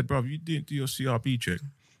what Q said, bro. You didn't do your CRB check,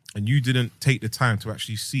 and you didn't take the time to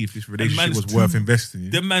actually see if this relationship man's was worth too- investing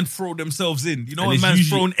in. Them man throw themselves in. You know And what it's man's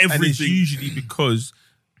usually- thrown And it's everything. usually because,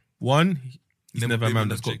 one, he's Never never a been man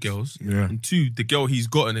with that's no got chicks. girls. Yeah. And two, the girl he's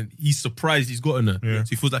gotten, and he's surprised he's gotten her. Yeah.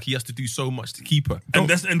 So he feels like he has to do so much to keep her.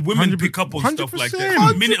 And women pick up on stuff like that.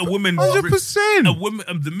 100%. The minute a woman,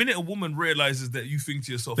 100%. the minute a woman realizes that you think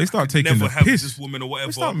to yourself, They start I could taking never the have piss. this woman or They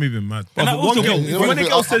whatever. start moving mad. And I But also one girl, get- You know when what a it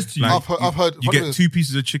girl is? says to you, I've heard. You get 2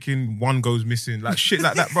 pieces of chicken, one goes missing, like shit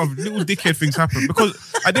like that, bro. Little dickhead things happen because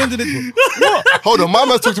at the end of the day, what? Hold on, my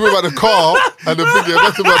man talked to me about the car and the video.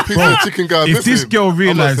 That's about piece of chicken guy If this missing. girl I'm not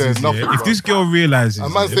saying realizes, nothing, if bro. this girl realizes, A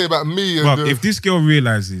man say about me and bro, if this girl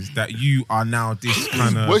realizes that you are now this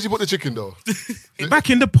kind where'd of you put the chicken though?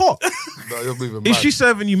 back in the pot, No, you're moving is mad. she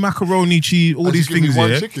serving you macaroni, cheese, all And these she give me things one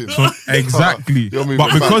here? chicken. So, exactly. You're moving But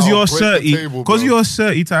mad. because I'll you're break the 30, table, because bro. you're a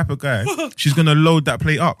 30 type of guy, she's gonna load that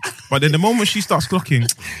plate up. But then the moment she starts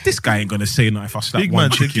clocking, this guy ain't gonna say nothing if I slap big one man,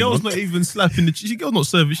 the chicken. girl's man. not even slapping the girl's not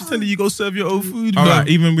serving. She's telling you go serve your own food, All bro. right,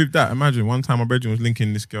 even with that, imagine one time my brethren was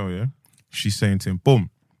linking this girl, yeah? She's saying to him,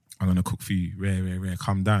 boom, I'm gonna cook for you, rare,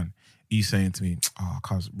 come down. He's saying to me,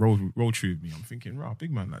 cuz, roll through with me. I'm thinking, rah,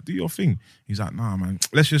 big man, like, do your thing. He's like, nah, man,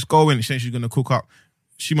 let's just go in. She's saying she's gonna cook up.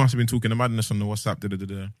 She must have been talking to madness on the WhatsApp,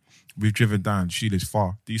 da-da-da-da. We've driven down. She lives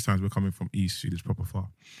far. These times we're coming from east. She lives proper far.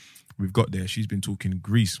 We've got there. She's been talking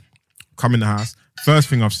Greece. Come in the house. First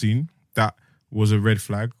thing I've seen that was a red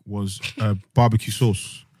flag was a barbecue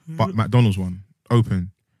sauce, but McDonald's one,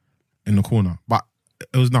 open in the corner. But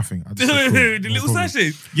it was nothing. I just said, cool, The no little problem.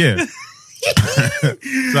 sachet. Yeah.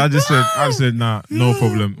 So I said, nah, no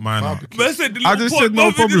problem. Mine not. Man said the I little just pot, said no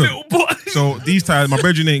man said the problem. little pot. So these times, my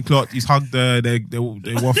brethren ain't clocked. He's hugged her. They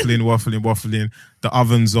waffling. The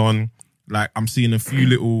oven's on. Like, I'm seeing a few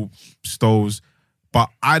little stoves. But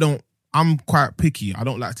I'm quite picky. I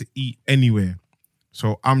don't like to eat anywhere.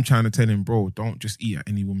 So I'm trying to tell him, bro, don't just eat at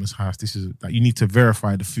any woman's house. This is like, you need to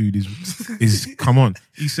verify the food is come on.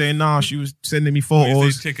 He's saying, nah, she was sending me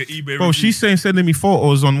photos. Check her eBay Bro, review. she's sending me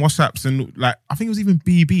photos on WhatsApps and like, I think it was even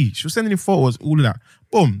BB. She was sending me photos, all of that.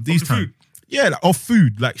 Boom, these the times. food? Yeah, like, of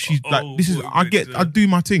food. Like she's like, this is, boy, I do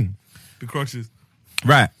my thing. the crushes.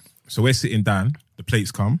 Right. So we're sitting down, the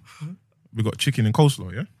plates come. We got chicken and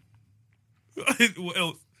coleslaw, yeah? What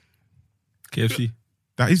else? KFC.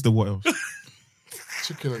 That is the what else?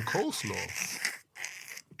 Chicken and coleslaw.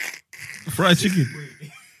 Fried chicken.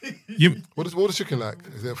 What is chicken like?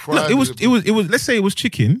 Is it No, fried? it was, let's say it was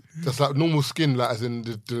chicken, Just like normal skin, like as in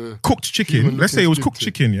the cooked chicken. human Let's say it was looking cooked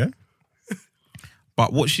skin. chicken, yeah?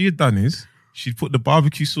 But what she had done is, she'd put the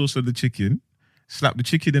barbecue sauce on the chicken, slapped the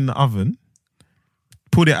chicken in the oven,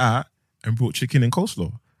 put it out, and brought chicken and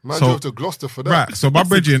coleslaw. Man So- drove to Gloucester for that. Right. So my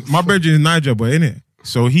brethren is Niger boy, innit?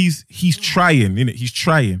 So he's trying, innit? He's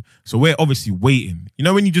trying. So we're obviously waiting. You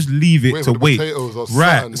know when you just leave it Waiting to for the wait. potatoes or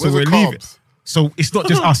Right. something. So Where's we're the leaving. carbs? So it's not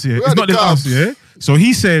just us here. Where It's are not the just us carbs? here. So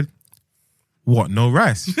he said, what, no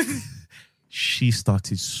rice? She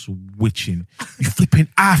started switching. You flipping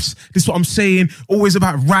ass. This is what I'm saying. Always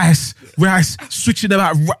about rice. Switching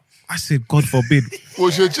about rice. I said, God forbid.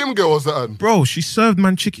 Was she a gym girl or something? Bro, she served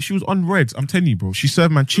man chicken. She was on Reds. I'm telling you, bro. She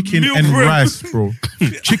served man chicken Meal and prep. rice, bro.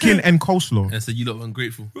 Chicken and coleslaw. And said, you lot were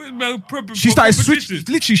ungrateful. She started switching.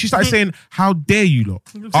 Literally, she started saying, "How dare you lot?"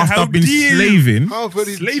 After how I've been dare you? slaving. How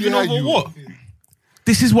very Slaving dare over you? what?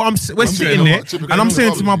 This is what we're sitting there, typical and I'm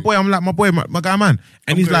saying to my barbecue. boy, I'm like, my boy, my guy, man,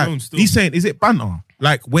 and he's going like, home still. he's saying, "Is it banter?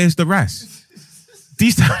 Like, where's the rice?"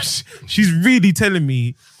 These times, she's really telling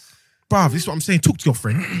me, bruv, this is what I'm saying. Talk to your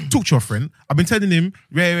friend. I've been telling him,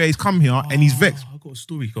 Ray, he's come here, and he's vexed. I got a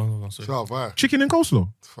story going on. Sorry. Shout out, vi. Chicken and coleslaw.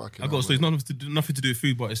 Fucking I got a story. It's nothing to do with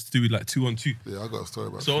food, but it's to do with like 2-on-2. Yeah, I got a story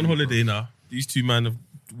about So food, on bro. holiday now, these two men have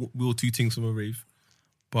wheeled 2 things from a rave.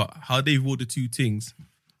 But how they've wheeled the 2 things,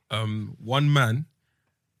 one man,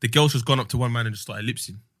 the girl's just gone up to one man and just started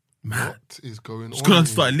lip-syncing. Man. What is going Just on? gone up here? and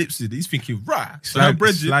started lip-syncing. He's thinking, right. So Slide- her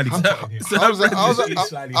brethren. slide- How's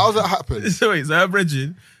that happen? So wait, so her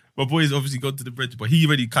brethren, my boy's obviously gone to the brethren, but he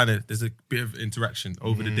already there's a bit of interaction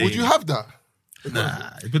over the day. Would you have that? Nah,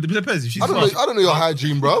 but it depends. If she's I don't know your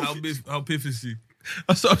hygiene, bro. How piff is she?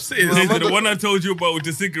 That's what I'm saying. The one I told you about with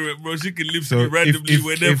the cigarette, bro. She can live So randomly if-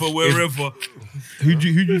 whenever, if- wherever. Who do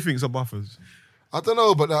you think's are buffers? I don't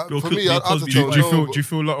know, but for Bill me, I Cosby. just Do don't you know. Do you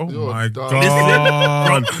feel like, oh You're my dumb.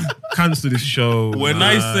 God, cancel this show. When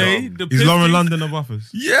man. I say the Is Lauren Pistons- London a buffers?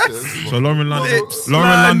 Yes. So Lauren London, Lips,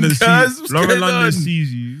 man, guys, what's Lauren going London on?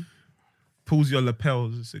 sees you, pulls your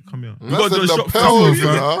lapels and says, "Come here." We got to do a That's shot the lapels, first. you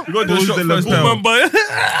know. We got to do a Pulls shot the first. lapel. Woman, boy.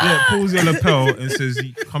 Yeah, pulls your lapel and says,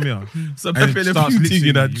 "Come here." So And Pepe and a starts few lip-syncing. thing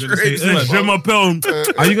in that You're gonna say, trade. Je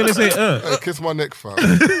m'appelle. Are you gonna say Hey, kiss my neck, fam.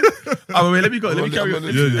 Oh, wait, let me carry on. I'm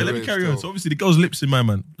Let gonna me carry still. on. So obviously the girl's lips in my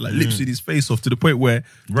man, like lips in his face off to the point where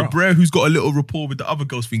the bro who's got a little rapport with the other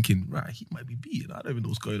girl's thinking, right, he might be beaten. I don't even know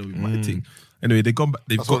what's going on with my thing. Anyway, they've gone back.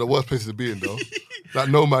 They've That's one of got, the worst places to be in, though. That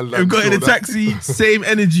no man land. they've got in a that- taxi, same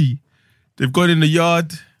energy. They've gone in the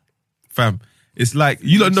yard, fam. It's like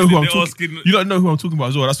you don't know who I'm They're talking. asking- You don't know who I'm talking about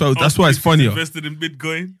as well. That's why it's If he's funnier. Invested in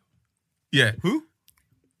Bitcoin. Yeah. Who?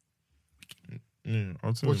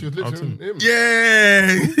 I'll tell What, she him. was I'll tell literally him. him?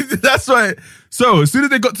 Yeah, that's right. So as soon as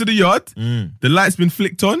they got to the yard, the light's been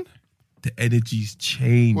flicked on. The energy's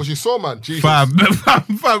changed. Well, she saw, man. Jesus. Fam,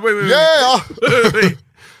 wait. Yeah. Wait.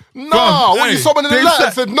 No, when you saw me in the They've light, I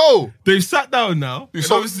sat- said no. They've sat down now. You and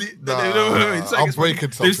saw- obviously, Nah, I'm breaking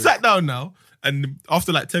They've something. sat down now, and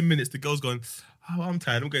after like 10 minutes, the girl's gone, "Oh, I'm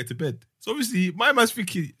tired. I'm going to bed." So obviously, my man's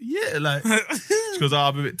thinking, "Yeah, like," she goes, "Oh,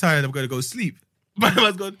 I'm a bit tired. I'm going to go sleep." My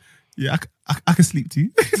man's gone, "Yeah, I can sleep too."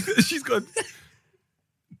 She's gone,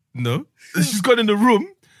 "No." She's gone in the room,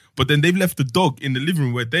 but then they've left the dog in the living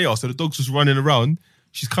room where they are. So the dog's just running around.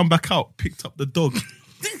 She's come back out, picked up the dog,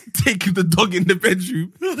 taken the dog in the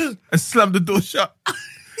bedroom, and slammed the door shut.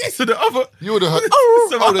 So the other, You would have heard.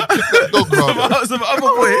 So I would have kicked that dog, brother. so my other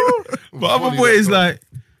boy, Funny is that, like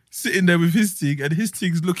sitting there with his thing, and his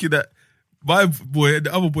thing's looking at my boy, and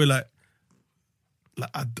the other boy like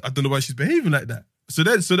I don't know why she's behaving like that. So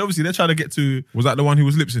obviously they're trying to get to Was that the one who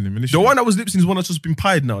was lip-syncing him initially? the one that was lip-syncing is one that's just been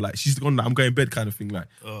pied now. Like she's gone, like, I'm going to bed kind of thing. Like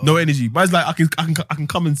no energy. Mine's like I can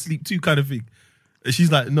come and sleep too kind of thing. And she's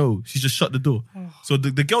like, no, she's just shut the door. So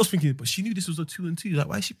the girl's thinking, but she knew this was a 2-on-2. Like,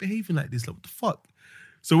 why is she behaving like this? Like, what the fuck?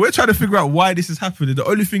 So we're trying to figure out why this is happening. The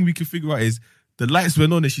only thing we can figure out is the lights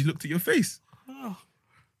went on and she looked at your face.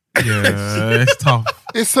 Yeah, it's tough.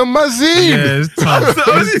 It's a mazine. Yeah, it's tough.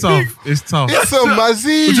 the only It's tough. It's tough. It's a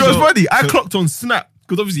mazine. Which was funny. I clocked on Snap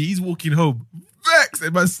because obviously he's walking home. Vex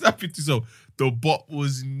and man snapping to so the bot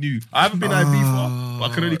was new. I haven't been Ibiza,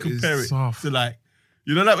 but I can only compare it's it tough. to like,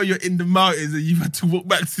 you know, like when you're in the mountains and you've had to walk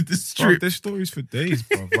back to the Bro, strip. there's stories for days,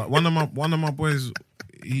 bro. Like one of my boys,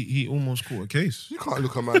 he almost caught a case. You can't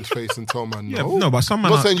look a man's face and tell man no. Yeah, no, but some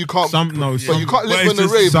man. I'm not saying you can't. Some no, But some, you can't but live it's when the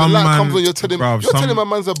just rave. The some light man- comes on. You're telling bruv, you're some- telling my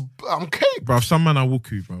man's I'm cake. Bro, some man are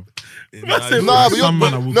wuku, bro. Nah, but some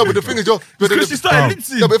man are no, but the wuku, thing is, you're. Because she started Bro.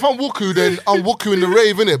 lip-syncing. Yeah, but if I'm wuku, then I'm wuku in the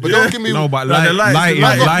rave, innit? But don't give me. No, but Like the lighting.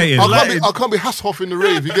 I can't be Hasselhoff in the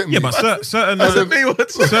rave. You get me? Yeah, but certain As in-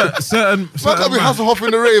 certain I can't be man- Hasselhoff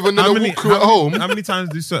in the rave and then I wuku at home. How many times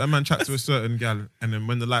do certain man chat to a certain gal and then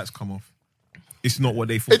when the lights come off, it's not what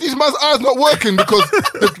they thought? Hey, these man's eyes not working because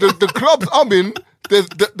the clubs I'm in, there's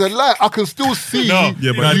the light. I can still see. No,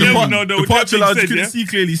 Yeah, but I you- never, the no, the party lounge said, couldn't yeah? see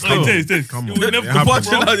clearly. Let me Still. tell you this. Come You on, will it never, The happens.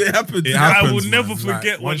 party lounge, it happened. It I happens, will never man. forget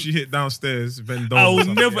Like, when- once you hit downstairs, Vendôme. I will or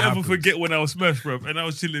something, never it ever happens. forget when I was smashed, bro, and I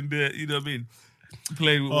was chilling there. You know what I mean?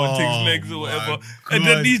 playing with one thing's legs or whatever. And God.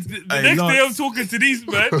 then the Hey, next day I'm nuts. talking to these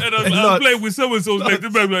men and I'm nuts. playing with so-and-so's legs. The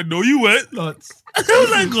man like, no, you weren't. Nuts. I was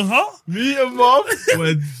like, huh? Me and Mom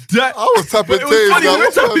were that. I was tapping But it was tails. funny, like, we were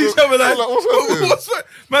what's tapping happening? each other like, I was like, what's happening? what's that?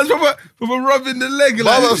 Man's from rubbing the leg Man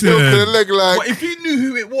like was still to the leg like. But if he knew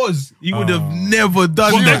who it was, he would have never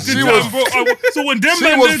done But that. that's the she time, was- bro. So when them She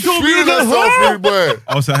men was then told me, feeling like, herself, huh? big boy.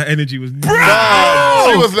 Also, her energy was. She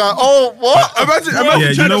was like, oh, what? Imagine, Yeah,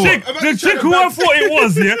 you know what? The chick who I thought it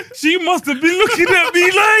was, yeah, she must have been looking at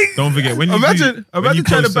me like. Don't forget when you Imagine trying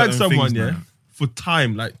to post bag certain someone, things, yeah, man. for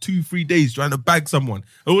time, like 2-3 days trying to bag someone.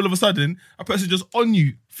 And all of a sudden, a person just on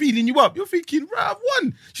you, feeding you up. You're thinking, right, I've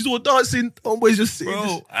won. She's all dancing, always just sitting.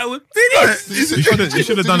 Bro, I was Like, finished. You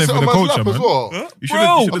should have done it for the culture, man. You should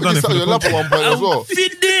Bro, have done it for the your lap at culture. one point as well.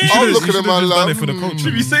 Finished. I'm You looking should at have my just done lap. it for the culture.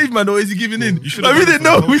 Should be safe, man, or is he giving in? should've Like, we done it didn't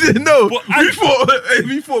know. for the We didn't know. But I-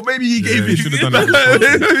 We thought maybe he gave you in. should've done it for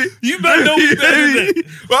the culture. You better know me better than that.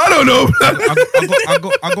 But I don't know.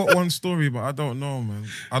 I got one story, but I don't know, man.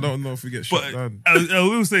 I don't know if we get shut But down. I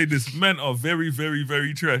will say this: men are very, very,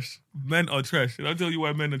 very trash. Men are trash, and I'll tell you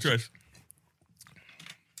why men are trash.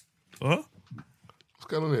 Huh? What's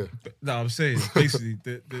going on here? No, I'm saying basically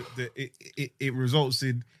it results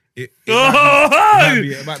in it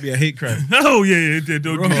might be a hate crime. Oh yeah, don't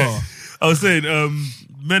do that. I was saying,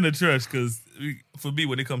 men are trash because for me,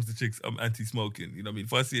 when it comes to chicks, I'm anti-smoking. You know what I mean?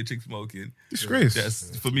 If I see a chick smoking, Disgrace.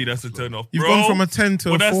 that's for me. That's a turn off. You've Bro, gone from a 10 to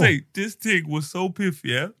a when 4. I say this thing was so piff,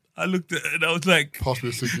 yeah, I looked at it and I was like, Pass me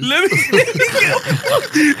a ciggy.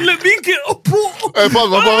 let me get a pull. Hey,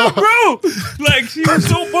 pause, Bro, like she was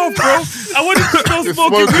so buff, bro. I wanted to start It's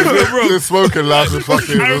smoking with her, bro. It's smoking loud and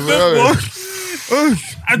fucking. I remember.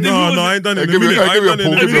 I think No, it was, I ain't done it in a give me- minute. hey, I give me ain't a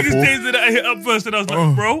done it pull, in a give me the a minute. biggest days that I hit up first, and I was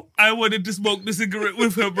like, bro, I wanted to smoke the cigarette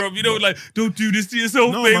with her, bro. You know, like, don't do this to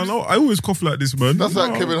yourself, No, babe. man, no, I always cough like this, man. That's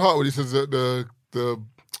like No. Kevin Hart when he says that the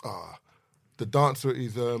dancer at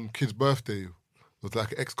his kid's birthday was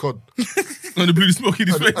like an ex-cod. And the blue smoke in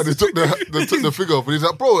his face. And they took the figure off, and he's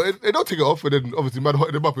like, bro, they don't take it off. And then obviously, man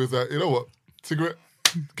hotted him up. He was like, you know what? Cigarette?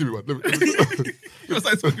 Give me one. Let me. He was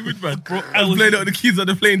like smoking with man. Bro, I was playing it with the kids and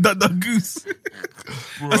they're playing Duck Duck Goose.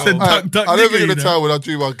 I said duck I never nigga, get the you know. time when I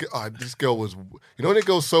dream. This girl was, you know, when it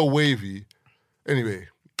goes so wavy. Anyway,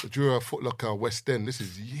 I drew a Foot Locker West End. This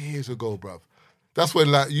is years ago, bruv. That's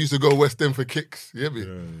when like you used to go West End for kicks. You get me?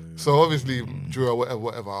 Yeah. So obviously, drew a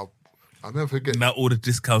whatever. I'll never forget. Now all the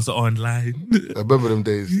discounts are online. I remember them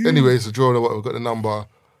days. Anyway, so draw or whatever. Got the number.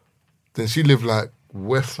 Then she lived like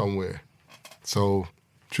west somewhere. So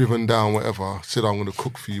driven down, whatever. Said I'm gonna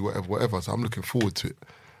cook for you, whatever. So I'm looking forward to it.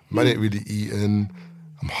 Man ain't really eating.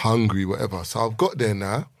 I'm hungry, whatever. So I've got there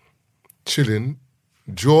now, chilling.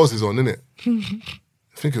 Jaws is on, innit?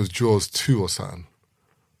 I think it was Jaws 2 or something.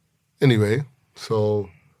 Anyway, so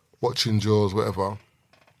watching Jaws, whatever.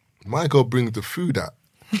 My girl brings the food out.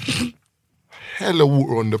 Hella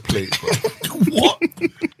water on the plate, bro. What?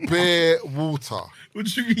 Bare water. What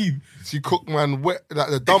do you mean? She cooked, man, wet. Like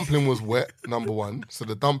the dumpling was wet, number one. So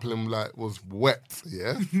the dumpling like was wet,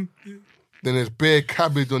 yeah. Then there's bare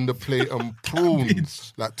cabbage on the plate and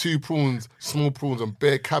prawns, like 2 prawns, small prawns, and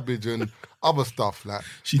bare cabbage and other stuff. Like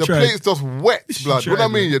She the tried. plate's just wet, blood. tried, What I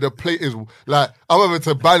mean, man. yeah, the plate is like I'm having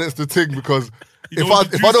to balance the thing because know if I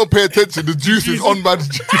the if I don't pay attention, the juice is on man's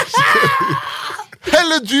juice.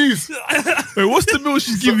 Hella juice. Wait, what's the meal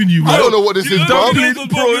she's giving you, I bro? don't know what this is, bro.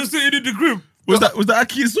 Bro, sitting in the crib. Was that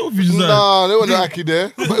Aki and Sophie? Just like, Nah, there wasn't Aki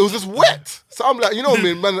there. But it was just wet. So I'm like, you know what I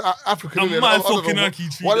mean, man, African. I'm innit? mad I don't fucking know Aki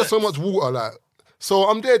tree, why there's so that. much water, like. So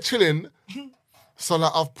I'm there chilling. So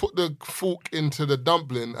like I've put the fork into the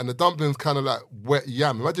dumpling, and the dumpling's kind of like wet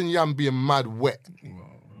yam. Imagine yam being mad wet.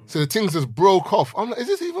 So the things just broke off. I'm like, is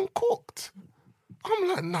this even cooked? I'm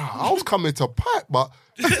like, nah, I was coming to pipe, but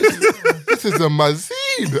this is a mazid.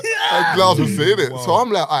 And Glass was saying it. So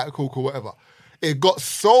I'm like, all right, cool, whatever. It got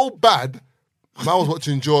so bad, I was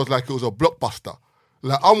watching Jaws like it was a blockbuster.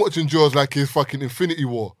 Like, I'm watching Jaws like it's fucking Infinity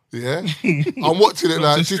War, yeah? I'm watching it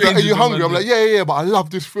like, she's like, are you hungry? I'm like, yeah, but I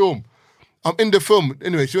love this film. I'm in the film.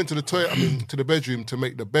 Anyway, she went to the toilet, to the bedroom to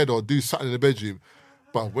make the bed or do something in the bedroom.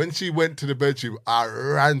 But when she went to the bedroom, I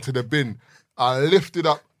ran to the bin. I lifted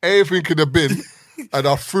up everything in the bin and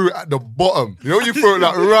I threw it at the bottom. You know when you throw it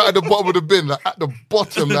like right at the bottom of the bin, like at the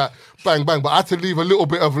bottom, like bang, bang. But I had to leave a little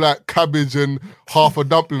bit of like cabbage and half a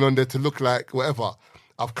dumpling on there to look like whatever.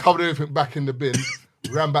 I've covered everything back in the bin,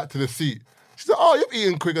 ran back to the seat. She said, oh, you're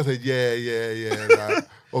eating quick. I said, yeah. Like,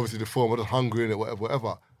 obviously the film, I was hungry in it,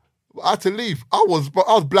 whatever. But I had to leave. I was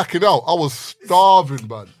blacking out. I was starving,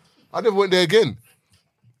 man. I never went there again.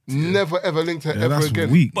 Never ever linked her Yeah, ever that's again.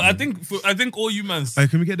 weak. But I think all you mans. Hey,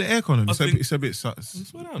 can we get the aircon on? I think- It's a bit.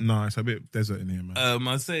 going on? No, it's a bit desert in here, man.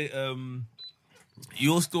 I say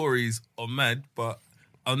your stories are mad, but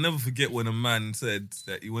I'll never forget when a man said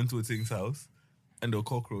that he went to a thing's house and there were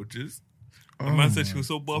cockroaches. The man said she was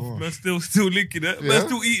so buff, man still licking it, man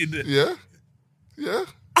still eating it. Yeah. Yeah.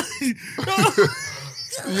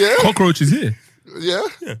 Yeah. Cockroaches here. Yeah.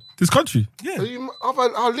 This country. Yeah.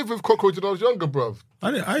 I lived with cockroaches when I was younger, bruv.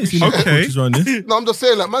 I ain't seen no cockroaches around here. No, I'm just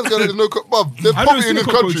saying, like, man's going to no bruv. There's I poverty in this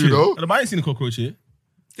country, you know. I ain't seen a cockroach here.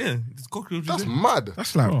 Yeah, there's cockroaches. That's in. mad.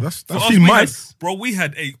 That's like that's For us, seen we mice. had- bro, we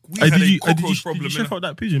had a Did cockroach problem. you innit? chef out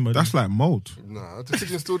that pigeon, man? that's like mold. Nah, the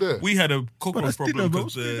pigeon's still there. We had a cockroach that's dinner, problem bro.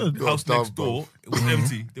 because What's the house dinner? next door, it was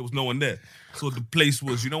empty. There was no one there. So the place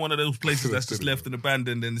was, one of those places that's just left and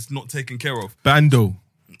abandoned and it's not taken care of. Bando.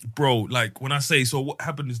 Bro, like when I say, so what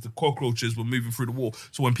happened is the cockroaches were moving through the wall.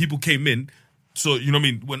 So when people came in, so you know what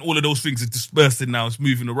I mean, when all of those things are dispersed and now it's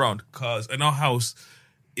moving around. And our house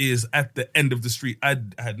is at the end of the street. I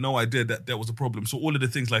had no idea that there was a problem. So all of the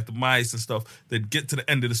things like the mice and stuff, they'd get to the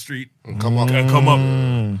end of the street And come up. and come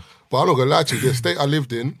up. But I'm not going to lie to you, the estate I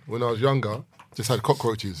lived in when I was younger just had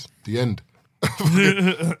cockroaches. The end.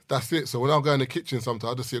 That's it. So when I go in the kitchen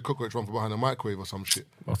sometimes, I just see a cockroach run from behind a microwave or some shit.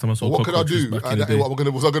 Last time I saw But what could I cockroaches do? back in the day.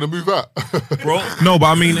 Was I going to move out? Bro, No, but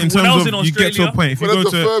I mean, in When I was terms in of you get to a Australia- point. If you Well, go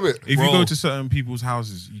that's the to permit. if you Bro. go to certain people's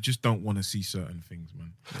houses, you just don't want to see certain things,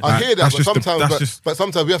 man. I Like, hear that, that's but just the- sometimes, that's but, just- but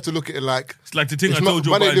sometimes we have to look at it like it's like the thing I it's told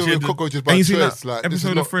you man ain't about. living with gender- cockroaches by Ain't you seen choice. that Like, this is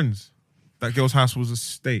episode not, of Friends? That girl's house was a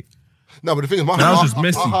state. No, but the thing is, my That was house just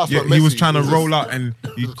messy. our house Yeah, not he was messy. trying to It's roll just- out and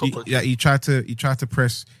a cockroach. he tried to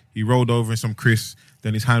press. He rolled over in some crisp.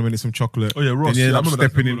 Then his hand went in some chocolate. Oh, yeah, Ross, Then he ended yeah, I up remember that.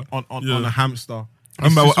 stepping I in remember on Yeah. a hamster. I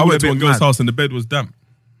remember It's just I all went a to a bit girl's mad. house and the bed was damp.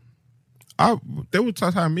 There was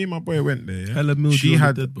a time me and my boy went there. Yeah? Hella mildew She on the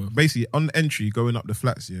had dead, bro. basically on the entry going up the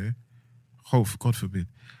flats. Yeah, God forbid.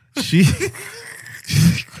 She,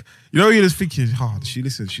 you know, you're just thinking, she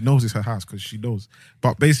listens. She knows it's her house because she knows.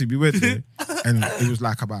 But basically, we went there and it was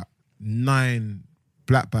like about 9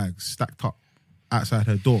 black bags stacked up outside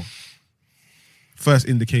her door. First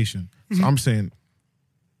indication. So I'm saying,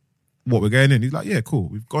 what, we're going in? He's like, yeah, cool.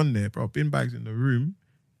 We've gone there, bro. Bin bags in the room,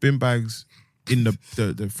 bin bags in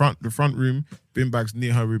the front room, bin bags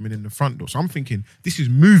near her room and in the front door. So I'm thinking, this is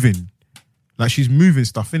moving. Like she's moving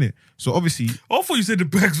stuff in it. So obviously, I thought you said the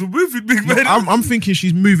bags were moving, big man. I'm thinking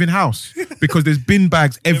she's moving house because there's bin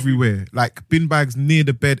bags everywhere, like bin bags near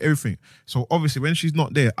the bed, everything. So obviously, when she's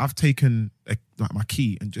not there, I've taken like my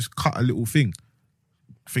key and just cut a little thing,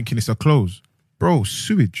 thinking it's a close, bro.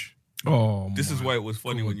 Sewage. Oh, This is why it was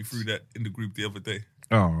funny when you threw that in the group the other day.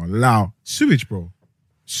 Oh, loud sewage, bro.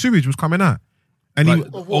 Sewage was coming out, and Like,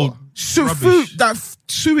 Of what?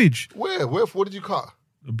 sewage. Where? What did you cut?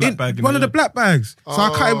 a black In bag in one of the yard. black bags. So I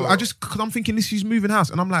cut it. Oh. I just because I'm thinking this is moving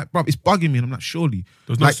house, and I'm like, bro, it's bugging me, and I'm like, surely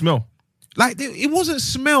There was no like, smell. Like it wasn't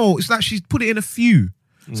smell. It's like she's put it in a few.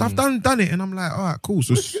 So I've done it, and I'm like, all right, cool.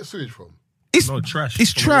 So Where did you get sewage from? it's No, trash.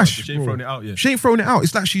 It's From the trash. rubbish. She ain't bro. thrown it out yet. She ain't throwing it out.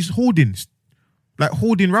 It's like she's hoarding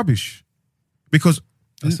rubbish. Because,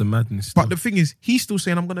 That's a madness. but the thing is, he's still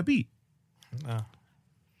saying I'm gonna beat,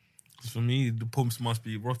 For me, the pumps must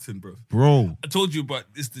be rotten, bro. bro. I told you about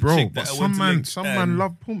it's the Bro, chick but that I went to link, some man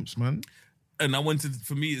love pumps, man. and I went to.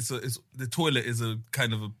 For me, it's the toilet is a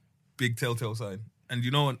kind of a big telltale sign. And you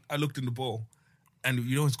know, I looked in the bowl, and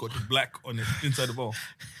you know it's got the black on it inside the bowl.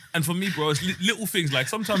 And for me, bro, it's little things like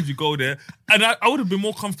sometimes you go there, and I would have been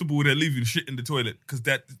more comfortable with her leaving shit in the toilet because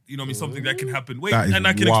that, you know, what I mean, something that can happen. Wait, That is and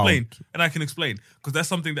I can wild. explain because that's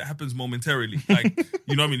something that happens momentarily. Like,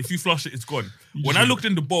 you know what I mean? If you flush it, it's gone. When I looked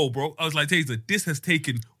in the bowl, bro, I was like, Taser, this has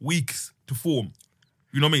taken weeks to form.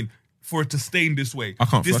 You know what I mean? For it to stain this way. I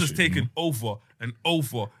can't This flush has it, you taken over and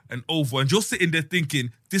over and over. And you're sitting there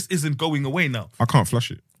thinking, this isn't going away now. I can't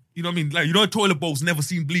flush it. You know what I mean? Like, you know, a toilet bowl's never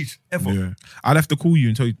seen bleach, ever. Yeah, I'd have to call you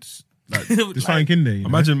and tell you like there's something in there. You know?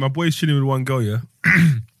 Imagine my boy's chilling with one girl, yeah.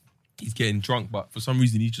 He's getting drunk, but for some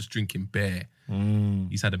reason he's just drinking beer.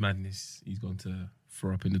 He's had a madness. He's gone to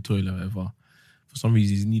throw up in the toilet or whatever. For some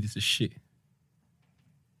reason he's needed to shit.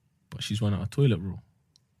 But she's run out of toilet roll.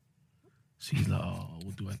 So he's like, oh,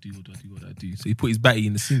 what do I do? So he put his batty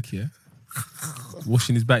in the sink, yeah.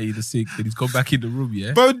 Washing his batty in the sink. Then he's gone back in the room,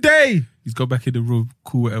 yeah. Baudet. He's gone back in the room,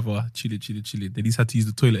 cool, whatever, chilling. Then he's had to use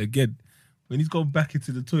the toilet again. When he's gone back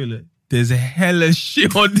into the toilet, there's a hella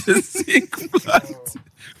shit on the sink, blood.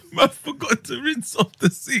 Man forgot to rinse off the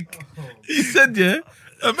sink. He said, yeah,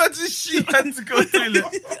 imagine she had to go to the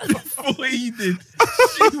toilet before he did.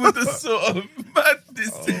 She would have sort of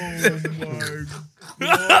madness in there.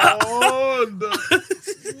 Oh, no.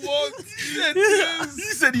 What?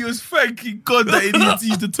 said he was thanking God that he didn't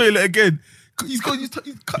use the toilet again. He's cut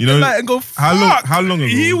You know, the light and go, how long ago?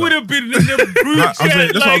 He was would that? have been in the group I'm saying,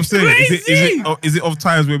 chat that's like what I'm saying. crazy. Is it of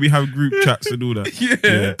times where we have group chats and all that?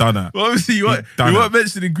 Yeah. Done that. Well, obviously, you weren't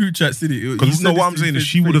mentioned in group chats, did it? Because what I'm saying is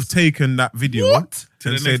she would have taken that video to the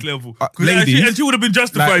and next said, level. ladies, And she would have been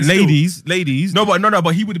justified. like, still. ladies. No,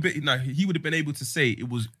 but he would have been. No, he would have been able to say it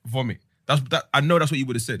was vomit. I know that's what you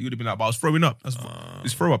would have said. You would have been like, but I was throwing up.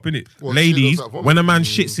 It's throw up, innit? What, Ladies, shit looks like when a vomit? man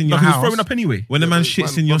shits in your He was house, throwing up anyway. when a man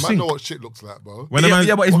shits in your man sink, know what shit looks like, bro. when a man,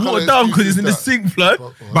 Yeah, but it's What watered kind of down because it's in the excuse is sink, blood.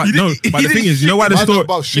 But He no, didn't- but he the thing didn't is, you know why the Man know story,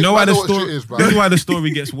 about shit. you know why Man the know what story, shit is, bro. you know why the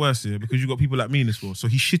story gets worse here, because you got people like me in this world. So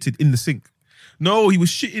he shitted in the sink. No, he was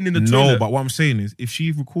shitting in the No, toilet. but what I'm saying is, if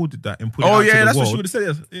she recorded that and put it Oh out to yeah, the that's what world, she would have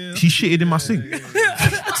said. Yes. Yeah. he shitted in my sink.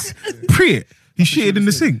 Pre it. He shitted in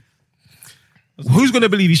the sink. Who's gonna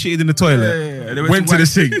believe he shitted in the toilet? Yeah. And they Went to the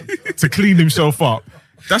sink to clean himself up.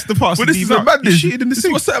 That's the part. But this is a madness. He shitted in the This is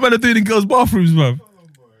sink. what certain men are doing in girls' bathrooms, man.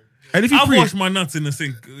 And if he I've pre washed my nuts in the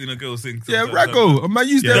sink, in a girl's sink. Yeah, sometimes. raggo. A man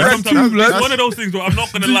use Yeah, their rag Sometimes too, blood. it's one of those things where I'm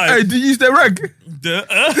not gonna lie. Hey, do you use their rag?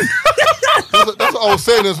 That's what I was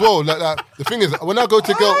saying as well. Like the thing is, when I go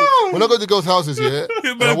to girls' houses, yeah,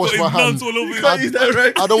 and I Man wash got my his nuts hands, all over his I, use that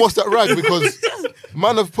rag. I don't wash that rag because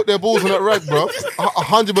man have put their balls on that rag, bro.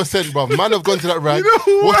 100%, bro. Man have gone to that rag,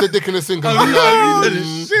 wash their dick in the sink, and be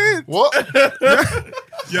like, shit. what?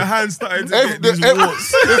 Your hands started to get these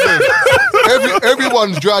warts. Listen,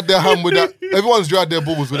 everyone's dried their hand with that. Everyone's dried their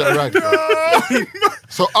balls with that rag.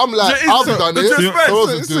 So I'm like, I've done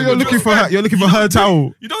it. So you're looking for her. You're looking for her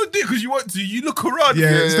towel. You don't do it because you want to. You look around. Yeah,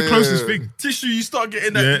 it's the closest thing. Tissue, you start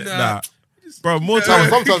getting Yeah, that. nah. Bro, more No, time.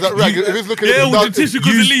 sometimes that rag, if it's looking Yeah, a bit with the tissue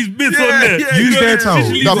because it leaves bits on there. use their towel.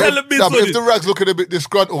 Tissue leaves No, hella but, bits no, on but if it. the rag's looking a bit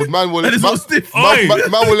disgruntled, man will, And it's man, all stiff. man, Oi.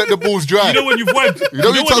 man will let the balls dry. You know when you've wiped. You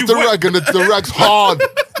know, you touch the rag and the rag's hard.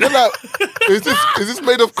 You're like, is this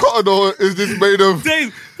made of cotton or is this made of?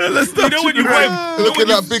 Dave, you know when you wipe. Looking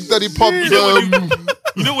like Big Daddy Pop's.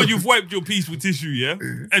 You know when you've wiped your piece with tissue, yeah,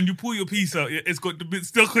 and you pull your piece out, yeah, it's got the bit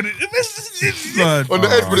stuck on it. on the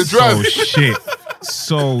edge with the dry. So shit.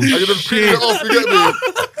 So And you just peel shit. it off, you get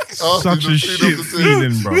me? Such a shit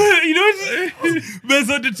feeling, bro. You know, man's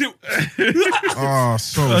on the tip. Oh,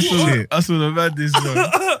 so shit. That's what the madness,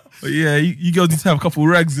 man. But yeah, you girls need to have a couple of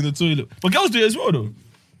rags in the toilet. But girls do it as well, though.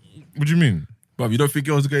 What do you mean? Bruv, you don't think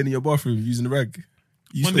girls are going in your bathroom using the rag?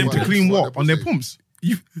 You When still they to To clean. clean Why what? they On their pussy? pumps?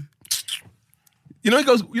 You know, it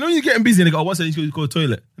goes. You know, you're getting busy and they go, "One second, you go to the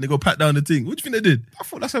toilet," and they go pat down the thing. What do you think they did? I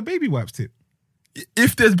thought that's a baby wipes tip.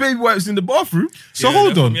 If there's baby wipes in the bathroom, So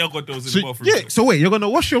hold on. I got those in So, the bathroom. yeah, so wait, you're gonna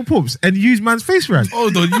wash your pumps and use man's face rag?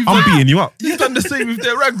 hold on, I'm beating you up. You've done the same with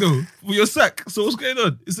their rag though, with your sack. So what's going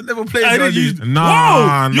on? It's a level playing I field. didn't use.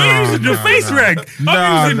 Nah, Whoa, nah, you're using the nah, face nah. rag. Nah,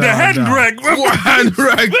 I'm using the nah, hand nah. rag. What hand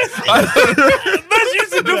rag? Man's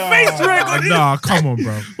using the face rag on it. Nah, come on,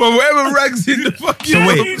 bro. Well, whatever rags in the fucking. So Yeah,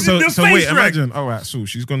 wait, using the so face wait, rag. imagine. All right, so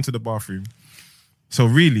she's gone to the bathroom. So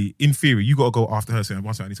really, in theory, you gotta go after her saying,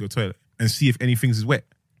 "One second, I need to go to the toilet," and see if anything's is wet.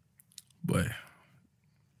 Boy.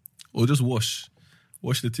 Or just wash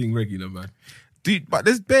the thing regular, man. Dude, but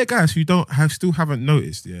there's bare guys who still haven't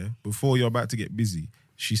noticed. Yeah, before you're about to get busy,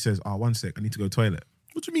 she says, "Oh, 1 sec, I need to go to the toilet."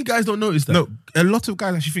 What do you mean guys don't notice that? No, a lot of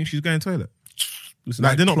guys actually think she's going to the toilet. Listen,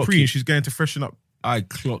 Like I they're not clock pre, it. she's going to freshen up. I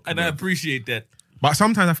clock. And bro. I appreciate that. But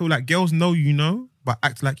sometimes I feel like girls know you know, but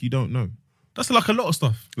act like you don't know. That's like a lot of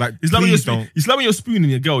stuff. Like, it's like when please you're, don't. it's like when you're spooning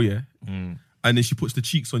your girl, yeah? And then she puts the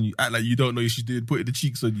cheeks on you, act like you don't know she's doing, putting the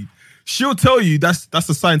cheeks on you. She'll tell you that's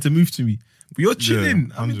a sign to move to me. But you're chilling.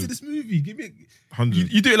 Yeah, I'm 100. into this movie. Give me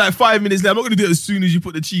 100. you do it like 5 minutes later. I'm not going to do it as soon as you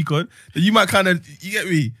put the cheek on. Then you might kind of, you get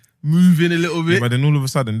me, moving a little bit. But then all of a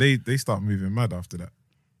sudden, they start moving mad after that.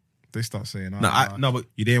 They start saying, but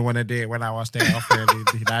you didn't want to do it when I was there.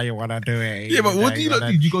 Now you want to do it. yeah, but what do you not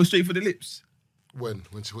do? You go straight for the lips When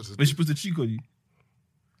she puts when she puts the cheek on you.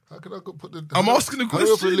 how can I go put the? I'm asking a How do I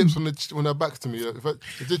put the question. lips when her back's to me? If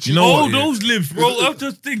the cheek, You know Oh, what, yeah. those lips, bro. I'm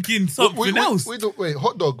just thinking something else. Wait,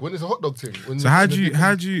 hot dog. When it's a hot dog thing. When So how do when you the-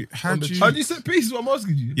 How do you set pace? Is what I'm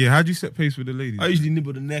asking you. yeah, how do you set pace with the ladies? I usually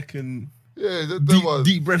nibble the neck and Yeah, that was.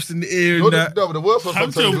 deep breaths in the ear No, and that. but the worst one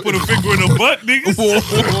I'm sometimes. trying to put a finger in her butt, niggas.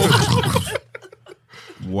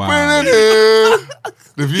 Wow.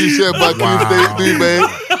 The view shared by Tuesday D-Man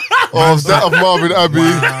of that of Marvin Abbey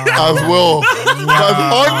as well. Because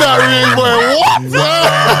on that ring, boy,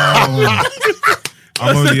 what?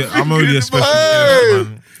 I'm only a special Hey! guest,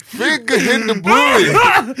 man. Finger hit the brewery.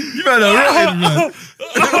 You man are rotten, man.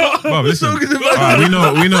 Bro, listen. Talking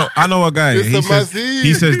about- We know. I know a guy. It's He a says, massive.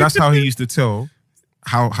 he says that's how he used to tell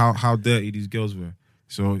how dirty these girls were.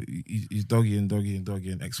 So he's doggy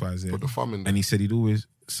and X, Y, Z. Put the thumb in there. And he said he'd always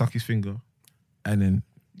suck his finger and then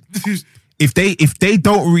if they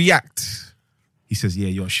don't react, he says, yeah,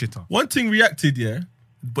 you're a shitter. One thing reacted, yeah.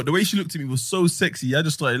 But the way she looked at me was so sexy. I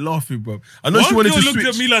just started laughing, bro. I know she One wanted girl to looked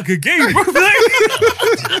switch. at me like a gay, bro.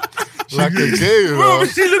 Like a gay, Bro, bro.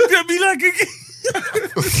 she looked at me like a gay.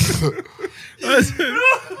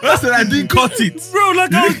 I said I didn't cut it. Bro,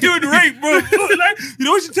 like I was doing rape, bro. Like, you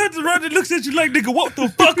know, when she turns around and looks at you like, nigga, what the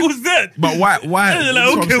fuck was that? But why? And they're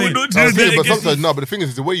like, okay, we're not I doing see it, that but again. sometimes no. But the thing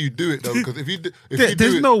is the way you do it though. Because if you do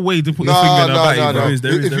There's it, no way to put your finger in a batty,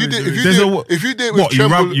 bro. If you do it with What,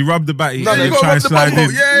 tremble, you rub the batty No, and you then gotta try rub and the slide bubble.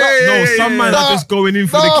 in. Yeah, No, some man Nah, are just going in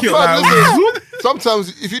for the kill. fam, Like, listen.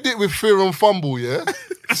 Sometimes if you do it with fear and fumble, yeah,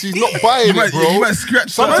 she's not buying You might- it, bro. you might scratch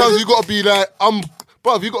Sometimes that. you gotta be like,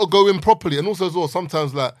 bruv, you gotta go in properly, and also as well,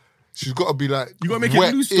 sometimes like she's gotta be like, You gotta make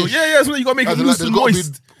wet-ish. it loose though. Yeah, so you gotta make it As in, loose like, and there's gotta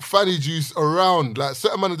moist. be fanny juice around. Like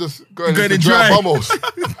certain men are just going Going into in dry dry. bubbles.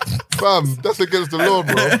 Fam, that's against the law,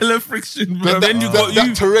 bro. Hella friction, bro. That- Then you got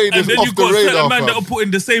that terrain and is then off you the got radar, certain man fam. that are putting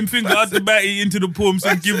the same finger out the batty into the palms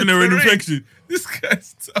and giving her an infection. This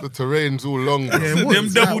guy's tough. The terrain's all long, bro. Yeah, what Them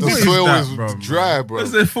is double that? The What soil that, is bro? dry, bro.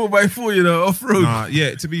 That's a 4x4, you know, off road. Nah,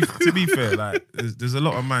 yeah. To be fair, like there's a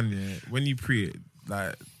lot of man. Yeah, when you pre it,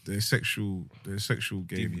 like the sexual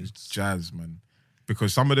game is jazz, man.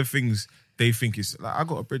 Because some of the things they think is like, I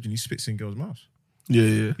got a brethren, he spits in girls' mouths.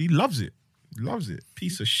 Yeah. He loves it. He loves it.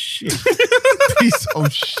 Piece of shit. Piece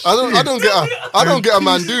of shit. I don't get a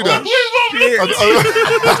man do that.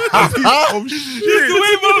 The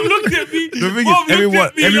way mom looked at me, The thing is, mom looked everyone-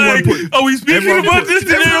 at me everyone like, put- are we speaking everyone about put- this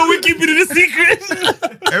today or are we keeping it a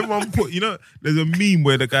secret? Everyone put, there's a meme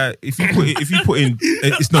where the guy, if you put in,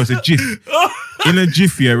 it's a GIF. In a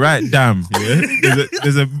GIF, yeah, right? Damn, yeah.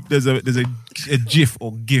 There's a GIF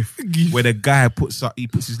or GIF where the guy puts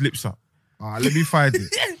his lips up. Let me find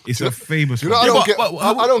it. It's a famous You know,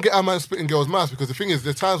 one. I don't get a man spitting girls' mouths because the thing is,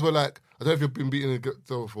 there's times where like, I don't know if you've been beating a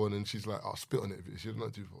girl before and then she's like, I'll spit on it if she's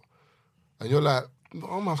not too far. And you're like,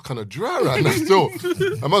 my mouth's kind of dry right now still.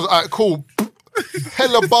 I must, all right, cool.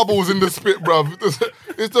 Hella bubbles in the spit, bruv.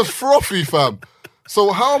 It's just frothy, fam.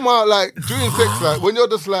 So how am I like during sex, like when you're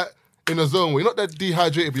just like in a zone where you're not that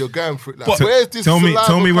dehydrated, but you're going for it. Like, where's this Tell me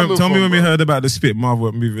saliva when coming from, we bro? heard about the spit, Marv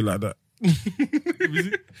weren't moving like that.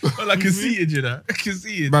 I can see it, you know. I can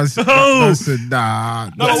see it. Man said, nah,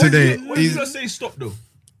 No, not today. What did you say stop though?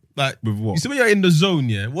 Like, With what? you see when you're in the zone,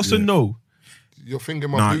 yeah? What's a no? Your finger,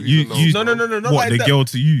 my Nah, booty. you No, not what, like the that. girl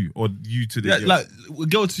to you or you to the Yeah, girl? like, a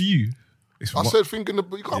girl to you. It's I what- said finger in the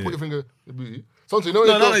booty. You can't put your finger in the booty. Sometimes you know when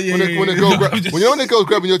a girl when a girl's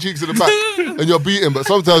grabbing your cheeks in the back and you're beating, but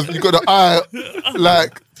sometimes you got the eye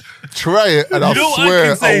like try it and I You know what I swear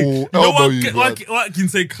can say? I You will know elbow what you. what I can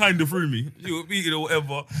say kind of through me. You were beating or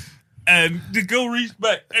whatever. And the girl reached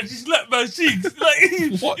back and she slapped my cheeks. Like,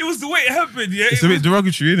 it was the way it happened, yeah? It's a bit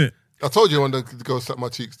derogatory, isn't it? I told you when the girl slapped my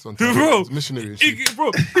cheeks sometimes. Bro. It was missionary. And shit. Bro,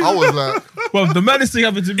 I was like, Well, the maddest thing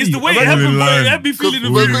happened to me. it's the way it I've had- happened, bro. line. It had me feeling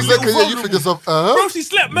a wait bit a second, yeah, you think vulnerable. yourself, Bro, she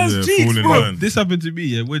slapped man's Yeah, cheeks, fall in bro. line. This happened to me,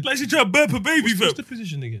 yeah. Like she tried to burp a baby, fam. What's the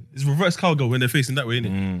position again? It's reverse cowgirl when they're facing that way,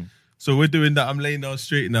 innit? So we're doing that. I'm laying down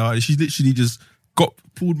straight now, and she's literally just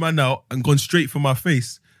pulled man out and gone straight for my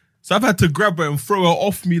face. So I've had to grab her and throw her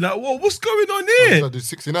off me, like, whoa, what's going on I here? did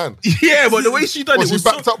 69. Yeah, but the way she done Well, it she was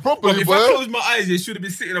backed so, up properly, Bro, if boy. I closed my eyes, it should have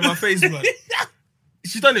been sitting on my face, man.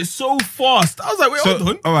 She done it so fast. I was like, wait, hold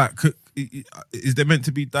on. All right, is there meant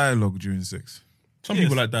to be dialogue during sex? Some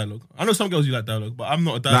people like dialogue. I know some girls you like dialogue, but I'm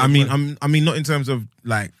not a Like, dialogue. man. I mean, not in terms of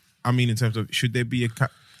like. I mean, in terms of should there be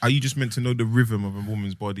are you just meant to know the rhythm of a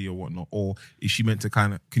woman's body or whatnot, or is she meant to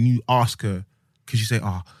kind of? Can you ask her? Can she say,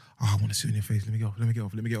 I want to sit in your face. Let me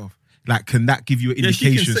get off. Like, can that give you an Yeah, she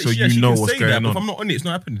can indication say- so yeah, you she know can what's say going that, but on? if I'm not on it, it's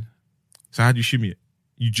not happening. So how do you shimmy it?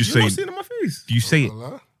 You just You're say. not sitting on my face. Do you say it?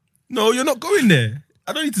 No, you're not going there.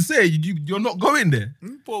 I don't need to say it. You're not going there.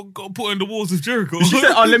 Got put on the walls of Jericho. She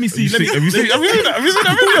said, "Oh, let me see. Have you seen that video? Have you seen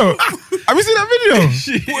that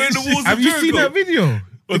video? Put in the walls Have of you Jericho. seen that video?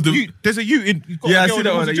 There's a you in. Yeah, I see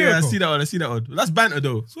that one. Yeah, I see that one. I see that one. That's banter,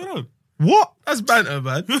 though. What's going on? What? That's banter,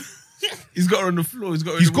 man. He's got her on the floor. He's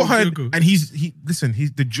got her. He's in the got her, Jericho. and he's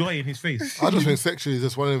the joy in his face. I just think sexually is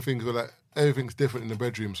just one of them things where like everything's different in the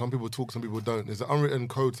bedroom. Some people talk, some people don't. There's an unwritten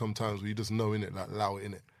code sometimes where you just know in it, like allow it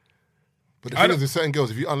in it. But the thing is, with certain girls,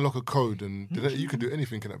 if you unlock a code and you can do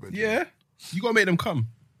anything in that bedroom. Yeah, you gotta make them come.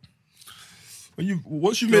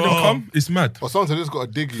 Once you made them come, it's mad. Or sometimes they just gotta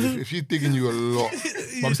dig you. If she's digging you a lot,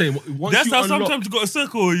 But I'm saying once That's you how unlock, sometimes you got a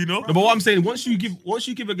circle, you know? No, but what I'm saying, once you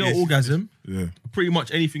give a girl orgasm, Yeah. pretty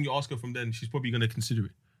much anything you ask her from then, she's probably gonna consider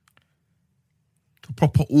it.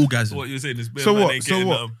 proper orgasm. What you're saying is So what? So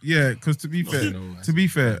what? Yeah, because to be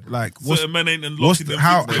fair, like certain men ain't unlocking them.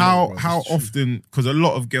 How often? Because a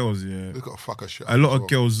lot of girls, They got to fuck a shit. a lot of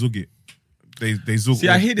girls zug it. They zug. See,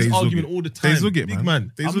 I hear this they zug argument it. all the time. They zug it, big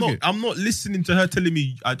man. They zug it. I'm not listening to her telling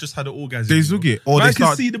me I just had an orgasm. They zug it. Or man they can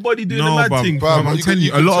start, see the body doing no, the mad thing. bruv, I'm you telling can-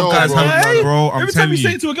 you, you a lot of can guys tell, have, bro. I'm Every time telling you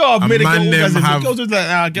say to a girl, I've made a girl orgasm, the girls are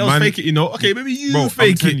like, girls fake it, you know. Okay, maybe you bro, I'm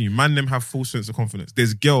fake telling it. you, man, them have full sense of confidence.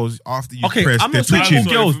 There's girls after you Okay, press, I'm they're not saying twitching.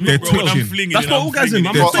 all girls, They're bro, when I'm twitching. flinging That's it, not I'm orgasm. flinging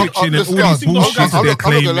I'm it. not Well, saying twitching and all listen, these bullshit I'm they're not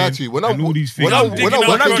claiming gonna lie to you. When I'm and all these things. when I'm When I'm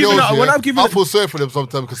working giving girls, out- when yeah, I'm giving I out- feel sorry for them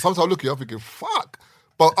sometimes because sometimes I look at you, I'm thinking, fuck.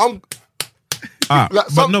 But I'm like,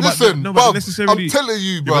 listen, but bruv, necessarily. I'm telling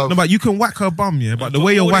you, Yeah, bro. but you can whack her bum, yeah. But the But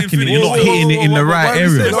way you're what whacking it, infinity- you're not hitting it in the right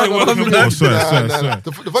area. It's like, No, what no, happened no, there? Oh, sorry, nah, sorry, nah, sorry. nah.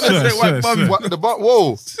 The funny Sir, thing is, sir. what- the bar-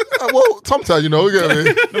 whoa, well, sometimes you know, you get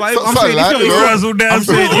me. I'm Something saying like, if you you're know. Razzle I'm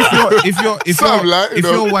saying Sound like, you if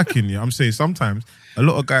know. you're whacking, yeah, I'm saying sometimes a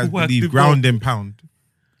lot of guys Whack believe the ground and pound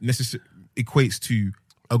equates to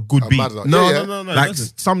a good beat. mad, like, No, yeah, no, no. Like it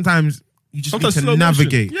doesn't. sometimes you just Sometimes need slow to motion.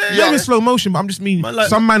 navigate. Yeah, Not yeah. in slow motion, but I'm just mean Man, like-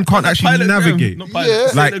 some man can't like actually pilot navigate. Not pilot, Yeah.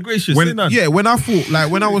 like Like gracious. when, say none. yeah, when I thought, like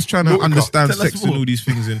when I was trying to Nautica. understand Tell us sex and more. all these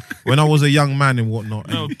things, and when I was a young man and whatnot,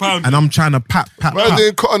 No, and, pound. I'm trying to pat. Man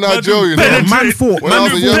didn't Cotton Eye Joe, you know. penetrate. Man fought. When I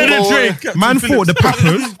was a young boy, Man fought the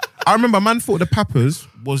Pappers. I remember Man fought the Pappers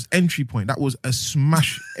was entry point. That was a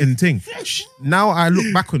smash and thing. Now I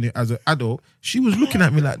look back on it as an adult. She was looking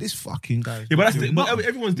at me like this fucking guy. Yeah, but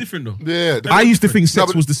everyone's different though. yeah. I used to think sex No,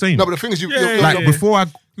 but- was the same. No, but the thing is, Like before I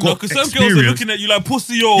No, got because some girls are experience. looking at you like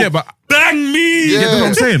pussy, yo. Yeah, but bang me. Yeah. that's what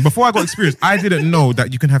I'm saying. Before I got experience, I didn't know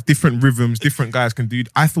that you can have different rhythms, different guys can do.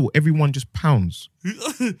 I thought everyone just pounds.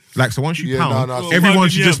 Like, so once you Yeah, pound, no, everyone pounding,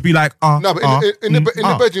 should yeah. just be like, No, but in the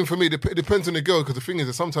ah. bedroom for me, it depends on the girl because the thing is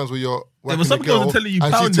that sometimes when you're but whacking some the girls girl are telling you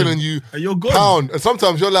and pound she's telling them, you and you're gone. pound, and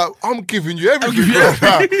sometimes you're like, I'm giving you everything, you bro.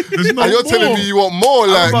 everything. no and you're telling more. me you want more,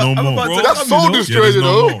 like I'm no about more. to that's come, soul you know? destroying, you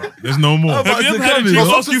know. There's no more. Have you ever had a coming, chick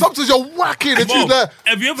bro. ask you, Sometimes you're whacking and she's Mom, like,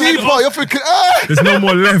 have you ever had deeper. a- You're thinking, eh. There's no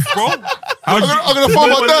more left. bro? I'm gonna phone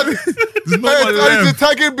my dad. There's no Hey, more I need to left.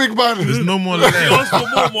 tag in, big man. There's no more You ask left. for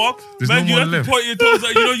more, Mark. There's Man, no you more have left. to point your toes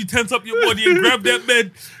out. You know, you tense up your body and grab that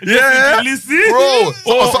bed. And Yeah. listen. Bro,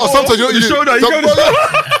 or sometimes you the shoulder, you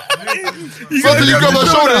go Sometimes you grab my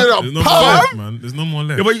shoulder, There's you're no like, more pow. left, man. There's no more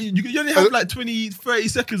left. Yeah, but you only have like 20, 30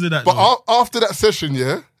 seconds of that. But though. after that session,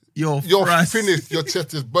 yeah, You're you're finished. Your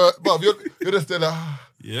chest is burnt. But you're just there like,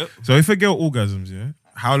 Yep. So if a girl orgasms, yeah,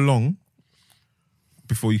 how long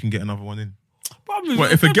before you can get another one in?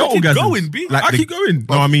 Well, if a girl keep orgasms, going, B. Like I the- keep going.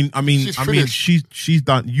 No, I mean, She's finished. she's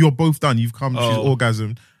done. You're both done. You've come. She's Oh.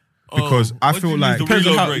 orgasmed because I what do feel you like. mean Depends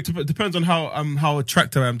on reload how rate. depends on how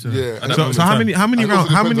attracted I am to her. Yeah. at that So, moment so in how time. many And also rounds?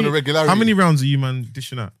 How depends on many the regularity. how many rounds are you man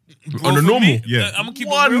dishing out? on the normal? Yeah. I'm gonna keep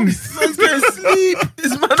it One. real. Man's going to sleep.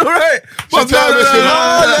 Is man alright? she tell me she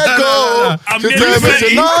not let go. I'm She nearly tell me she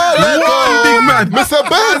ready. not let go. Big man. Mr.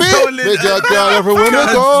 Baby, Solid. make your girl everywhere we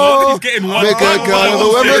He's go. getting one. Make your girl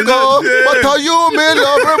everywhere we go. But how you me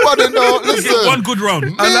love everybody know. He's getting one Listen. good round.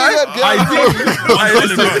 Me and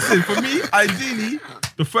girl- Listen, for me, ideally,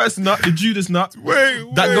 the first nut, the Judas nut,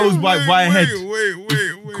 that goes by via head.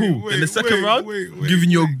 Cool. Then the second round, giving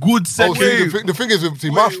you a good Oh, second. see, the thing is, see,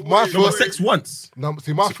 my No, but first, sex once. no,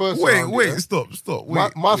 see, my first round. yeah, stop.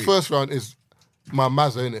 My first round is my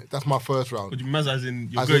Mazza, innit? That's my first round. Would you mazz as in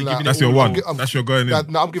you're As going, in, like, giving That's it your all one. wrong? That's your going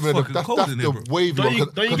in. No, I'm giving it. Fucking That's cold in the it, bro. wavy Don't one. you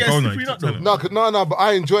get a Go slippery now, nut though? No, but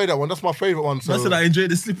I enjoy that one. That's my favorite one. So That's what I enjoy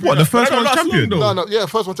the slippery What, nut. the first That don't one's last champion? long, though. No, yeah,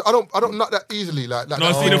 first one. I don't nut that easily. Like No,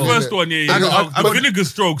 that. see, the Oh, first yeah. one, yeah. I got- The vinegar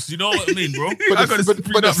strokes, you know what I mean, bro? But got a slippery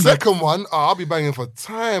the nut, man. second one, I'll be banging for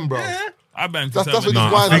time, bro. I banged for That's what seven. just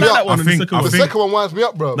Nah, winds I me think- up. that one and the second The one. second one winds me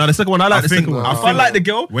up, bro. No, the second one, I like the second one. If I like the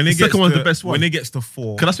girl, when the it gets second one's to- the best one. When it gets to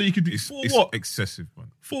 4, Because that's what you could do. For it's what? excessive, man.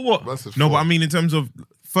 For what? That's just No, four. but I mean in terms of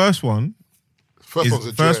first one, First one's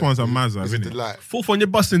a joy. Mazza, It's a isn't it? delight. Fourth one, you're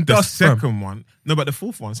busting The dust, fam. second one, no, but the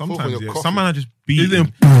fourth one, one, sometimes you're yeah, coughing. some man are just Is beating.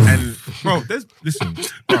 it- And bro,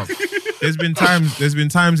 there's been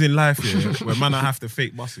times in life where man I have to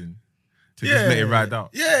fake bussing to just let it ride out.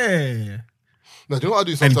 Yeah. No, do you know what I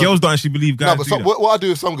do And sometimes? girls don't actually believe guys. No, but do some, that. what I do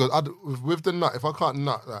with some girls, with the nut, if I can't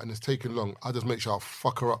nut that and it's taking long, I just make sure I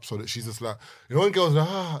fuck her up so that she's just like, you know, when girls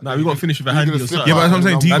are like, Nah, we got to finish with a you're handy gonna or slip something. Yeah, but that's what I'm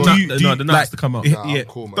saying. out Do you, and That I'm do you, nut- do you, no, the nut has to come out. Nah, Yeah, I'm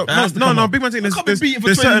cool, man. Stop. That has to No, come no, out. big man thing. I can't be beating for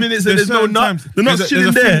 20 certain- minutes and there's no certain nut. times- The nut's there's a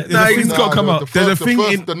chilling thing- there. there's a Nah, thing- it's got to come out. There's a thing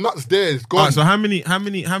in. The nut's there, it's gone. Alright, so how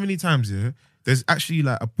many times, yeah, there's actually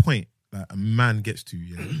like a point that a man gets to,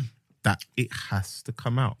 yeah, that it has to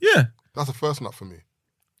come out. Yeah. That's the first nut for me.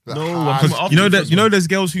 Like, No, ah, I'm- Because you know that there's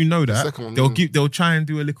girls who know that second one, they'll try and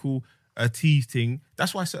do a little tease thing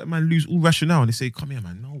That's why certain men lose all rationale and they say, come here,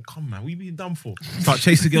 man. No, come, man. What you being done for? Start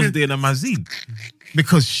chasing girls there in a magazine.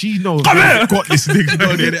 Because she knows I've got this nigga.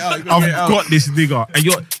 I've got this nigga. And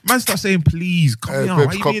your man start saying, please, come here.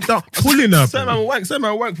 Why you being done? Pulling her. Say man wank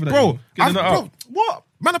for that. Bro, bro, what?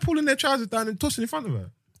 Man are pulling their trousers down and tossing in front of her.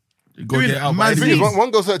 Go get out. The thing is, one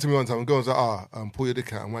girl said to me one time, girl was like, pull your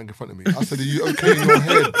dick out and wank in front of me. I said, are you okay in your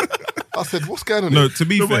head? I said, what's going on? No, to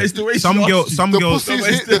be fair, some girls. You're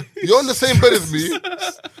on the same bed as me.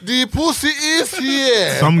 The pussy is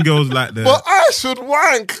here. Some girls like the. But I should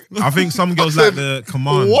wank. I think some girls like the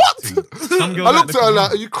command. What? Some girls I looked at her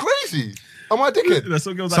like, are you crazy? Am I dickhead?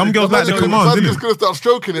 Some girls like the command. I'm just gonna start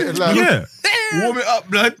stroking it and like, yeah. Warm it up,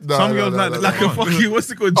 blood. Some girls like a fucking,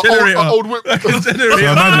 what's it called? Generator. Old whip. Like a generator.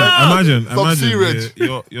 So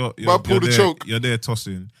imagine. Choke. You're there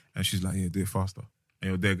tossing, and she's like, yeah, do it faster. And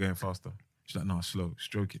you're there going faster. She's like, no, slow,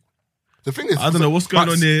 stroke it. The thing is, I don't know what's going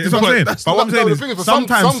on there. That's what I'm saying. But what I'm saying is,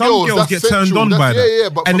 sometimes some girls get turned on by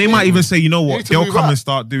that. And they might even say, you know what, they'll come and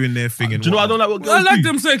start doing their thing. Do you know what I don't like what girls I like do?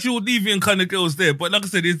 them sexual deviant kind of girls there, but like I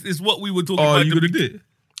said, it's what we were talking about. Oh, you gonna do it?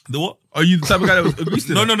 The what? Are you the type of guy that agrees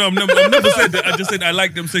to that? No, I've never said that. I just said I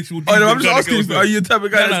like them sexual deviant. Oh, no, I'm just asking you, are you the type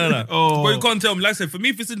of guy No. Oh. But you can't tell me. Like I said, for me,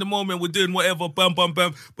 if it's in the moment, we're doing whatever, bam,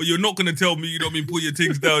 but you're not going to tell me, you know what I mean, put your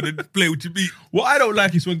things down and play with your beat. What I don't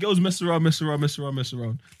like is when girls mess around.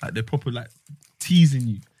 Like they're proper like teasing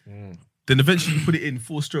you. Then eventually you put it in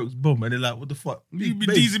 4 strokes, boom, and they're like, what the fuck? You've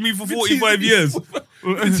been teasing me for 45 years.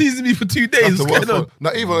 You've been teasing me for 2 days.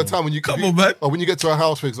 Now, even at a time when you Come on, man. or when you get to her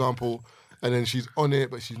house, for example, and then she's on it,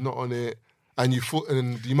 but she's not on it, and you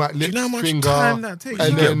might lips, you know how much finger, time that takes?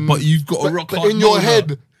 and then, but you've got a rock but hard in your motor.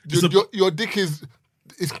 head, your dick is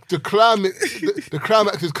the climax. The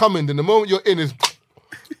climax is coming. Then the moment you're in is,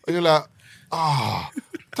 and you're like,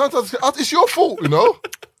 sometimes it's your fault, you know.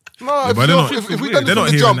 No, if we done this from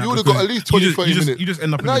the jump, you would have got at least 20, 30 minutes. You just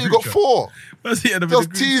end up in now the you group got chat. 4. That's the end of Just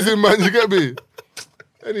the teasing, man. You get me?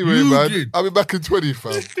 Anyway, You man, did. I'll be back in 20,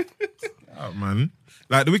 fam. Oh, man.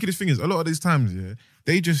 Like, the wickedest thing is, a lot of these times, yeah,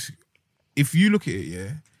 they just, if you look at it, yeah,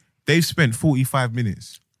 they've spent 45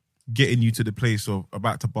 minutes getting you to the place of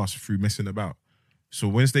about to bust through messing about. So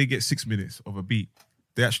once they get 6 minutes of a beat,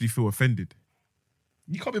 they actually feel offended.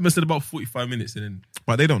 You can't be messing about 45 minutes and then.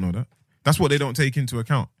 But they don't know that. That's what they don't take into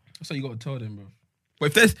account. That's what you got to tell them, bro.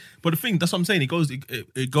 But the thing, that's what I'm saying.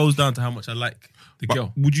 It goes down to how much I like the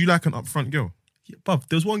girl. Would you like an upfront girl? Yeah, bruv,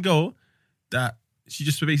 there was one girl that she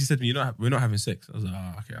just basically said to me, we're not having sex. I was like,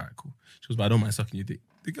 okay, all right, cool. She goes, but I don't mind sucking your dick.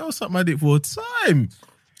 The girl sucked my dick for a time.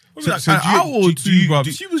 So An hour or two,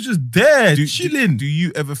 bruv. She was just there, chilling. Do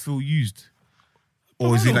you ever feel used?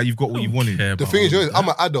 Or is it like you've got what you wanted? The thing is, I'm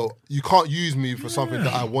an adult. You can't use me for something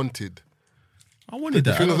that I wanted. I wanted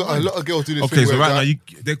that. A lot of girls do this Okay, thing so where right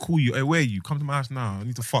it's now, they call you, hey, where are you? Come to my house now. I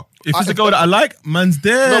need to fuck. If it's a girl that I like, man's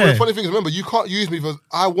there. No, but the funny thing is, remember, you can't use me because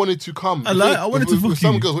I wanted to come. I wanted to fuck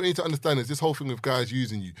some you. girls, what you need to understand is this whole thing with guys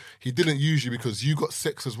using you. He didn't use you because you got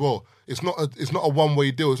sex as well. It's not a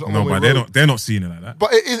one-way deal. It's not a No, one-way but road. they're not seeing it like that. But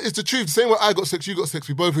it's the truth. Same way I got sex, you got sex.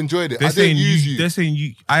 We both enjoyed it. They're I didn't saying use you. They're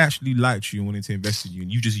saying I actually liked you and wanted to invest in you,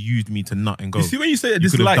 and you just used me to nut and go. You see when you say You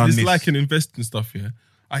could have done this. dislike and invest and stuff, yeah?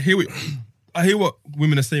 I hear what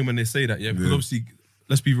women are saying when they say that, yeah? Because obviously,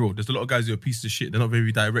 let's be real, there's a lot of guys who are pieces of shit. They're not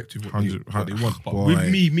very direct with what they want. But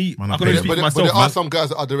with me, Man, I can only speak But for myself. there are some guys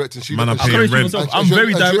that are direct and she Man, doesn't. I'm paying rent. myself. I'm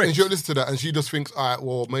very direct. And she'll listen to that and she just thinks, all right,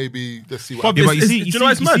 well, maybe let's see what But happens. do you know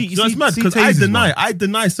what's mad? You know what's mad? Because I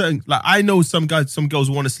deny certain, like I know some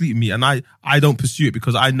girls want to sleep with me and I don't pursue it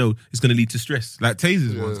because I know it's going to lead to stress. Like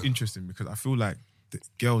Taser's one's interesting because I feel like the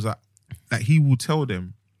girls that he will tell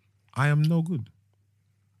them, I am no good.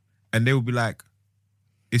 And they will be like,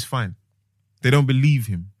 it's fine. They don't believe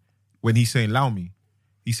him when he's saying, allow me.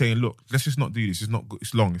 He's saying, look, let's just not do this. It's not good.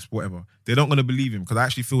 It's long. It's whatever. They're not going to believe him because I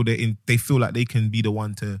actually feel they feel like they can be the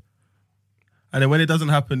one to. And then when it doesn't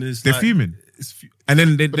happen, they're fuming. And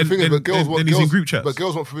then he's in group chats. But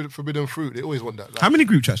girls want forbidden fruit. They always want that. How many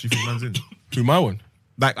group chats do you think man's in? Through my one.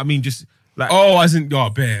 Like, I mean, just like. Oh, as in, bear.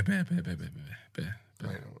 I'm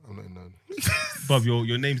not in none. Bruv,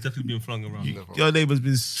 your name's definitely being flung around. Your name has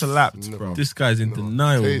been slapped, bro. This guy's in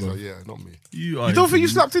denial, Taser, bro. yeah, not me. You don't think you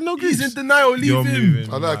slapped in no groups? He's in denial. Leave him.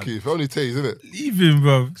 I like Keith. Only Taze, isn't it? Leave him,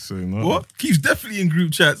 bro. So, no. What? Keith's definitely in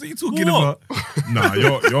group chats. What are you talking about? Nah,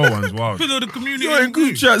 your one's wild. Because of the community. You're in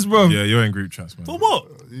group chats, bro. Yeah, you're in group chats, man. For what?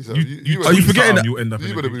 Are you forgetting that? You end up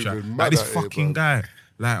in a group chat. Like this fucking guy.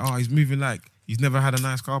 Like, oh, he's moving like he's never had a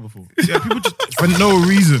nice car before. Yeah, people just for no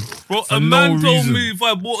reason. Bro, a man told me if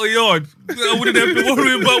I bought a yard, I wouldn't have to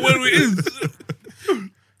worry about where it is.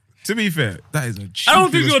 To be fair, that is a cheeky I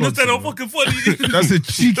don't think you response, understand how bro. fucking funny it is. That's a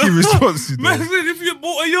cheeky response. Man said if you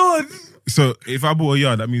bought a yard. So if I bought a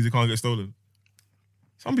yard, that means it can't get stolen.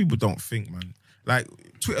 Some people don't think, man. Like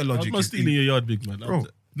Twitter logic. I'm not stealing your yard, big man. Bro,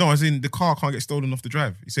 no, as in the car can't get stolen off the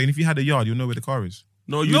drive. He's saying if you had a yard, you'll know where the car is.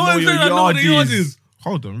 No, you know your yard is.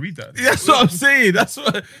 Hold on, read that. That's what I'm saying. That's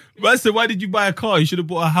what I said. Why did you buy a car? You should have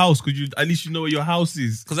bought a house because at least you know where your house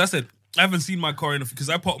is. Because I said I haven't seen my car because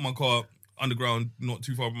I parked my car underground, not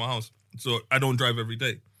too far from my house, so I don't drive every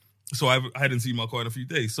day. So I hadn't seen my car in a few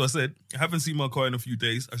days. So I said I haven't seen my car in a few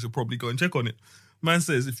days. I should probably go and check on it. Man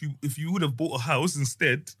says if you would have bought a house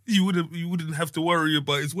instead, you wouldn't have to worry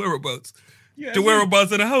about its whereabouts. Yeah, the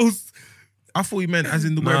whereabouts of the house. I thought he meant as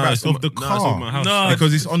in the whereabouts of the car. Nah,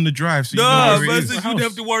 because it's on the drive, so you know where it is. You'd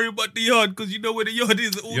have to worry about the yard because you know where the yard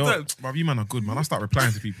is at all times. Bruv, you man are good, man. I start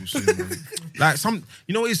replying to people soon, man. Like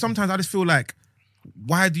you know what it is? Sometimes I just feel like,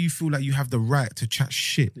 why do you feel like you have the right to chat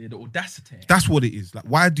shit? The audacity. That's what it is. Like,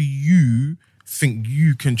 why do you think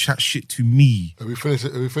you can chat shit to me? Have we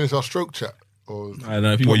finished our stroke chat? Or I don't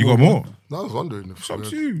know. If What, you got more? No, I was wondering. It's up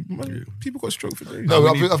to you, man. People got stroke for days. No,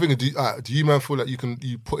 I think. Do you man feel like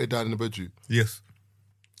you put it down in the bedroom? Yes.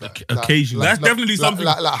 Occasionally. That's definitely something.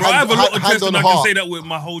 Bro, I have a lot of chest and I can say that with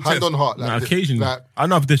my whole chest. Hand on heart. Occasionally. I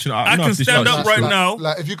know I've dished out. I can stand up right now.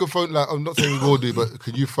 Like if you could phone, like I'm not saying we will do, but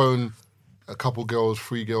could you phone a couple girls,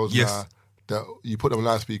 3 girls now that you put them on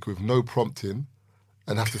loudspeaker with no prompting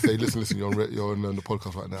and have to say, listen, you're on the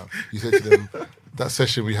podcast right now. You say to them, that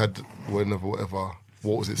session we had, whatever,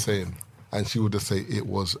 what was it saying? And she would just say, it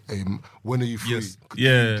was when are you free? Yes.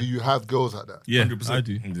 Yeah. Do you have girls like that? Yeah, 100%. I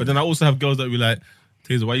do. But then I also have girls that be like,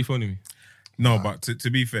 Taser, why are you phoning me? No, but to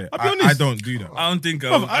be fair, I'll be honest. I don't do that. I don't think I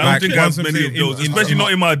I have many of those, especially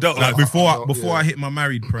not in my adult life. Like before I hit my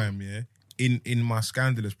married prime, in my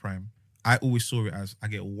scandalous prime, I always saw it as I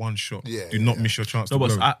get one shot. Do not miss your chance to but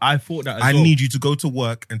blow. I thought that as I well. need you to go to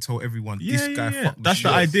work and tell everyone this guy fucked me. That's the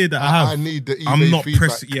idea that I have. I need the eBay I'm not feedback.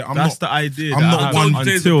 pressing. Yeah, That's the idea. I'm not one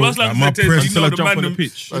until Plus, like I'm I said, Taser, until I jump on the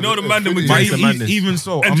pitch. You know the man that would But drink. Even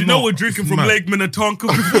so, And I'm you know not- we're drinking from mad. Lake Minnetonka.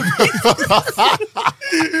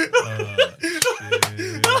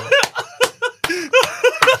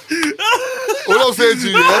 All I'm saying to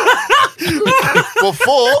you,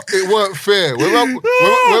 before it weren't fair. When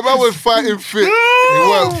I was fighting fit, it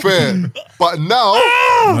weren't fair. But now,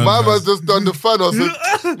 my man's just done the fan. I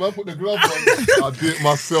said, man, put the glove on. I did it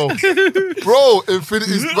myself. Bro,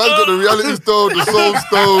 Infinity's man's got the reality stone, the soul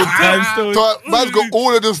stone. Time stone. Man's got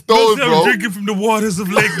all of the stones, I'm bro. drinking from the waters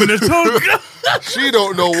of Lake Minnetonka. She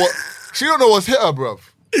don't know what's hit her, bruv.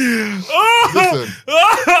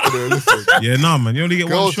 Listen. Yeah, nah, man. You only get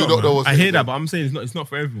one Girls who shot. don't know Man. what's I hit hear them. that, but I'm saying it's not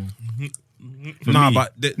for everyone. For Nah, me.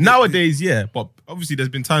 but nowadays, yeah. But obviously, there's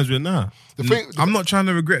been times where The thing, I'm not trying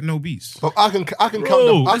to regret no beats. but I can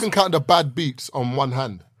count the bad beats on one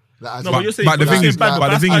hand. Like, as No, in- but you're saying But the thing is, bad,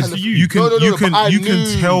 but the thing that's is, up to you. you can No, you but can I you knew-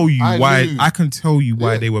 can tell you I why knew. I can tell you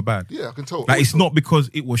why Yeah. they were bad. Yeah, I can tell. Like it's Also. not because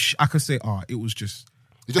it was. I can say, it was just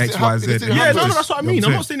It just X, didn't Y, happen- Z. it just didn't Yeah, happen. no, that's what I mean.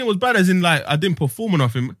 I'm not saying it was bad as in like I didn't perform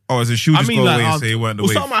enough. Oh, as in she would just go away and say it weren't the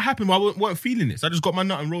way. something might happen, but I weren't feeling it. So I just got my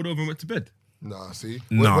nut and rolled over and went to bed. Nah, see.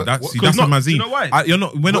 No, that's When- that's not- a mazine. you know why?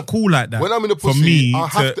 We're not cool like that. when I'm in the for pussy, me I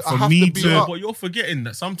have to to- I have to be up. But you're forgetting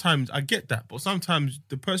that sometimes I get that, but sometimes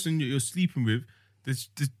the person you're sleeping with,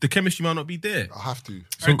 the chemistry might not be there. I have to.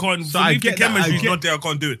 I can't. so For I me, if the get that, chemistry's I get- not there, I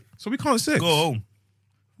can't do it. So we can't sex. Go home.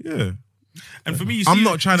 Yeah. And for me, you see, I'm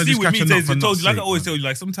not trying to see just with catch me, a nut Taser, for told nut's you, like I sake, always man. tell you,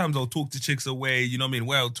 like sometimes I'll talk to chicks away, you know what I mean?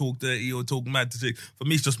 Where I'll talk dirty or talk mad to chicks. For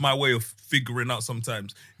me, it's just my way of figuring out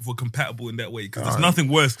sometimes if we're compatible in that way. Because there's nothing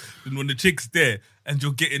worse than when the chick's there and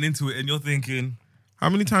you're getting into it and you're thinking, How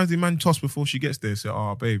many times did man toss before she gets there? Say,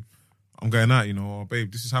 oh, babe, I'm going out, oh,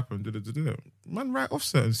 babe, this has happened. Man, right off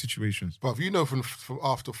certain situations. But you know from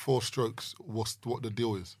after 4 strokes what the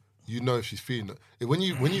deal is. You know if she's feeling it. When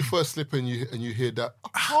you first slip in and you hear that,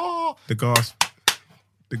 The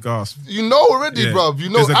gasp. you know already, Yeah. bruv. You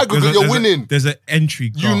know There's a- aggregate, there's a- you're there's a- winning. There's an entry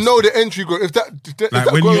gasp. You know the entry girl. If that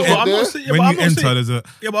when girl you is enter- not there, when you enter, there's a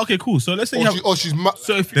Yeah, but okay, cool. So let's say you have. or she's mad.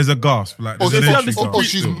 So if there's a gasp. Like there's an if you have entry this- gasp. Or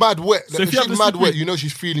she's mad wet. So if if you have she's the mad secret- wet, you know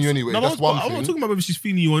she's feeling you anyway. No, That's one I'm not thing. talking about whether she's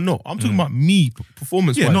feeling you or not. I'm talking about me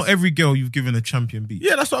performance. Yeah, not every girl you've given a champion beat.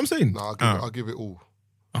 Yeah, that's what I'm saying. Nah, I'll give it all.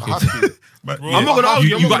 I have to. But I'm not gonna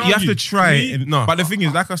argue. You have to try Me? it. No. But the thing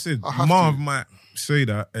is, like I said, I have Marv to. might say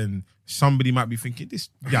that, and somebody might be thinking this.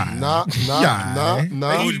 Nah. me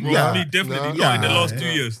definitely not in the last 2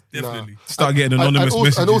 years. Definitely. Start getting anonymous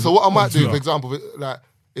messages. And also, what I might do, Twitter. for example, like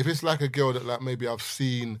if it's like a girl that like maybe I've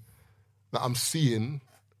seen, that I'm seeing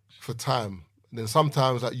for time, then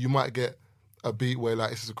sometimes like you might get a beat where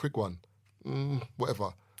like this is a quick one,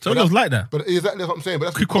 whatever. Some girls like that. But exactly that's what I'm saying. But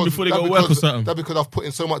that's Quick one because, before they that's go to work or because- something. That's because I've put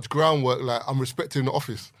in so much groundwork. Like I'm respecting the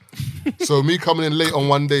office. So me coming in late on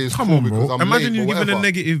one day is Come cool on, because bro. I'm Imagine late, you but giving a whatever.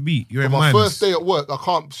 negative beat. You're in On my minus. first day at work, I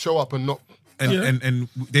can't show up and not. and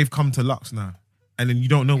they've come to Lux now, and then you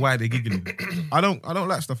don't know why they're giggling. I don't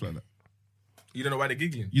like stuff like that. You don't know why they're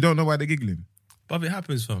giggling. You don't know why they're giggling. But it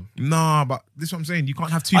happens, fam. Nah, but this is what I'm saying. You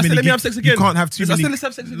can't have too I many. said, let me have sex again. You can't have too I many. said, let's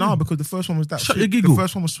have sex again. No, because the first one was that. Shut swing. your giggle. The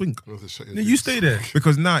first one was swing. Then you stay there.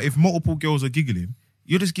 Because now, if multiple girls are giggling,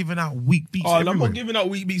 you're just giving out weak beats. Oh, I'm everywhere. not giving out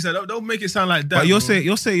weak beats. Don't make it sound like that. But you're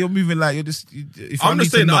bro. saying you're moving like you're just. If I'm I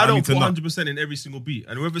just need saying to that nut, I don't need to put nut. 100% in every single beat,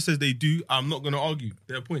 and whoever says they do, I'm not going to argue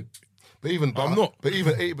their point. But even I'm not. But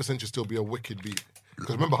even 80% should still be a wicked beat.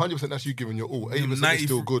 Because remember, 100% that's you giving your all. 80% is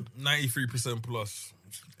still good. 93% plus.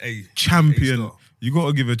 Hey, Champion. A-star. You got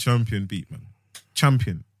to give a champion beat, man.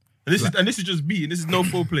 Champion. And this is just beating. This is no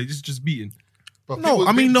foreplay. This is just beating. But No,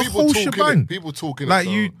 I mean the people whole talk, innit? shebang. People talking Like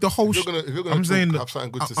the whole. If you're gonna I'm talk, saying. have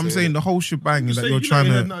something good to I'm say, saying innit? the whole shebang that Say you're you trying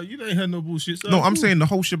ain't to. heard no, you ain't heard no bullshit. So No, I'm cool. saying the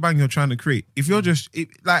whole shebang you're trying to create. If you're just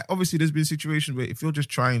like, obviously, there's been situations where if you're just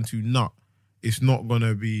trying to nut, it's not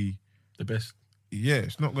gonna be. the best. Yeah,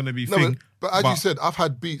 it's not gonna be No, thing. but as you said, I've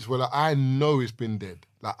had beats where like, I know it's been dead.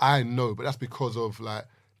 Like I know, but that's because of like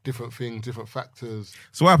different things, different factors.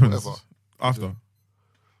 So what happens whatever. after?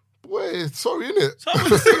 Wait, sorry, innit? So I'm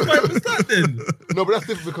just saying, why was that then? No, but that's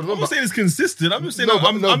different because I'm remember, not saying it's consistent. I'm just saying No, but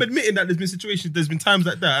I'm admitting that there's been situations, there's been times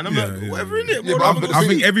like that, and I'm like, whatever in it. Yeah, What but am I I'm- gonna I say?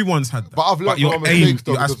 think everyone's had that. but I've learned your from my aim, mistakes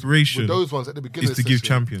though, your because aspiration with those ones at the beginning is of to the give session,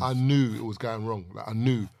 champions. I knew it was going wrong. Like I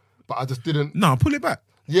knew, but I just didn't. No, pull it back.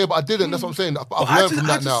 Yeah, but I didn't. That's what I'm saying. But I've I learned just, from I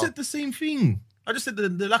that just now. said the same thing. I just said the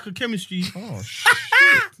lack of chemistry. Oh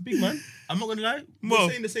Big man. I'm not gonna lie. Mo. We're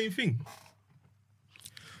saying the same thing.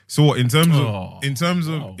 So what in terms of Oh. in terms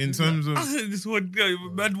of Wow. in terms of I said this one guy,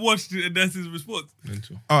 man watched it and that's his response.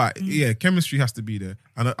 all right, yeah, chemistry has to be there,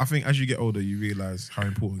 and I think as you get older, you realize how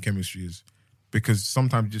important chemistry is, because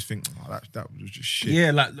sometimes you just think, oh, that was just shit.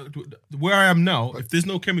 Yeah, like look, where I am now, if there's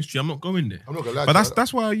no chemistry, I'm not going there. I'm not gonna lie. But to you,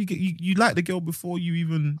 that's why you like the girl before you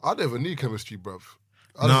even. I never need chemistry, bruv.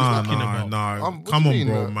 Nah, about. nah. What Come do on, you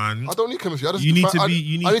mean, bro, man. I don't need chemistry. I just You need fa- to I- be-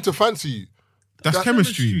 you need- I need to fancy you. That's That-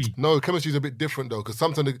 chemistry. No, chemistry is a bit different though, because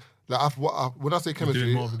sometimes like when I say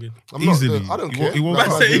chemistry, Marv again. I'm not. Easily. I don't He care. wo- he woke Like,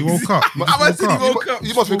 up. like, He woke up. He just woke up.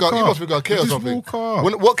 You must think I care or Just something. woke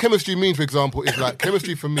up. What chemistry means, for example, is like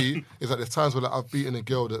chemistry for me is like there's times where like, I've beaten a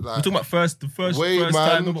girl that like We're talking about the first wait,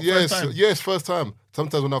 time. man. Not Yes, first time. yes, first time.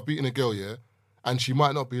 Sometimes when I've beaten a girl, yeah, and she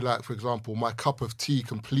might not be like, for example, my cup of tea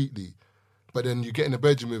completely, but then you get in the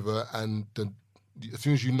bedroom with her, and as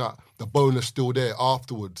soon as you nut, the bonus still there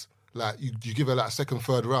afterwards. Like you give her like a second,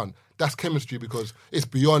 third round. That's chemistry because it's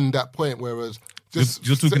beyond that point. Whereas just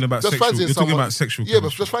You're talking about just sexual- fancying you're talking someone- about sexual Yeah, but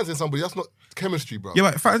chemistry. just fancying somebody, that's not chemistry, bro. Yeah,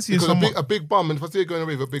 but fancying because someone. a big bum, and if I see her going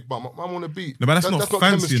away with a big bum, I'm on a beat. No, but that's not fancy,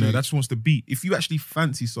 chemistry. That just wants to beat. If you actually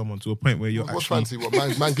fancy someone to a point where you're What's actually fancy?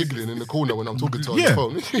 What man giggling in the corner when I'm talking to her on yeah, the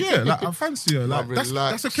phone? yeah, like I fancy her. Like Man, that's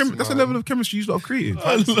relax, that's a man. level of chemistry you lot have created,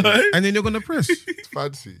 Like- and then you're gonna press. It's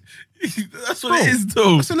fancy. That's what Bro, it is,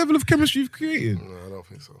 though. That's a level of chemistry you've created. No, I don't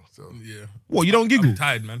think so. So. Yeah. What, you don't giggle? I'm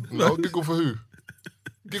tired, man. No, giggle for who?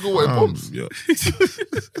 Giggle what it bumps. Yeah.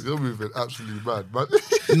 You're moving absolutely mad, man.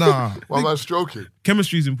 Nah, Why am I stroking?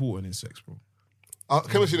 chemistry is important in sex, bro.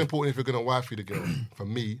 Chemistry is important if you're gonna wifey the girl. For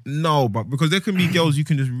me, No, but because there can be girls you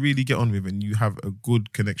can just really get on with and you have a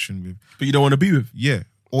good connection with. But you don't want to be with. Yeah,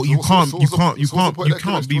 or So you what's can't the- you so can't what's the point of that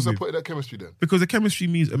chemistry? be What's the with. point of that chemistry then? Because the chemistry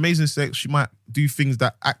means amazing sex. She might do things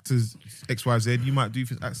that act as XYZ. You might do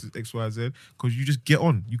things act as XYZ because you just get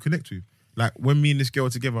on. You connect with. Like when me and this girl are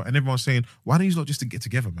together and everyone's saying, why don't you lot just to get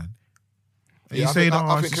together, man? And Yeah, you I saying, think, oh,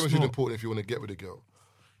 I it's think just chemistry is not. important if you want to get with a girl.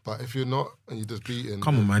 But if you're not and you're just beating,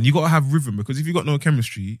 Come on, man. You got to have rhythm because if you got no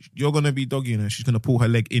chemistry, you're going to be dogging her. She's going to pull her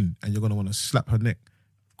leg in and you're going to want to slap her neck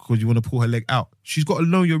because you want to pull her leg out. She's got to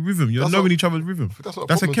know your rhythm. You're That's knowing not- each other's rhythm. That's not a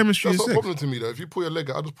That's a problem. chemistry That's in not a sex. problem to me though. If you pull your leg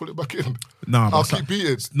out, I'll just pull it back in. Nah, I'll but keep beating.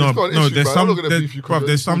 No, It's not an no. issue, There's man. I'm some. not gonna There's, beef you 'cause bruv,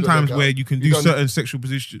 there's you pulled your sometimes leg where out. you can You do done- certain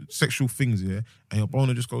sexual things, yeah, and your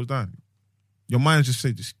boner just goes down. Your mind just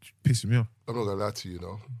pissing me off. I'm not gonna lie to you, you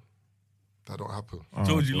know. That don't happen.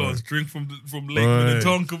 Told you, boy. Lance, drink from Lake Boy.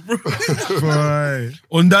 Minnetonka, bro. Boy.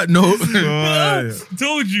 On that note, Boy.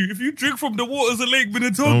 Told you, if you drink from the waters of Lake Don't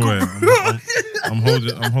Minnetonka, worry, bro.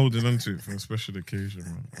 I'm holding on to it for a special occasion,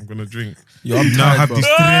 man. I'm gonna drink. Yo, I'm you now tired, have bro.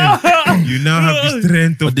 the strength. You now have the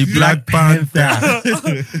strength of the the Black Panther.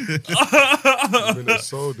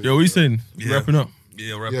 yo, what you saying? Yeah. Wrapping up.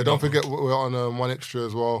 Yeah, wrap Yeah, it don't up. forget we're on One Extra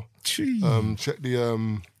as well. Check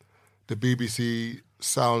the BBC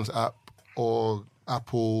Sounds app or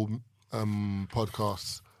Apple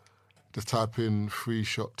podcasts. Just type in 3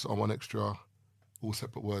 shots on One Extra, all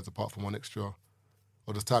separate words apart from One Extra,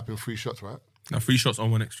 or just type in 3 shots, right? Now 3 shots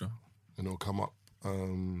on 1 extra. And it'll come up.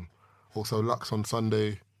 Also, Lux on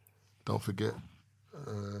Sunday. Don't forget.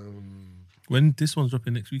 When this one's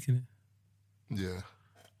dropping next week, innit? Yeah.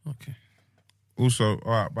 Okay. Also,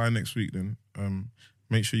 all right, by next week then,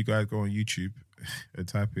 make sure you guys go on YouTube and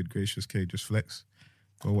type in Gracious K, just flex.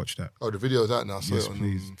 Go watch that. Oh, the video's out now. So Yes,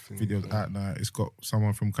 please. Video's out now. It's got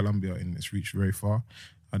someone from Colombia and it's reached very far.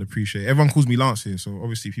 I'd appreciate it. Everyone calls me Lance here, so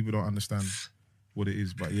obviously people don't understand what it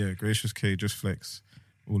is. But yeah, Gracious K, just flex,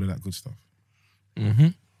 all of that good stuff.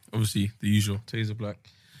 Obviously, the usual. Taser Black,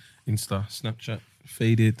 Insta, Snapchat,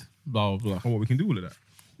 Faded, blah, blah, blah. Oh, what we can do all of that.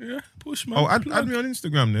 Yeah, push, man. Oh, add me on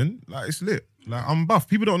Instagram then. Like, it's lit. Like, I'm buff.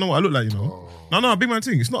 People don't know what I look like, you know. No, big man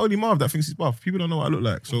thing. It's not only Marv that thinks he's buff. People don't know what I look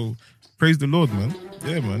like. So, praise the Lord, man.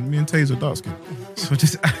 Yeah, man. Me and Taser dark skin. So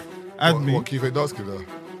just add me. What, Keith ain't dark skin though?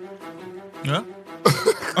 Yeah?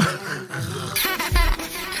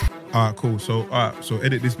 All right, cool. So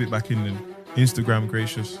edit this bit back in then. Instagram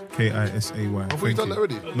Gracious, Kisay. I thought you done that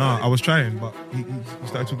already. Nah, I was trying, but he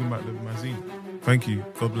started talking about the magazine. Thank you.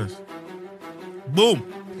 God bless. Boom.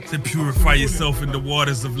 To purify yourself in the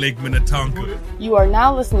waters of Lake Minnetonka. You are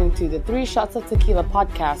now listening to the 3 Shots of Tequila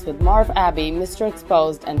podcast with Marv Abbey, Mr.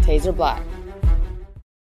 Exposed, and Taser Black.